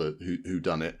the who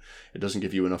done it. It doesn't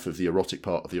give you enough of the erotic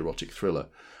part of the erotic thriller.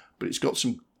 But it's got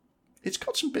some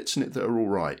bits in it that are all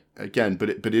right. Again, but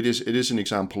it is an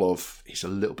example of he's a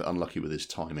little bit unlucky with his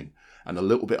timing, and a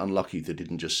little bit unlucky that he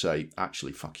didn't just say,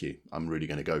 actually, fuck you, I'm really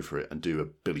going to go for it and do a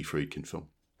Billy Friedkin film.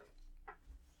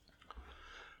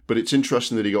 But it's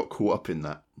interesting that he got caught up in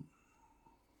that.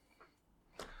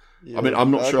 Yeah, I mean,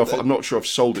 I'm not sure I've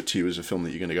sold it to you as a film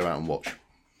that you're going to go out and watch.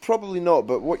 Probably not,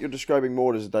 but what you're describing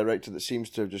more is a director that seems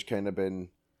to have just kind of been...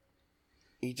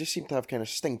 He just seemed to have kind of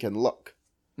stinking luck.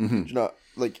 Mm-hmm. You know,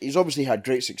 like, he's obviously had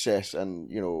great success,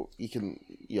 and, you know,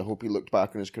 you hope he looked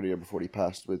back on his career before he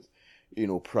passed with, you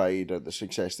know, pride at the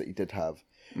success that he did have.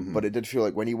 Mm-hmm. But it did feel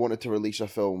like when he wanted to release a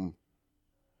film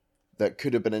that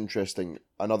could have been interesting,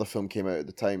 another film came out at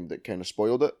the time that kind of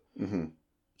spoiled it. Mm-hmm.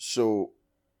 So,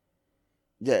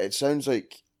 yeah, it sounds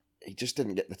like he just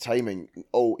didn't get the timing.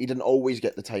 Oh, he didn't always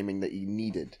get the timing that he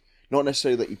needed. Not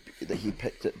necessarily that he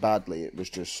picked it badly. It was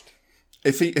just...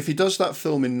 If he does that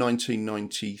film in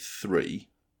 1993,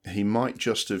 he might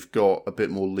just have got a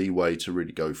bit more leeway to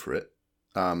really go for it.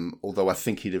 Although I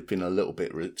think he'd have been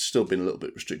still been a little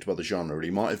bit restricted by the genre.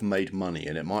 He might have made money,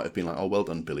 and it might have been like, oh, well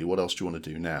done, Billy, what else do you want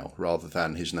to do now? Rather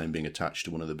than his name being attached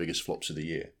to one of the biggest flops of the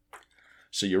year.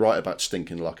 So you're right about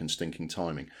stinking luck and stinking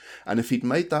timing. And if he'd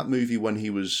made that movie when he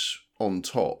was on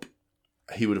top,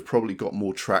 he would have probably got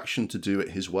more traction to do it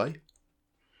his way.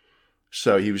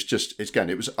 So he was just, again,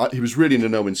 he was really in a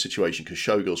no-win situation because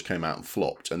Showgirls came out and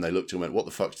flopped, and they looked and went, what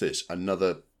the fuck's this?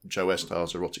 Another Joe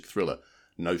Estar's erotic thriller?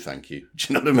 No, thank you.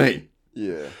 Do you know what I mean?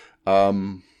 Yeah.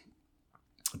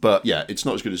 But yeah, it's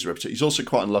not as good as Reputation. He's also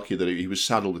quite unlucky that he was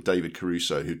saddled with David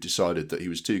Caruso, who decided that he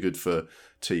was too good for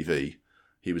TV.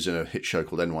 He was in a hit show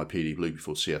called NYPD Blue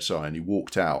before CSI, and he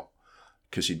walked out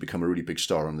because he'd become a really big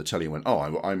star on the telly and went, oh,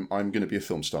 I'm going to be a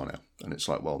film star now. And it's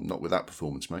like, well, not with that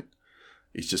performance, mate.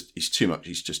 He's too much.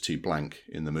 He's just too blank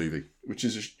in the movie, which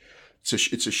is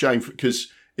it's a shame because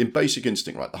in Basic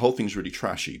Instinct, right, the whole thing's really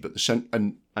trashy, but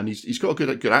and he's got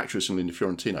a good actress in Linda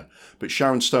Fiorentino, but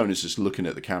Sharon Stone is just looking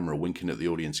at the camera, winking at the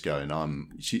audience, going,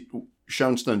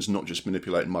 Sharon Stone's not just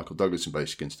manipulating Michael Douglas in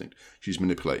Basic Instinct, she's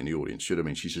manipulating the audience. You know what I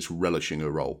mean? She's just relishing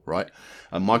her role, right?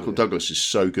 And Michael Douglas is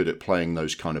so good at playing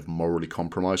those kind of morally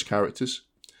compromised characters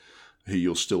who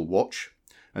you'll still watch,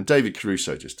 and David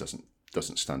Caruso just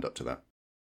doesn't stand up to that.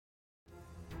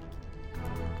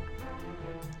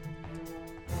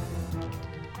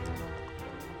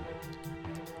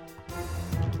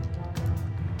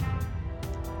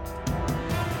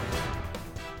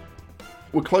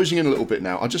 We're closing in a little bit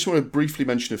now. I just want to briefly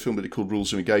mention a film that he called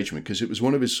Rules of Engagement because it was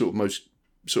one of his most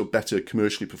better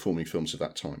commercially performing films of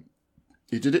that time.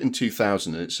 He did it in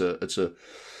 2000, and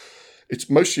it's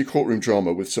mostly a courtroom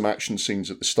drama with some action scenes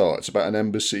at the start. It's about an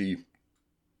embassy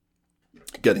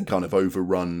getting kind of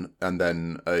overrun, and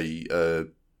then the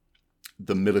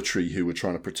military who were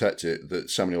trying to protect it. That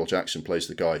Samuel L. Jackson plays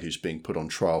the guy who's being put on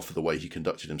trial for the way he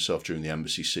conducted himself during the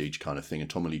embassy siege kind of thing, and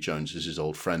Tommy Lee Jones is his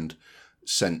old friend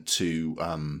sent to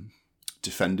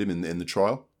defend him in the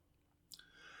trial.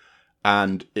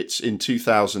 And it's in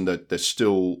 2000 that there's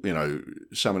still,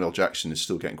 Samuel L. Jackson is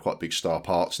still getting quite big star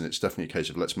parts, and it's definitely a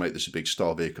case of let's make this a big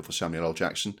star vehicle for Samuel L.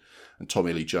 Jackson, and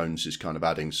Tommy Lee Jones is kind of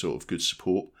adding sort of good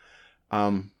support.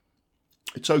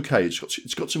 It's okay.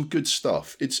 It's got some good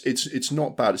stuff. It's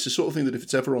not bad. It's the sort of thing that if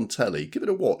it's ever on telly, give it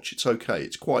a watch. It's okay.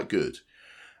 It's quite good.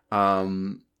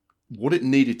 What it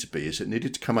needed to be is it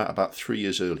needed to come out about 3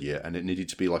 years earlier, and it needed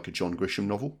to be like a John Grisham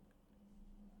novel.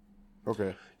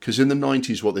 Okay. Because in the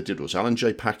 90s, what they did was Alan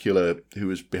J. Pakula, who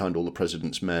was behind All the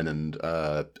President's Men and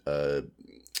the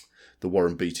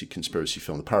Warren Beatty conspiracy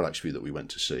film, The Parallax View, that we went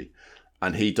to see,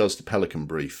 and he does The Pelican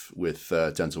Brief with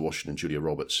Denzel Washington and Julia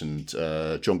Roberts, and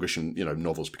John Grisham,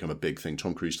 novels become a big thing.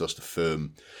 Tom Cruise does The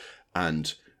Firm,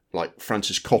 and like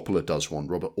Francis Coppola does one,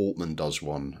 Robert Altman does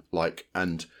one,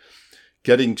 and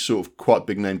getting sort of quite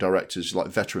big name directors, like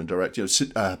veteran directors.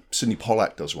 Sidney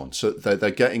Pollack does one. So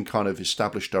they're getting kind of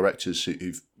established directors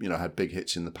who've, had big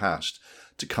hits in the past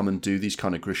to come and do these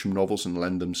kind of Grisham novels and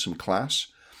lend them some class.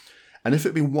 And if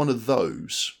it'd been one of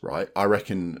those, right, I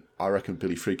reckon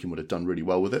Billy Friedkin would have done really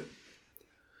well with it.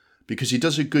 Because he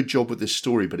does a good job with this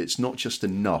story, but it's not just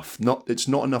enough. It's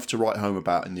not enough to write home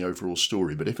about in the overall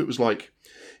story. But if it was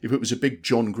a big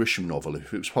John Grisham novel,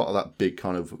 if it was part of that big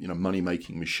kind of money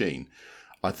making machine,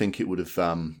 I think it would have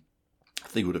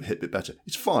hit a bit better.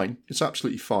 It's fine. It's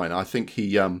absolutely fine. I think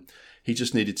he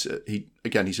just needed to.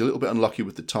 He's a little bit unlucky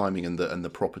with the timing and the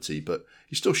property, but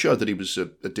he still showed that he was a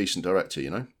decent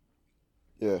director.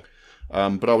 Yeah.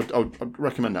 But I would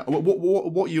recommend that.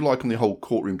 What you like on the whole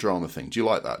courtroom drama thing? Do you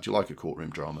like that? Do you like a courtroom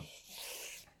drama?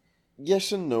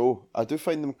 Yes and no. I do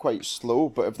find them quite slow,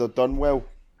 but if they're done well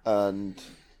and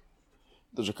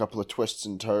there's a couple of twists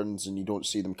and turns and you don't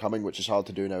see them coming, which is hard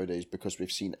to do nowadays because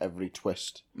we've seen every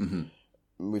twist.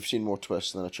 Mm-hmm. We've seen more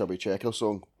twists than a Chubby Checker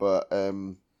song, but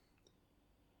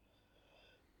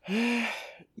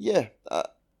yeah,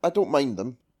 I don't mind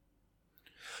them.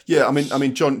 Yeah, I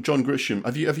mean, John Grisham.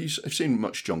 Have you seen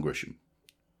much John Grisham?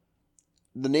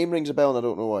 The name rings a bell, and I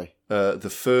don't know why.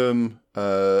 The Firm,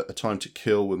 A Time to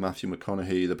Kill with Matthew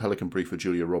McConaughey, The Pelican Brief with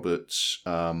Julia Roberts.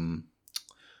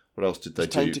 What else did they do?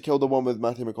 Time to Kill, the one with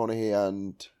Matthew McConaughey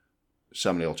and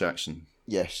Samuel L. Jackson.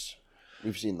 Yes,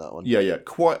 we've seen that one. Yeah.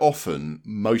 Quite often,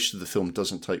 most of the film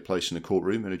doesn't take place in a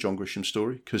courtroom in a John Grisham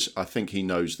story because I think he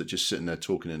knows that just sitting there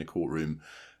talking in a courtroom.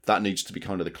 That needs to be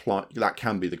kind of that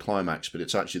can be the climax, but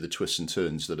it's actually the twists and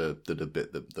turns that are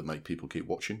bit that make people keep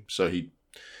watching. So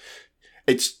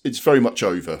it's very much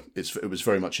over. It was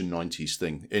very much a 90s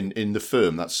thing. In The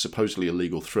Firm, that's supposedly a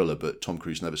legal thriller, but Tom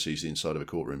Cruise never sees the inside of a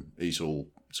courtroom. He's all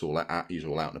out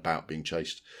and about being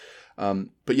chased.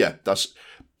 But yeah,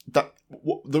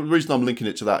 the reason I'm linking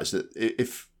it to that is that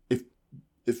if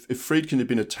Friedkin had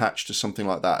been attached to something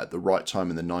like that at the right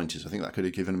time in the 90s, I think that could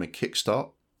have given him a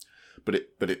kickstart. But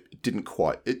it didn't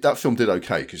quite. That film did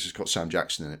okay because it's got Sam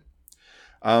Jackson in it.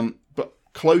 But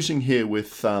closing here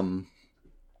with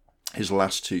his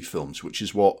last two films, which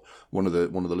is what one of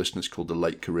the listeners called the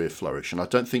late career flourish. And I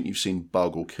don't think you've seen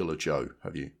Bug or Killer Joe,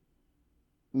 have you?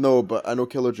 No, but I know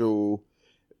Killer Joe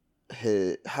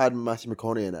had Matthew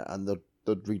McConaughey in it, and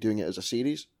they're redoing it as a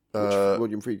series, which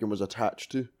William Friedkin was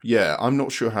attached to. Yeah, I'm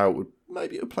not sure how it would.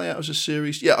 Maybe it would play out as a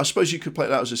series. Yeah, I suppose you could play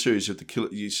it out as a series of the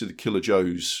Killer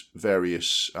Joe's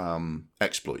various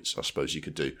exploits. I suppose you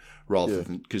could do rather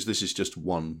than because this is just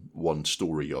one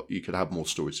story. You could have more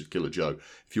stories of Killer Joe.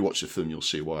 If you watch the film, you'll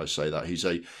see why I say that.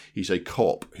 He's a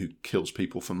cop who kills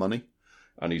people for money,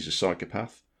 and he's a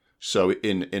psychopath. So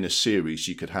in a series,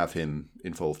 you could have him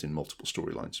involved in multiple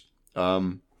storylines.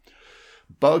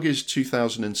 Bug is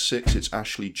 2006. It's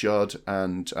Ashley Judd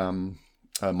and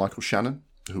Michael Shannon,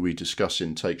 who we discuss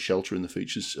in Take Shelter in the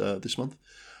features this month.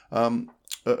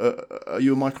 Are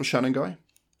you a Michael Shannon guy?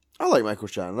 I like Michael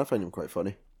Shannon. I find him quite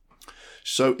funny.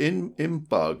 So in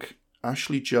Bug,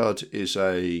 Ashley Judd is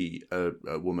a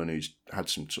woman who's had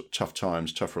some sort of tough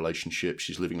times, tough relationships.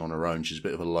 She's living on her own. She's a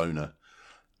bit of a loner.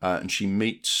 And she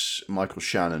meets Michael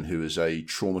Shannon, who is a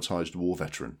traumatized war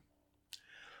veteran.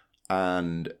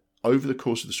 And over the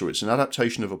course of the story, it's an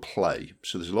adaptation of a play.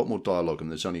 So there's a lot more dialogue and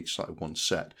there's only one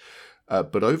set.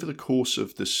 But over the course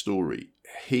of this story,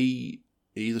 he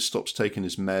either stops taking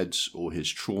his meds or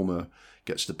his trauma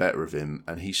gets the better of him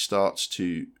and his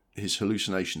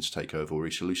hallucinations take over, or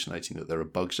he's hallucinating that there are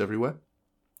bugs everywhere.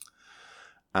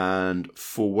 And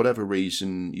for whatever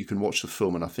reason, you can watch the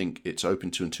film and I think it's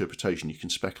open to interpretation. You can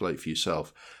speculate for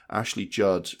yourself. Ashley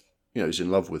Judd, is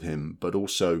in love with him, but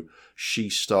also she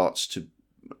starts to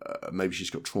maybe she's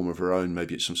got trauma of her own,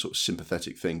 maybe it's some sort of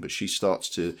sympathetic thing, but she starts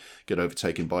to get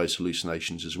overtaken by his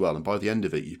hallucinations as well. And by the end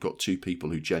of it, you've got two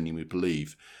people who genuinely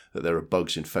believe that there are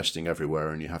bugs infesting everywhere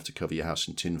and you have to cover your house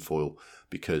in tinfoil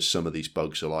because some of these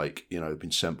bugs are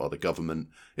been sent by the government.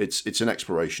 It's an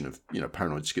exploration of,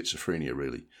 paranoid schizophrenia,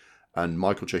 really. And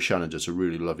Michael J. Shannon does a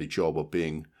really lovely job of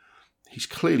he's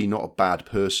clearly not a bad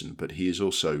person, but he is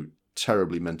also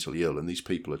terribly mentally ill. And these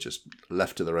people are just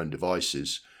left to their own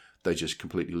devices. They just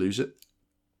completely lose it.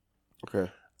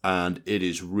 Okay. And it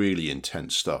is really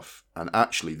intense stuff. And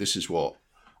actually, this is what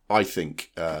I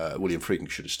think William Friedkin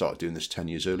should have started doing this 10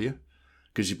 years earlier.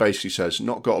 Because he basically says,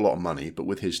 not got a lot of money, but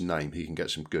with his name, he can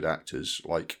get some good actors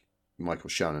like Michael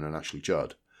Shannon and Ashley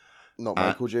Judd. Not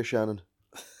Michael J. Shannon.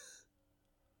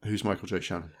 Who's Michael J.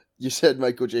 Shannon? You said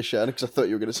Michael J. Shannon because I thought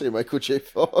you were going to say Michael J.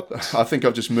 Fox. I think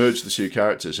I've just merged the two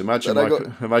characters. Imagine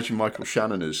Michael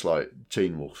Shannon as like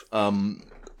Teen Wolf.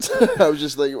 I was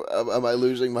just like, am I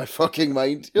losing my fucking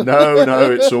mind?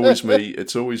 No, it's always me.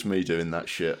 It's always me doing that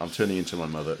shit. I'm turning into my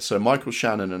mother. So Michael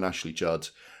Shannon and Ashley Judd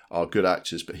are good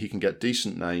actors, but he can get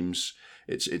decent names.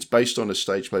 It's based on a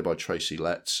stage play by Tracy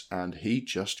Letts, and he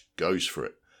just goes for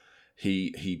it.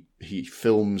 He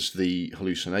films the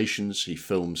hallucinations.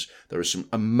 There are some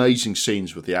amazing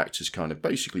scenes with the actors kind of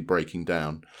basically breaking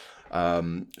down.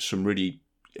 Some really,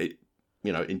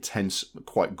 intense,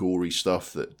 quite gory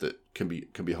stuff that can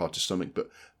be hard to stomach, but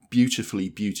beautifully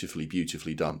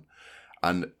done.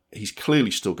 And he's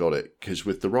clearly still got it, because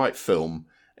with the right film,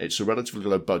 it's a relatively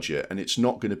low budget, and it's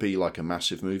not going to be like a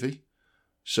massive movie.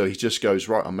 So he just goes,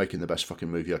 right, I'm making the best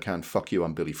fucking movie I can. Fuck you,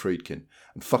 I'm Billy Friedkin.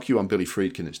 And fuck you, I'm Billy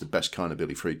Friedkin. It's the best kind of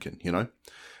Billy Friedkin, you know?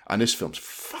 And this film's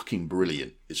fucking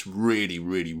brilliant. It's really,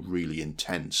 really, really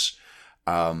intense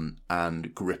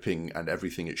and gripping and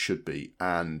everything it should be.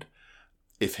 And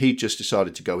if he just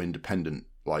decided to go independent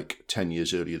like 10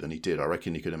 years earlier than he did, I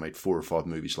reckon he could have made 4 or 5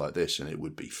 movies like this, and it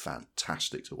would be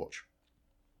fantastic to watch.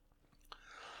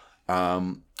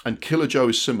 And Killer Joe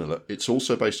is similar. It's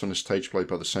also based on a stage play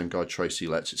by the same guy, Tracy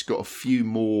Letts. It's got a few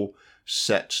more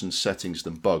sets and settings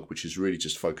than Bug, which is really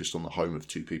just focused on the home of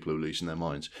 2 people who are losing their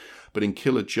minds. But in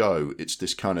Killer Joe, it's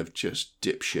this kind of just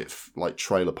dipshit, like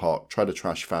trailer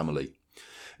trash family.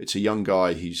 It's a young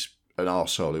guy, he's an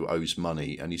arsehole who owes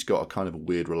money, and he's got a kind of a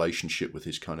weird relationship with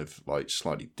his kind of like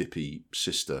slightly dippy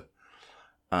sister.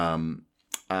 And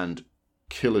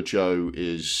Killer Joe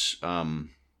is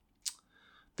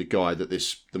the guy that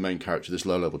the main character, this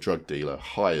low-level drug dealer,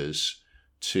 hires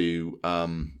to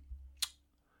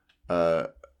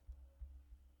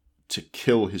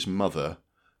kill his mother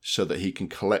so that he can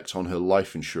collect on her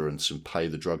life insurance and pay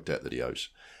the drug debt that he owes.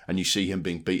 And you see him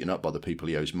being beaten up by the people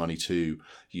he owes money to.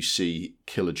 You see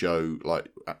Killer Joe,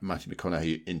 like Matthew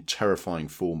McConaughey, in terrifying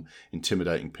form,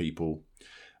 intimidating people.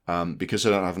 Because they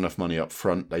don't have enough money up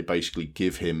front, they basically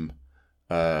give him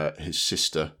his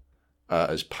sister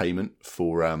as payment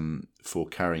for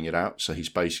carrying it out. So he's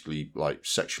basically like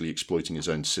sexually exploiting his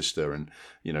own sister and,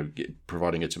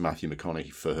 providing it to Matthew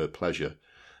McConaughey for her pleasure.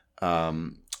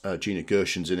 Gina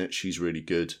Gershon's in it. She's really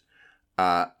good.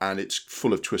 And it's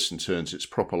full of twists and turns. It's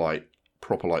proper like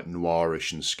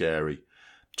noirish and scary.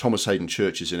 Thomas Hayden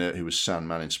Church is in it, who was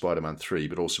Sandman in Spider-Man 3,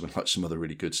 but also in like some other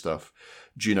really good stuff.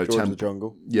 Juno Temple. The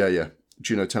Jungle. Yeah.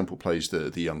 Juno Temple plays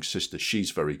the young sister.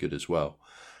 She's very good as well.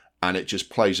 And it just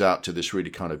plays out to this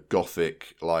really kind of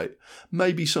gothic, like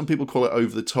maybe some people call it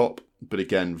over the top, but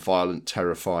again, violent,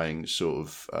 terrifying sort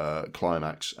of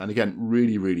climax. And again,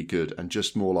 really, really good. And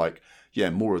just more like,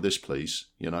 yeah, more of this, please,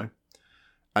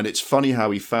 And it's funny how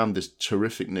he found this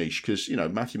terrific niche because,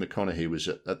 Matthew McConaughey was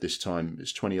at this time,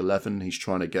 it's 2011, he's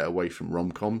trying to get away from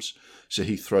rom-coms. So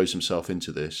he throws himself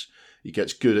into this. He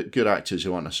gets good actors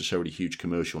who aren't necessarily huge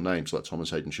commercial names like Thomas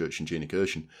Hayden Church and Gina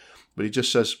Gershon. But he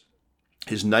just says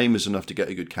his name is enough to get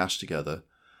a good cast together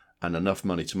and enough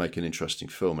money to make an interesting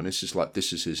film. And this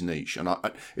is his niche. And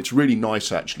it's really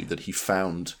nice, actually, that he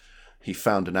found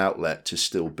an outlet to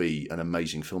still be an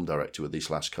amazing film director with these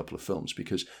last couple of films,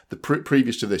 because the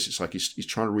previous to this, it's like he's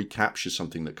trying to recapture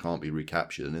something that can't be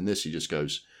recaptured. And in this, he just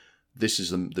goes, this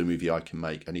is the movie I can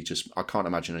make. And I can't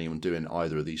imagine anyone doing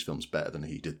either of these films better than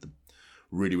he did them.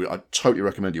 Really, really, I totally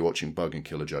recommend you watching Bug and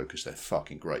Killer Joe because they're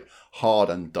fucking great. Hard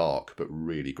and dark, but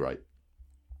really great.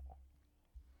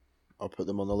 I'll put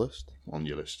them on the list. On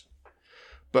your list.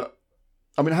 But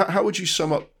I mean, how would you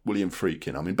sum up William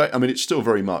Friedkin? I mean, it's still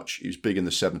very much, he was big in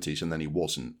the 70s and then he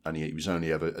wasn't, and he was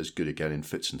only ever as good again in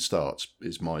fits and starts,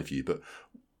 is my view. But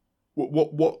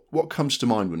what comes to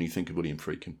mind when you think of William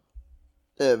Friedkin?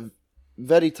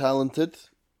 Very talented,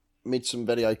 made some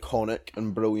very iconic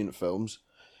and brilliant films,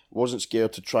 wasn't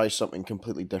scared to try something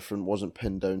completely different, wasn't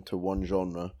pinned down to one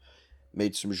genre,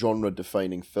 made some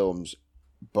genre-defining films,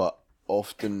 but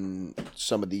often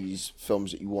some of these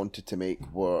films that he wanted to make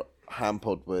were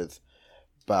hampered with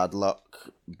bad luck,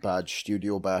 bad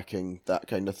studio backing, that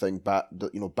kind of thing,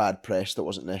 bad press that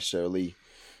wasn't necessarily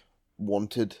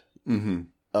warranted.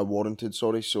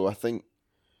 Sorry. So I think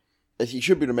he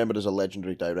should be remembered as a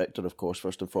legendary director, of course,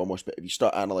 first and foremost. But if you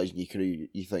start analysing your career,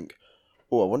 you think,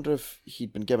 I wonder if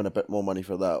he'd been given a bit more money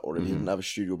for that, or if he didn't have a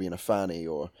studio being a fanny,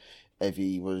 or if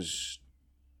he was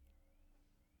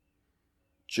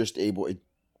just able to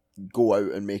go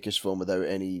out and make his film without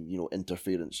any,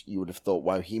 interference. You would have thought,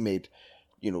 wow, he made,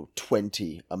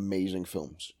 20 amazing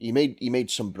films. He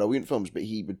made some brilliant films, but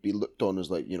he would be looked on as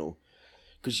like,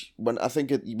 because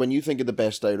when you think of the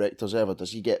best directors ever,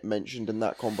 does he get mentioned in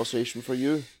that conversation for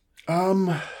you?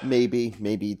 Maybe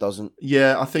he doesn't.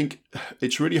 Yeah, I think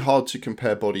it's really hard to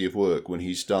compare body of work when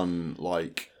he's done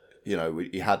like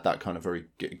he had that kind of very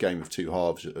game of two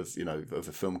halves of of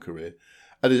a film career.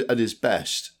 At his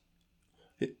best,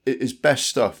 his best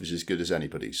stuff is as good as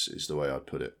anybody's, is the way I'd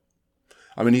put it.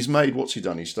 I mean, he's made, what's he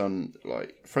done? He's done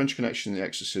like French Connection, The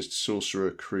Exorcist,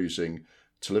 Sorcerer, Cruising,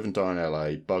 To Live and Die in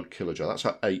LA, Bug, Killer Joe. That's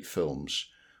like 8 films,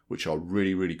 which are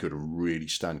really, really good and really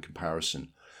stand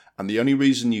comparison. And the only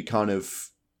reason you kind of,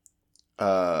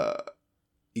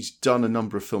 he's done a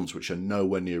number of films which are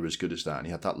nowhere near as good as that. And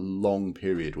he had that long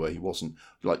period where he wasn't,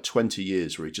 like 20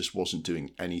 years where he just wasn't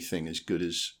doing anything as good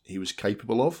as he was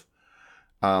capable of.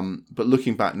 But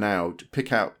looking back now, to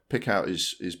pick out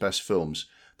his best films,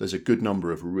 there's a good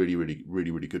number of really, really, really,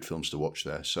 really good films to watch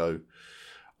there. So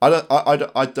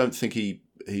I don't think he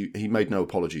made no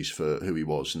apologies for who he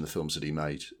was in the films that he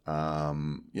made.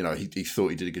 He thought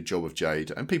he did a good job of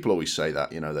Jade, and people always say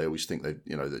that. They always think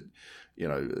that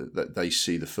they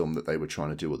see the film that they were trying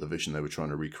to do or the vision they were trying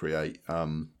to recreate.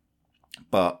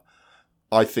 But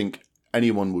I think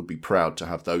anyone would be proud to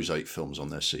have those 8 films on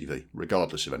their CV,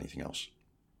 regardless of anything else.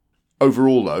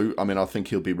 Overall, though, I mean, I think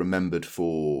he'll be remembered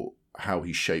for how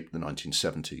he shaped the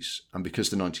 1970s, and because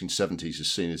the 1970s is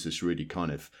seen as this really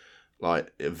kind of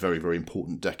like a very, very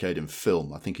important decade in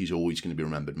film, I think he's always going to be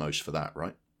remembered most for that,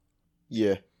 right?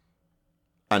 Yeah.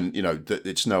 And,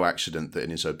 it's no accident that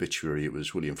in his obituary it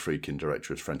was William Friedkin,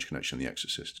 director of French Connection and The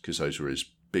Exorcist, because those were his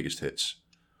biggest hits.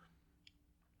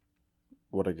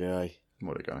 What a guy.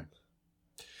 What a guy.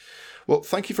 Well,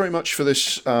 thank you very much for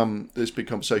this this big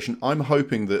conversation. I'm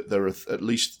hoping that there are at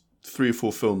least 3 or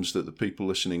 4 films that the people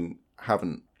listening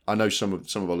haven't. I know some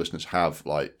of our listeners have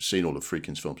seen all of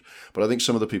Friedkin's films, but I think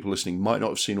some of the people listening might not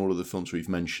have seen all of the films we've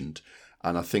mentioned.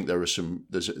 And I think there's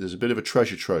a bit of a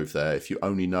treasure trove there if you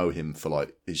only know him for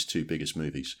his 2 biggest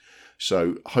movies.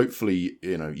 So hopefully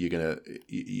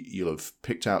you'll have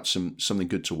picked out something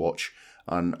good to watch,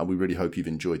 and we really hope you've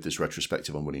enjoyed this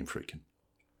retrospective on William Friedkin.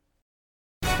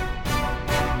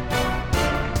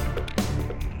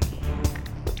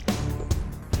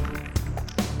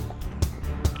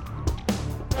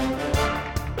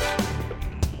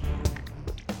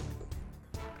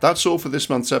 That's all for this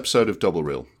month's episode of Double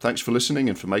Reel. Thanks for listening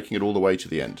and for making it all the way to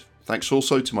the end. Thanks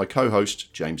also to my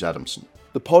co-host, James Adamson.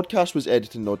 The podcast was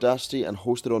edited in Audacity and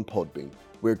hosted on Podbean.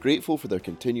 We're grateful for their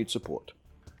continued support.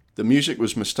 The music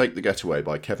was Mistake the Getaway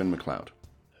by Kevin MacLeod.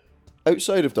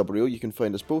 Outside of Double Reel, you can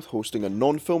find us both hosting a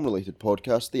non-film related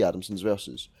podcast, The Adamsons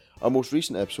Versus. Our most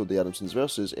recent episode, The Adamsons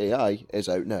Versus AI, is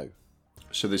out now.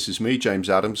 So this is me, James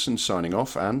Adamson, signing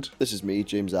off, and... This is me,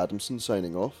 James Adamson,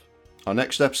 signing off. Our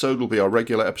next episode will be our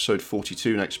regular episode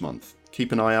 42 next month.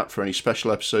 Keep an eye out for any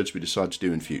special episodes we decide to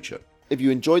do in future. If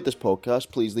you enjoyed this podcast,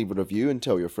 please leave a review and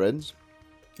tell your friends.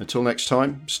 Until next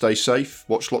time, stay safe,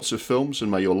 watch lots of films,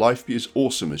 and may your life be as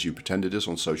awesome as you pretend it is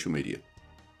on social media.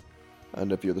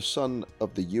 And if you're the son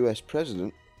of the US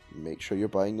president, make sure you're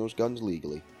buying those guns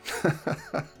legally.